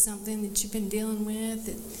there's just something that you've been dealing with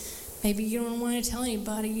that maybe you don't want to tell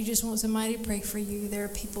anybody, you just want somebody to pray for you, there are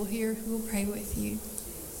people here who will pray with you.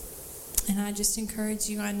 And I just encourage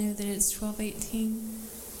you, I know that it's 12:18.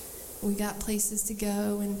 We got places to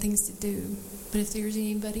go and things to do. But if there's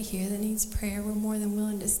anybody here that needs prayer, we're more than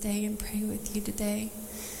willing to stay and pray with you today.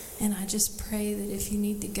 And I just pray that if you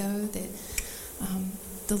need to go, that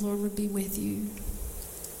the Lord would be with you.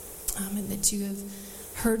 And that you have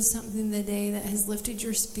heard something today that has lifted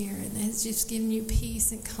your spirit, that has just given you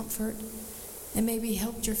peace and comfort, and maybe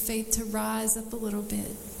helped your faith to rise up a little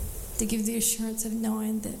bit, to give the assurance of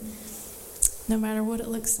knowing that no matter what it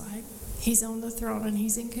looks like, He's on the throne and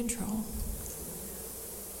He's in control.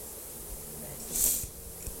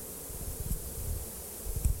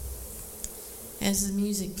 As the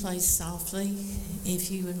music plays softly, if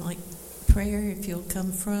you would like prayer, if you'll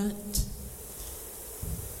come front,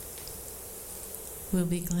 we'll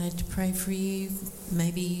be glad to pray for you.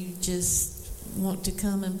 Maybe you just want to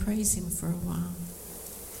come and praise Him for a while.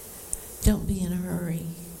 Don't be in a hurry,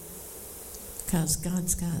 because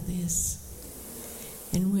God's got this.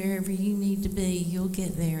 And wherever you need to be, you'll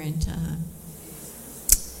get there in time.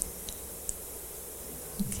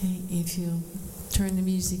 Okay, if you'll turn the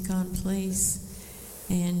music on, please.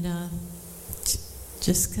 And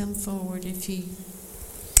just come forward if you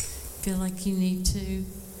feel like you need to.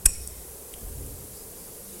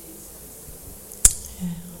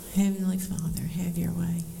 Heavenly Father, have your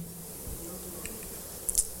way.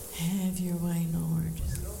 Have your way, Lord.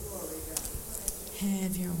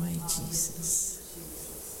 Have your way, Jesus.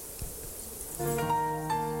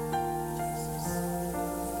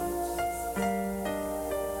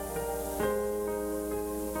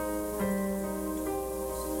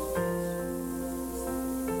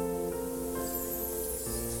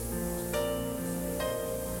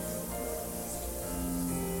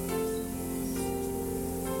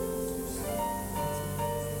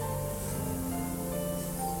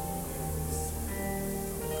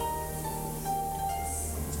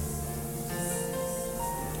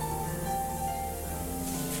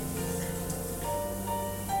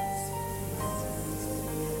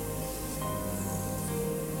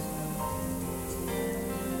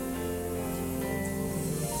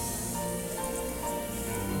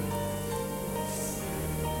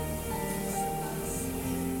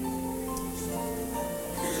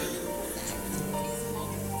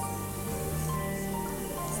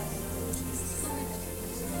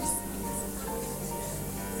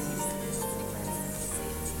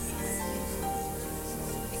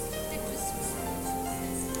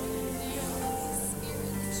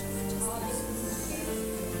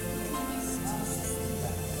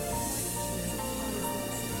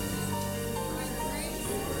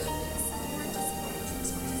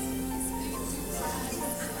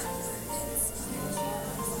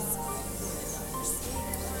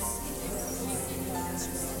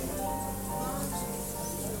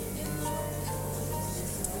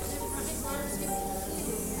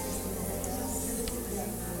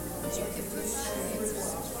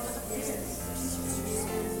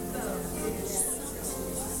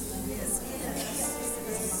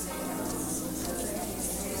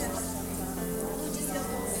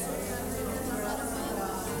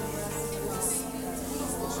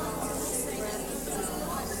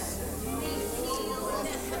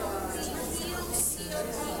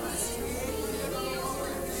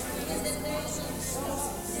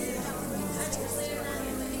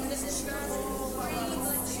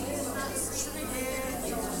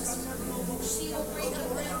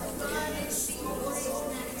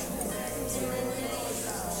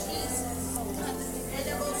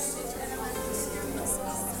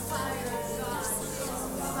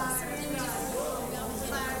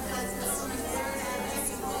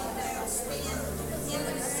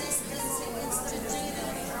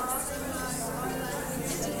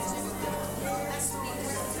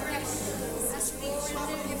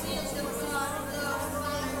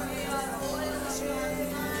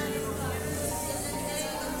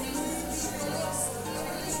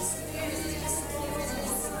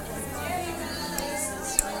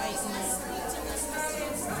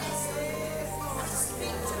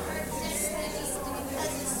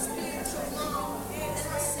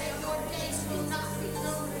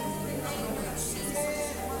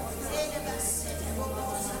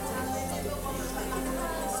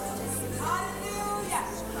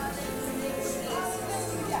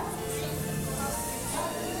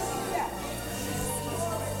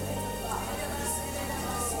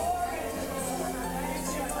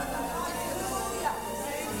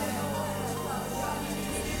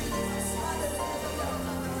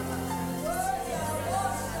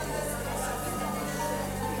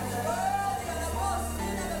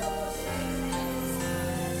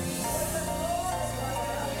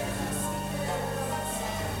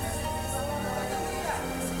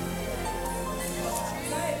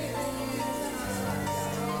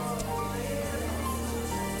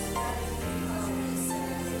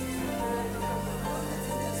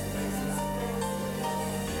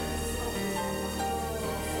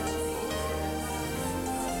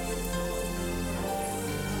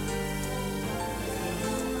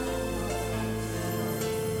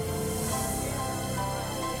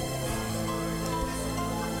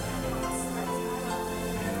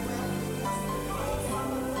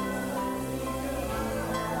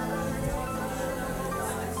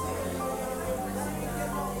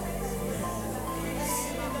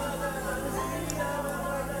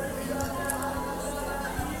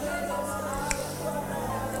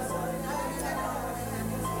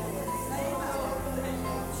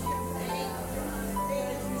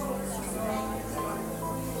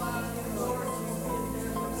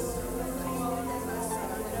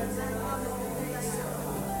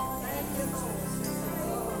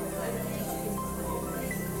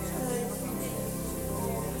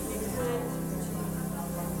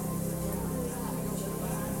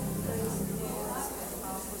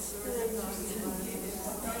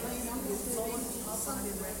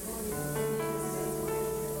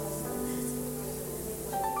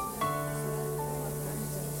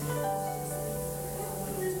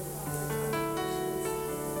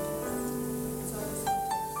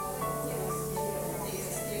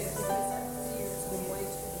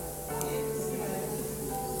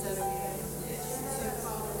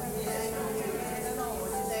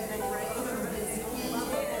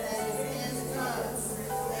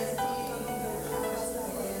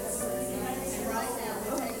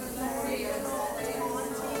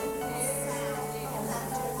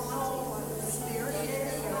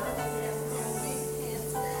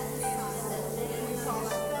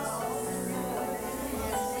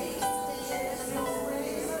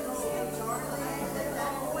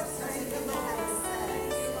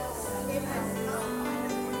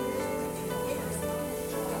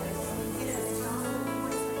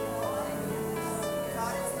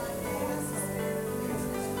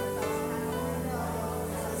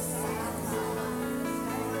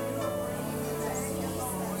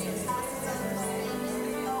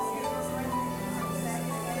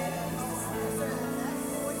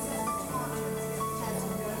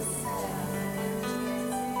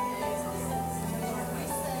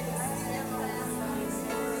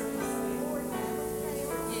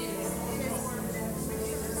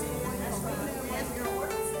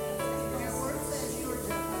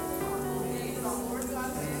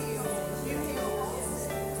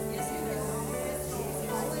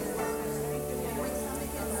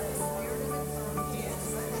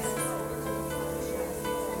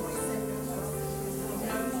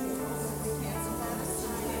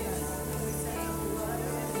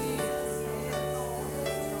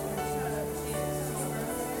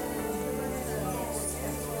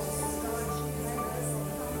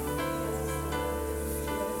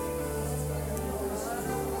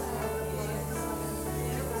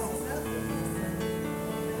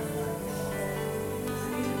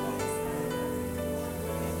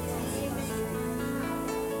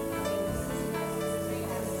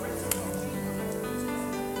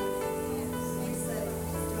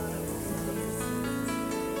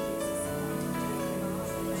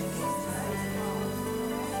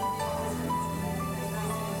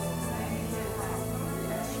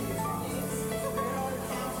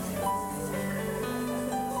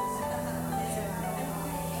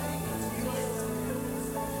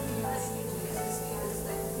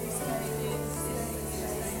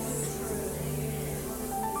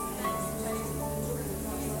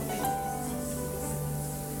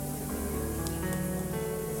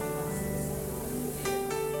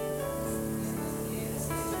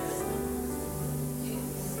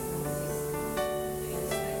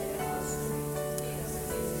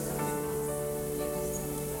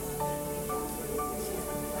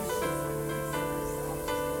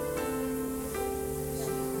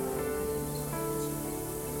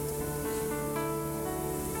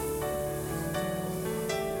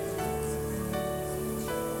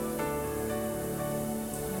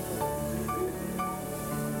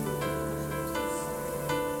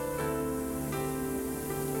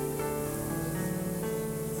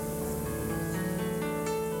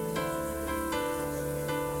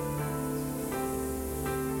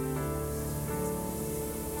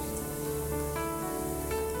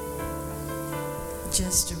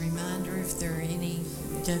 Just a reminder, if there are any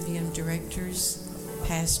WM directors,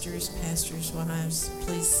 pastors' wives,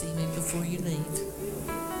 please see me before you leave.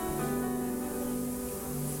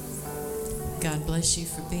 God bless you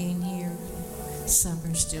for being here. Some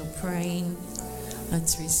are still praying.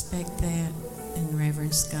 Let's respect that and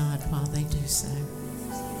reverence God while they do so.